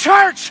of the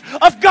church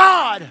of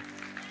God.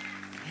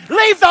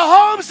 Leave the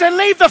homes and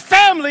leave the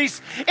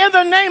families in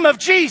the name of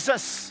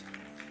Jesus.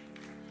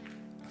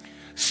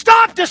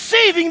 Stop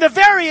deceiving the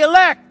very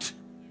elect.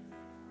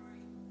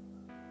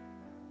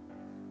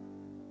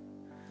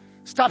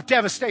 Stop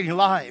devastating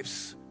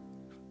lives.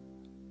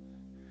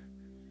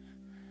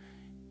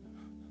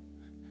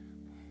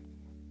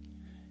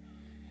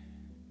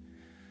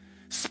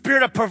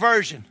 Spirit of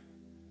perversion.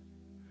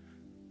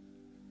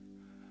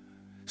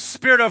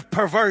 Spirit of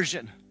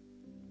perversion.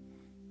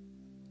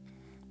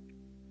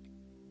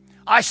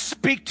 I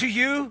speak to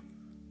you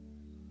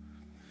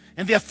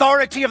in the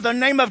authority of the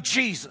name of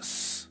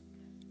Jesus.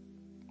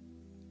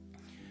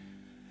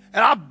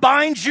 And I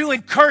bind you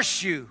and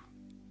curse you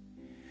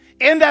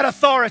in that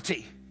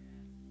authority.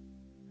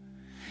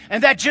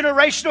 And that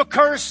generational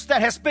curse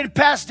that has been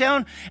passed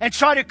down and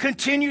try to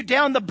continue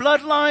down the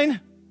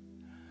bloodline,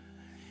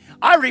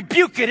 I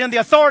rebuke it in the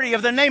authority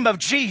of the name of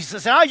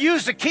Jesus. And I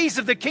use the keys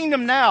of the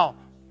kingdom now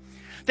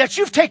that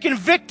you've taken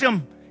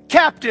victim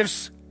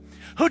captives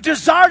who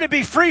desire to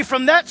be free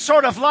from that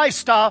sort of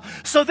lifestyle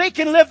so they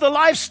can live the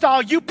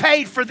lifestyle you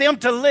paid for them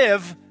to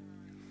live.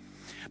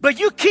 But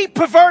you keep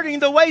perverting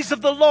the ways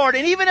of the Lord.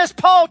 And even as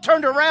Paul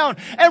turned around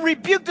and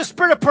rebuked the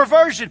spirit of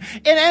perversion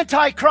in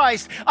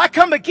Antichrist, I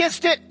come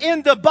against it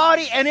in the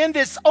body and in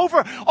this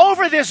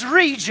over this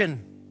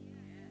region.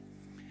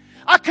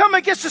 I come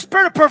against the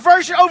spirit of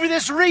perversion over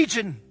this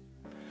region.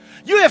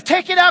 You have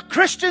taken out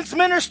Christians,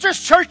 ministers,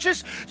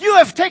 churches. You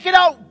have taken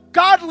out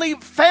godly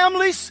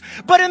families.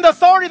 But in the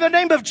authority of the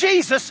name of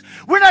Jesus,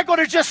 we're not going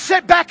to just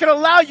sit back and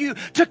allow you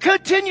to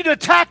continue to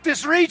attack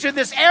this region,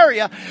 this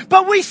area.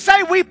 But we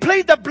say we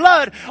plead the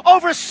blood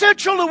over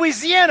central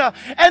Louisiana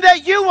and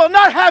that you will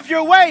not have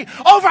your way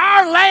over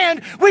our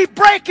land. We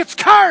break its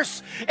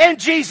curse in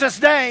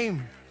Jesus'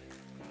 name.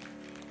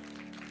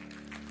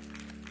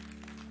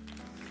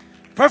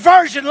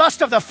 Perversion,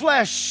 lust of the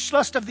flesh,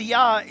 lust of the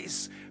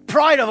eyes,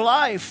 pride of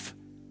life.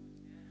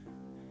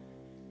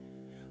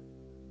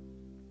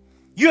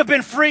 You have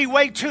been free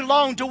way too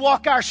long to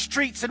walk our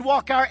streets and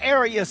walk our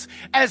areas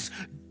as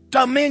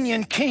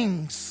dominion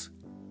kings.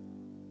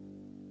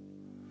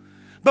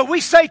 But we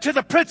say to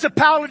the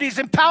principalities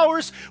and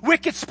powers,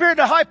 wicked spirit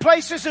of high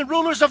places and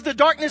rulers of the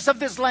darkness of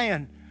this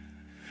land,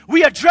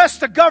 we address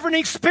the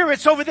governing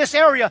spirits over this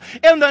area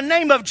in the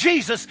name of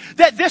Jesus,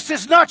 that this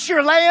is not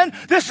your land,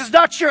 this is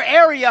not your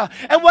area,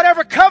 and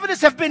whatever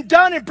covenants have been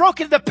done and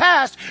broken in the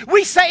past,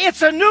 we say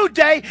it's a new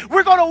day.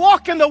 We're going to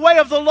walk in the way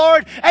of the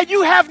Lord, and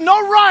you have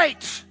no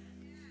right.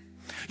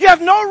 You have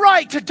no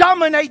right to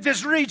dominate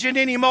this region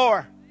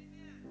anymore.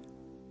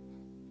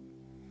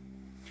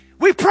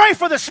 We pray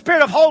for the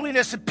spirit of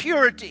holiness and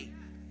purity.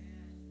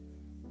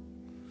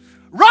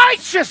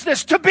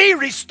 Righteousness to be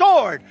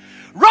restored.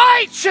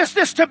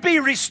 Righteousness to be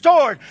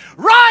restored.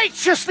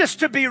 Righteousness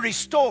to be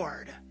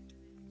restored.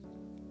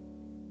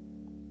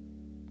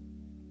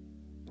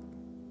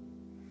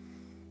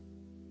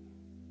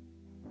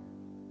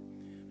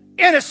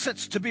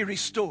 Innocence to be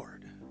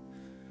restored.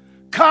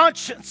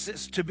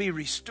 Consciences to be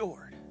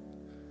restored.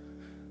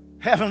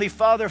 Heavenly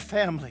Father,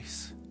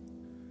 families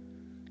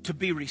to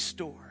be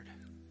restored.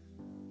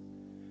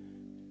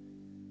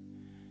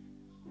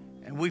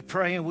 And we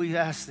pray and we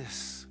ask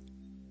this.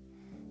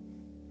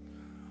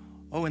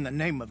 Oh, in the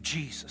name of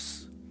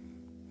Jesus.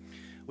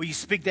 Will you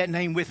speak that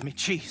name with me?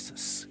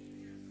 Jesus.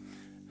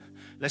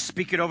 Let's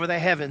speak it over the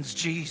heavens.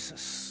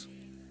 Jesus.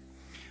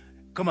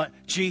 Come on.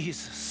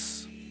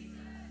 Jesus.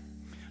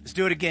 Let's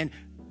do it again.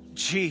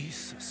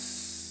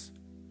 Jesus.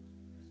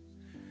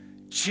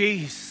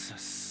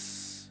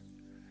 Jesus.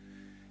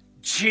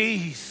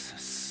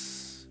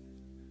 Jesus.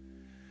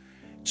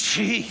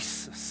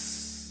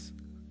 Jesus.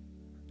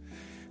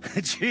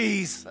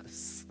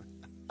 Jesus.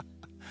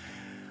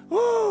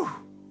 Woo.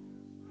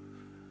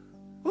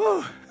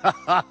 Woo.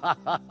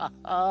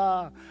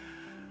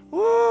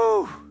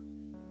 Woo.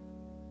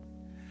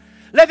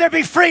 Let there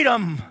be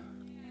freedom.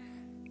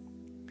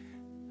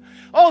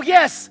 Oh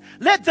yes,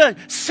 let the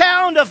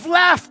sound of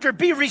laughter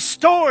be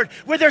restored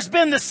where there's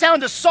been the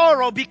sound of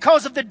sorrow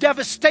because of the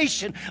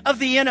devastation of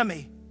the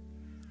enemy.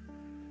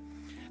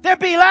 There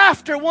be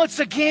laughter once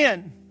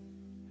again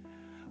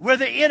where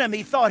the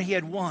enemy thought he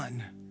had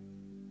won.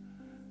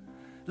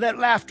 Let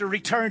laughter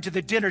return to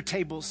the dinner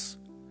tables.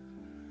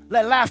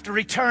 Let laughter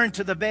return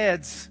to the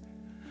beds.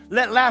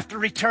 Let laughter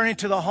return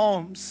into the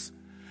homes.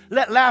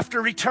 Let laughter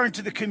return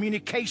to the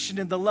communication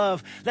and the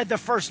love. Let the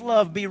first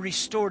love be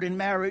restored in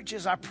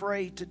marriages, I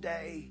pray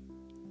today.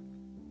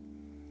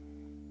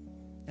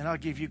 And I'll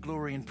give you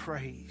glory and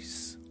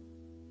praise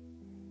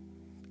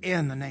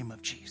in the name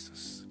of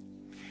Jesus.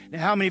 Now,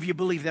 how many of you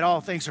believe that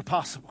all things are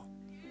possible?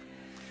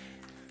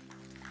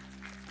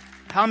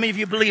 How many of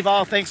you believe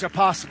all things are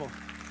possible?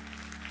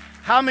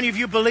 How many of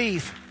you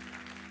believe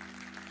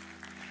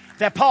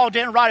that Paul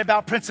didn't write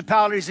about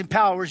principalities and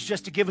powers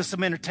just to give us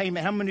some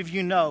entertainment? How many of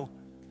you know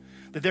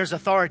that there's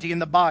authority in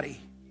the body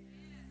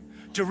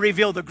to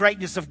reveal the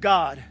greatness of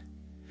God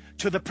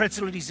to the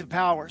principalities and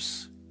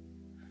powers?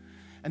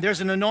 And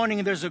there's an anointing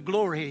and there's a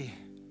glory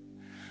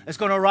that's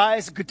going to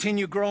rise and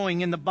continue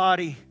growing in the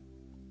body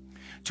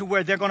to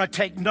where they're going to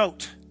take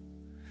note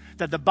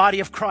that the body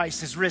of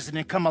Christ has risen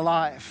and come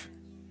alive.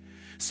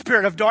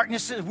 Spirit of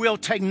darkness will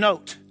take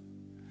note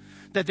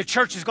that the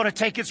church is going to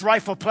take its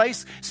rightful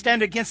place,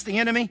 stand against the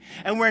enemy,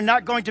 and we're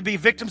not going to be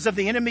victims of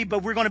the enemy,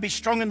 but we're going to be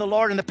strong in the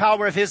Lord and the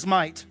power of His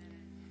might.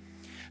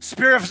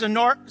 Spirits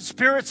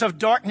of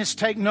darkness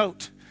take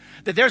note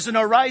that there's an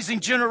arising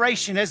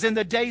generation as in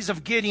the days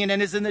of Gideon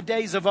and as in the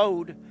days of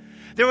old.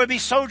 There will be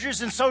soldiers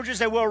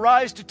that will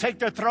arise to take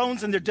their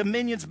thrones and their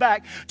dominions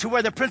back to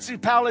where the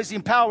principalities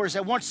and powers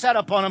that once sat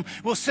upon them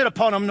will sit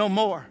upon them no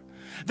more.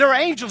 There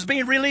are angels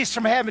being released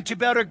from heaven to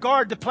better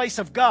guard the place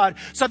of God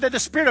so that the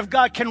Spirit of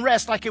God can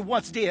rest like it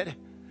once did.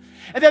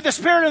 And that the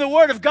Spirit and the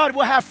Word of God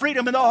will have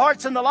freedom in the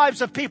hearts and the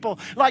lives of people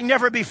like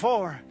never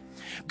before.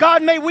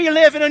 God, may we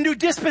live in a new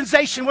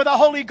dispensation where the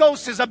Holy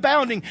Ghost is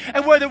abounding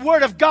and where the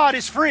Word of God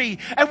is free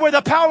and where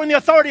the power and the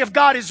authority of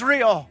God is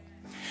real.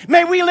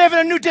 May we live in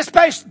a new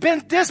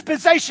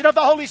dispensation of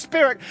the Holy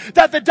Spirit,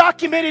 that the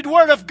documented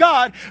Word of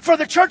God for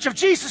the Church of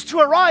Jesus to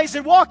arise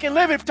and walk and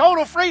live in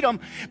total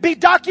freedom be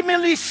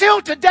documentally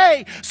sealed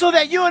today so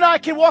that you and I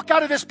can walk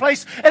out of this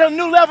place at a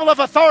new level of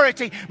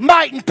authority,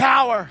 might, and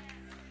power.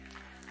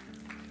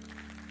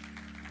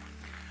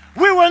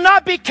 We will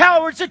not be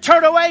cowards and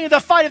turn away in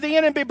the fight of the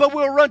enemy, but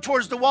we'll run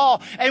towards the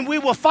wall and we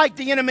will fight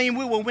the enemy and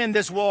we will win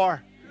this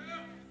war.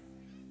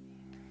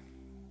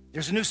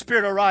 There's a new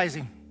spirit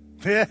arising.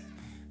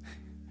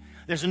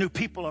 There's a new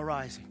people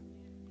arising.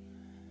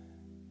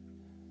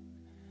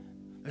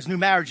 There's new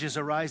marriages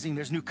arising.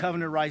 There's new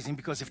covenant arising,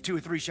 because if two or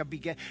three shall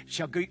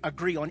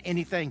agree on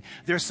anything.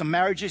 There's some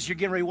marriages you're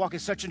getting ready to walk in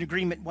such an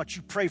agreement. What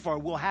you pray for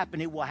will happen.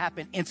 It will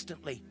happen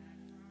instantly.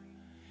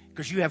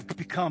 Because you have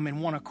become in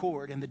one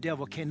accord, and the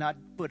devil cannot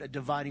put a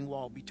dividing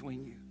wall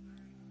between you.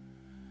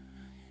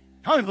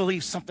 How many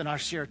believe something I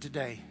shared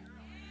today?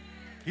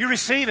 You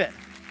receive it.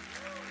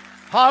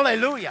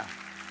 Hallelujah.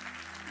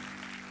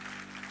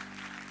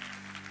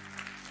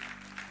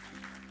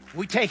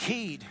 We take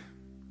heed.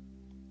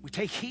 We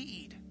take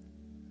heed.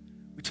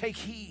 We take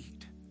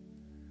heed.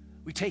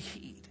 We take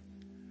heed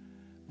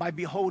by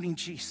beholding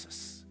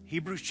Jesus.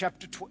 Hebrews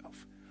chapter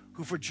 12,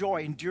 who for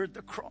joy endured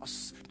the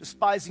cross,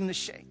 despising the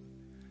shame,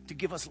 to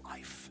give us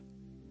life.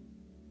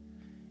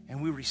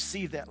 And we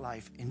receive that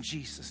life in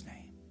Jesus'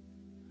 name.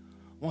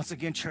 Once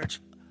again, church,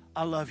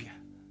 I love you.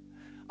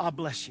 I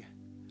bless you.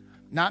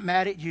 Not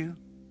mad at you.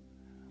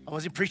 I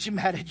wasn't preaching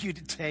mad at you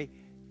today.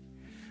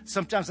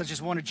 Sometimes I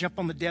just want to jump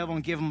on the devil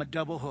and give him a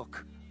double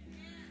hook.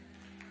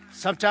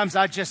 Sometimes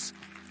I just,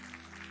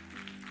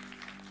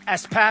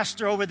 as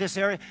pastor over this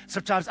area,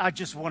 sometimes I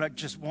just want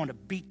to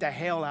beat the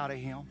hell out of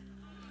him.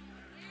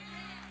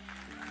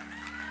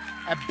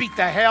 I beat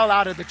the hell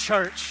out of the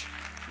church.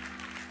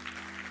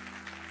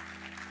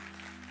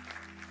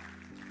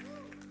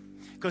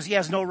 Because he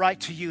has no right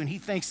to you, and he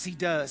thinks he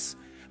does.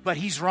 But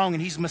he's wrong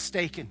and he's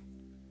mistaken.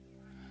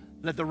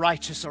 Let the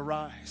righteous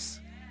arise.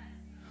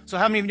 So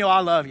how many of you know I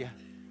love you?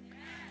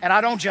 And I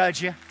don't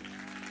judge you.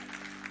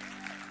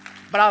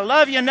 But I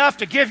love you enough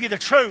to give you the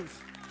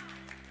truth.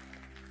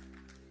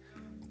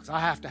 Because I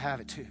have to have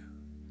it too.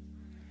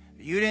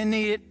 You didn't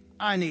need it.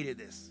 I needed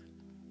this.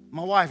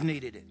 My wife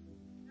needed it.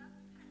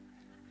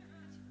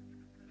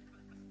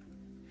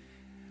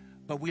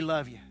 But we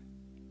love you.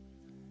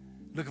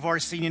 Looking forward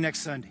to seeing you next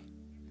Sunday.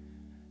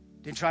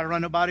 Didn't try to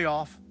run nobody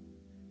off.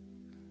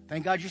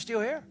 Thank God you're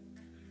still here.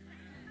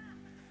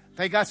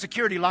 Thank God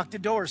security locked the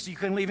doors so you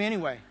couldn't leave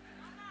anyway.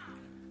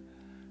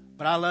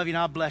 But I love you and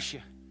I'll bless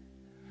you.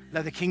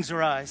 Let the kings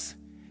arise.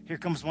 Here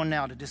comes one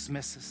now to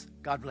dismiss us.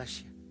 God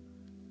bless you.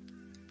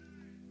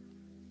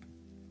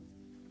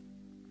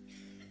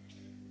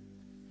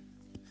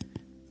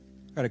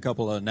 Got a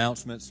couple of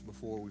announcements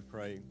before we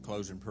pray,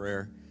 close in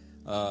prayer.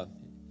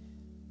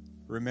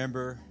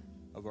 Remember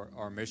of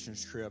our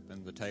missions trip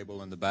and the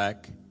table in the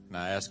back. And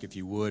I ask if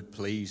you would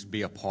please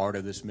be a part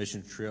of this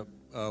mission trip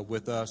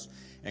with us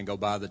and go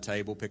by the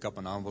table, pick up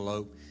an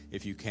envelope.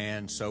 If you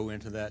can, sow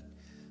into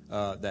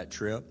that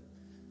trip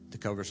to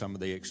cover some of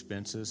the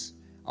expenses.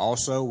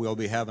 Also, we'll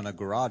be having a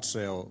garage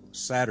sale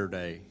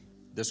Saturday,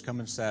 this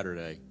coming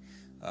Saturday.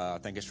 I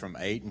think it's from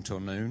 8 until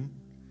noon.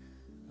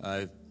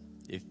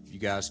 If you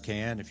guys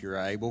can, if you're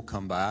able,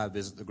 come by,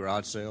 visit the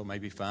garage sale,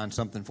 maybe find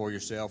something for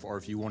yourself, or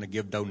if you want to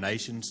give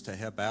donations to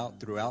help out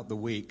throughout the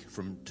week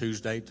from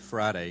Tuesday to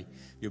Friday,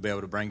 you'll be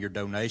able to bring your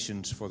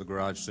donations for the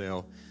garage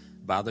sale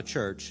by the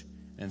church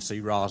and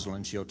see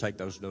Rosalind. She'll take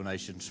those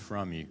donations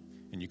from you,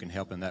 and you can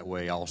help in that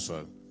way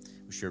also.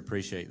 We sure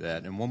appreciate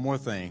that. And one more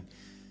thing,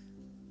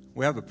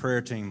 we have a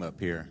prayer team up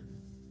here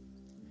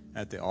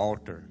at the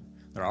altar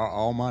that our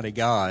Almighty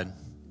God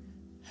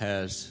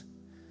has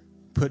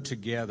put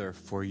together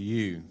for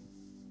you,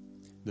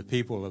 the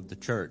people of the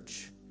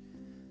church.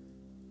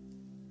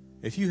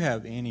 If you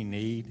have any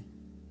need,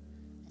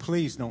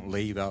 please don't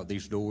leave out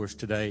these doors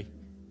today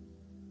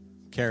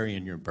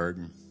carrying your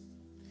burden.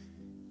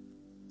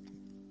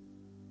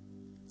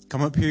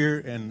 Come up here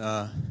and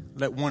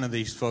let one of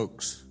these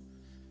folks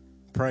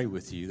pray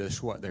with you.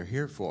 That's what they're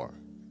here for.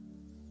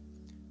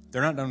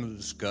 They're not going to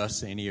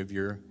discuss any of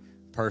your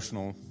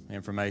personal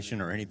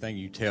information or anything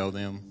you tell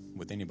them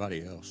with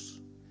anybody else.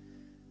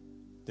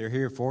 They're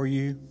here for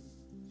you.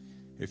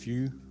 If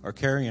you are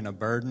carrying a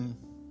burden,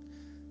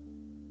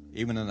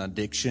 even an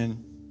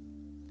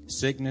addiction,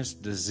 sickness,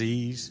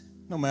 disease,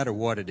 no matter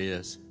what it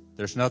is,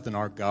 there's nothing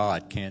our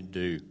God can't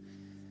do.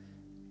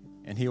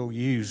 And He'll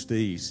use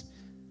these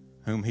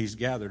whom He's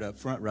gathered up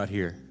front right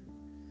here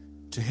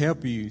to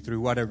help you through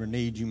whatever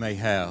need you may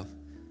have.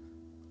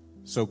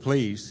 So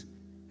please,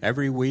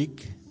 every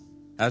week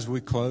as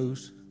we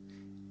close,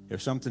 if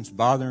something's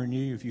bothering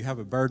you, if you have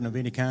a burden of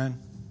any kind,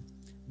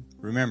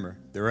 remember,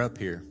 they're up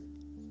here.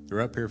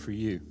 They're up here for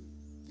you.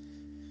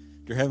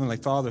 Dear Heavenly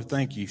Father,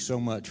 thank you so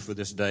much for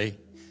this day.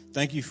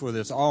 Thank you for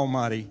this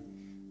almighty,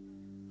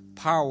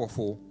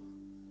 powerful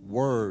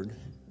word,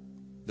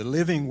 the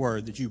living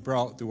word that you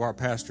brought through our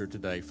pastor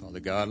today, Father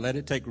God. Let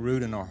it take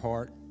root in our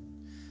heart.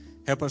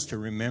 Help us to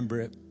remember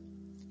it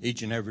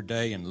each and every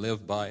day and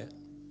live by it.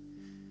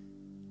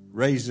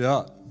 Raise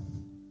up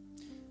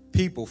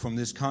people from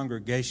this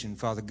congregation,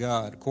 Father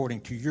God,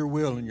 according to your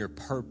will and your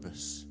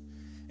purpose.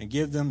 And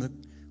give them the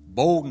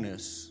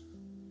boldness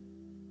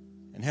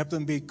and help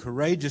them be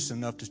courageous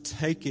enough to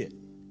take it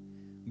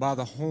by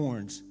the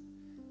horns,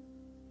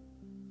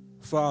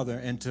 Father,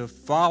 and to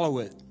follow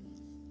it,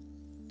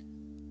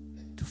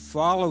 to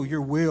follow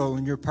your will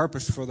and your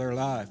purpose for their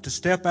life, to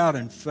step out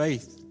in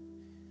faith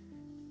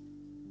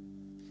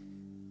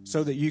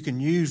so that you can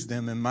use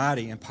them in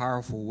mighty and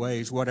powerful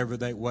ways, whatever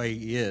that way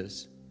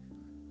is,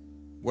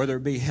 whether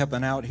it be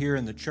helping out here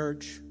in the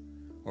church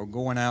or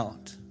going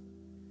out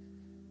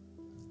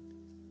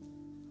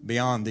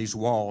beyond these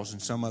walls in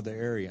some other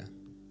area.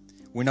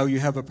 We know you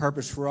have a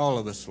purpose for all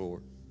of us,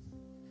 Lord.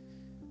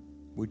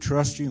 We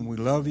trust you and we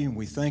love you and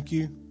we thank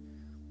you.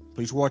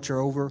 Please watch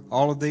over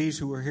all of these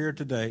who are here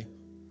today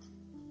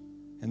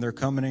and they're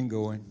coming and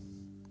going.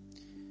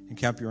 And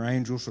camp your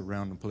angels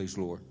around them, please,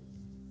 Lord.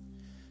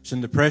 It's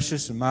in the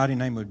precious and mighty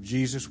name of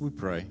Jesus we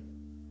pray.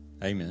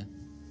 Amen.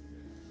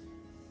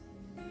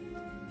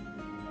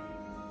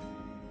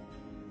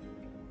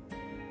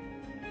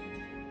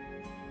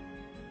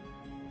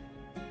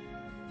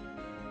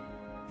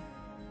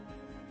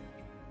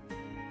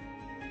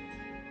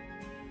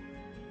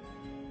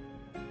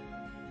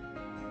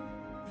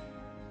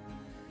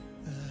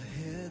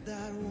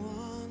 That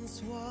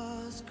once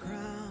was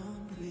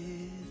crowned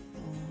with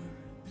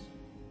thorns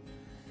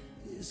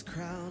is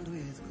crowned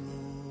with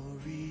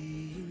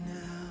glory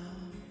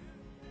now.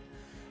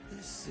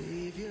 The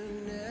Savior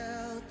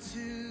knelt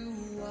to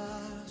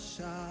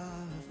wash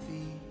our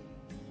feet.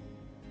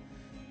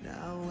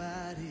 Now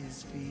at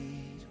His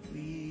feet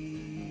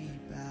we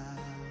bow.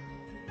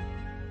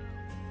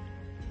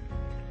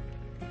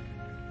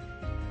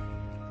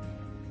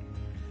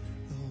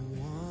 The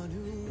one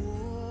who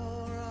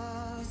wore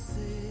our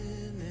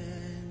sin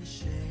and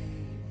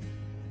shame,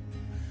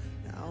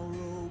 now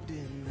robed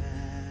in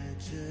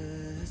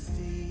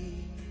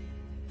majesty,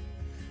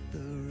 the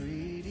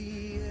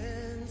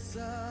radiance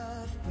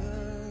of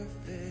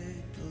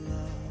perfect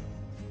love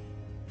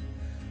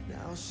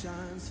now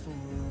shines for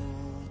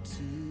all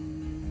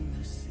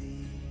to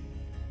see.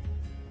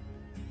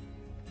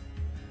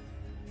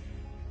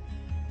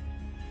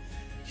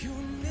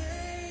 Your name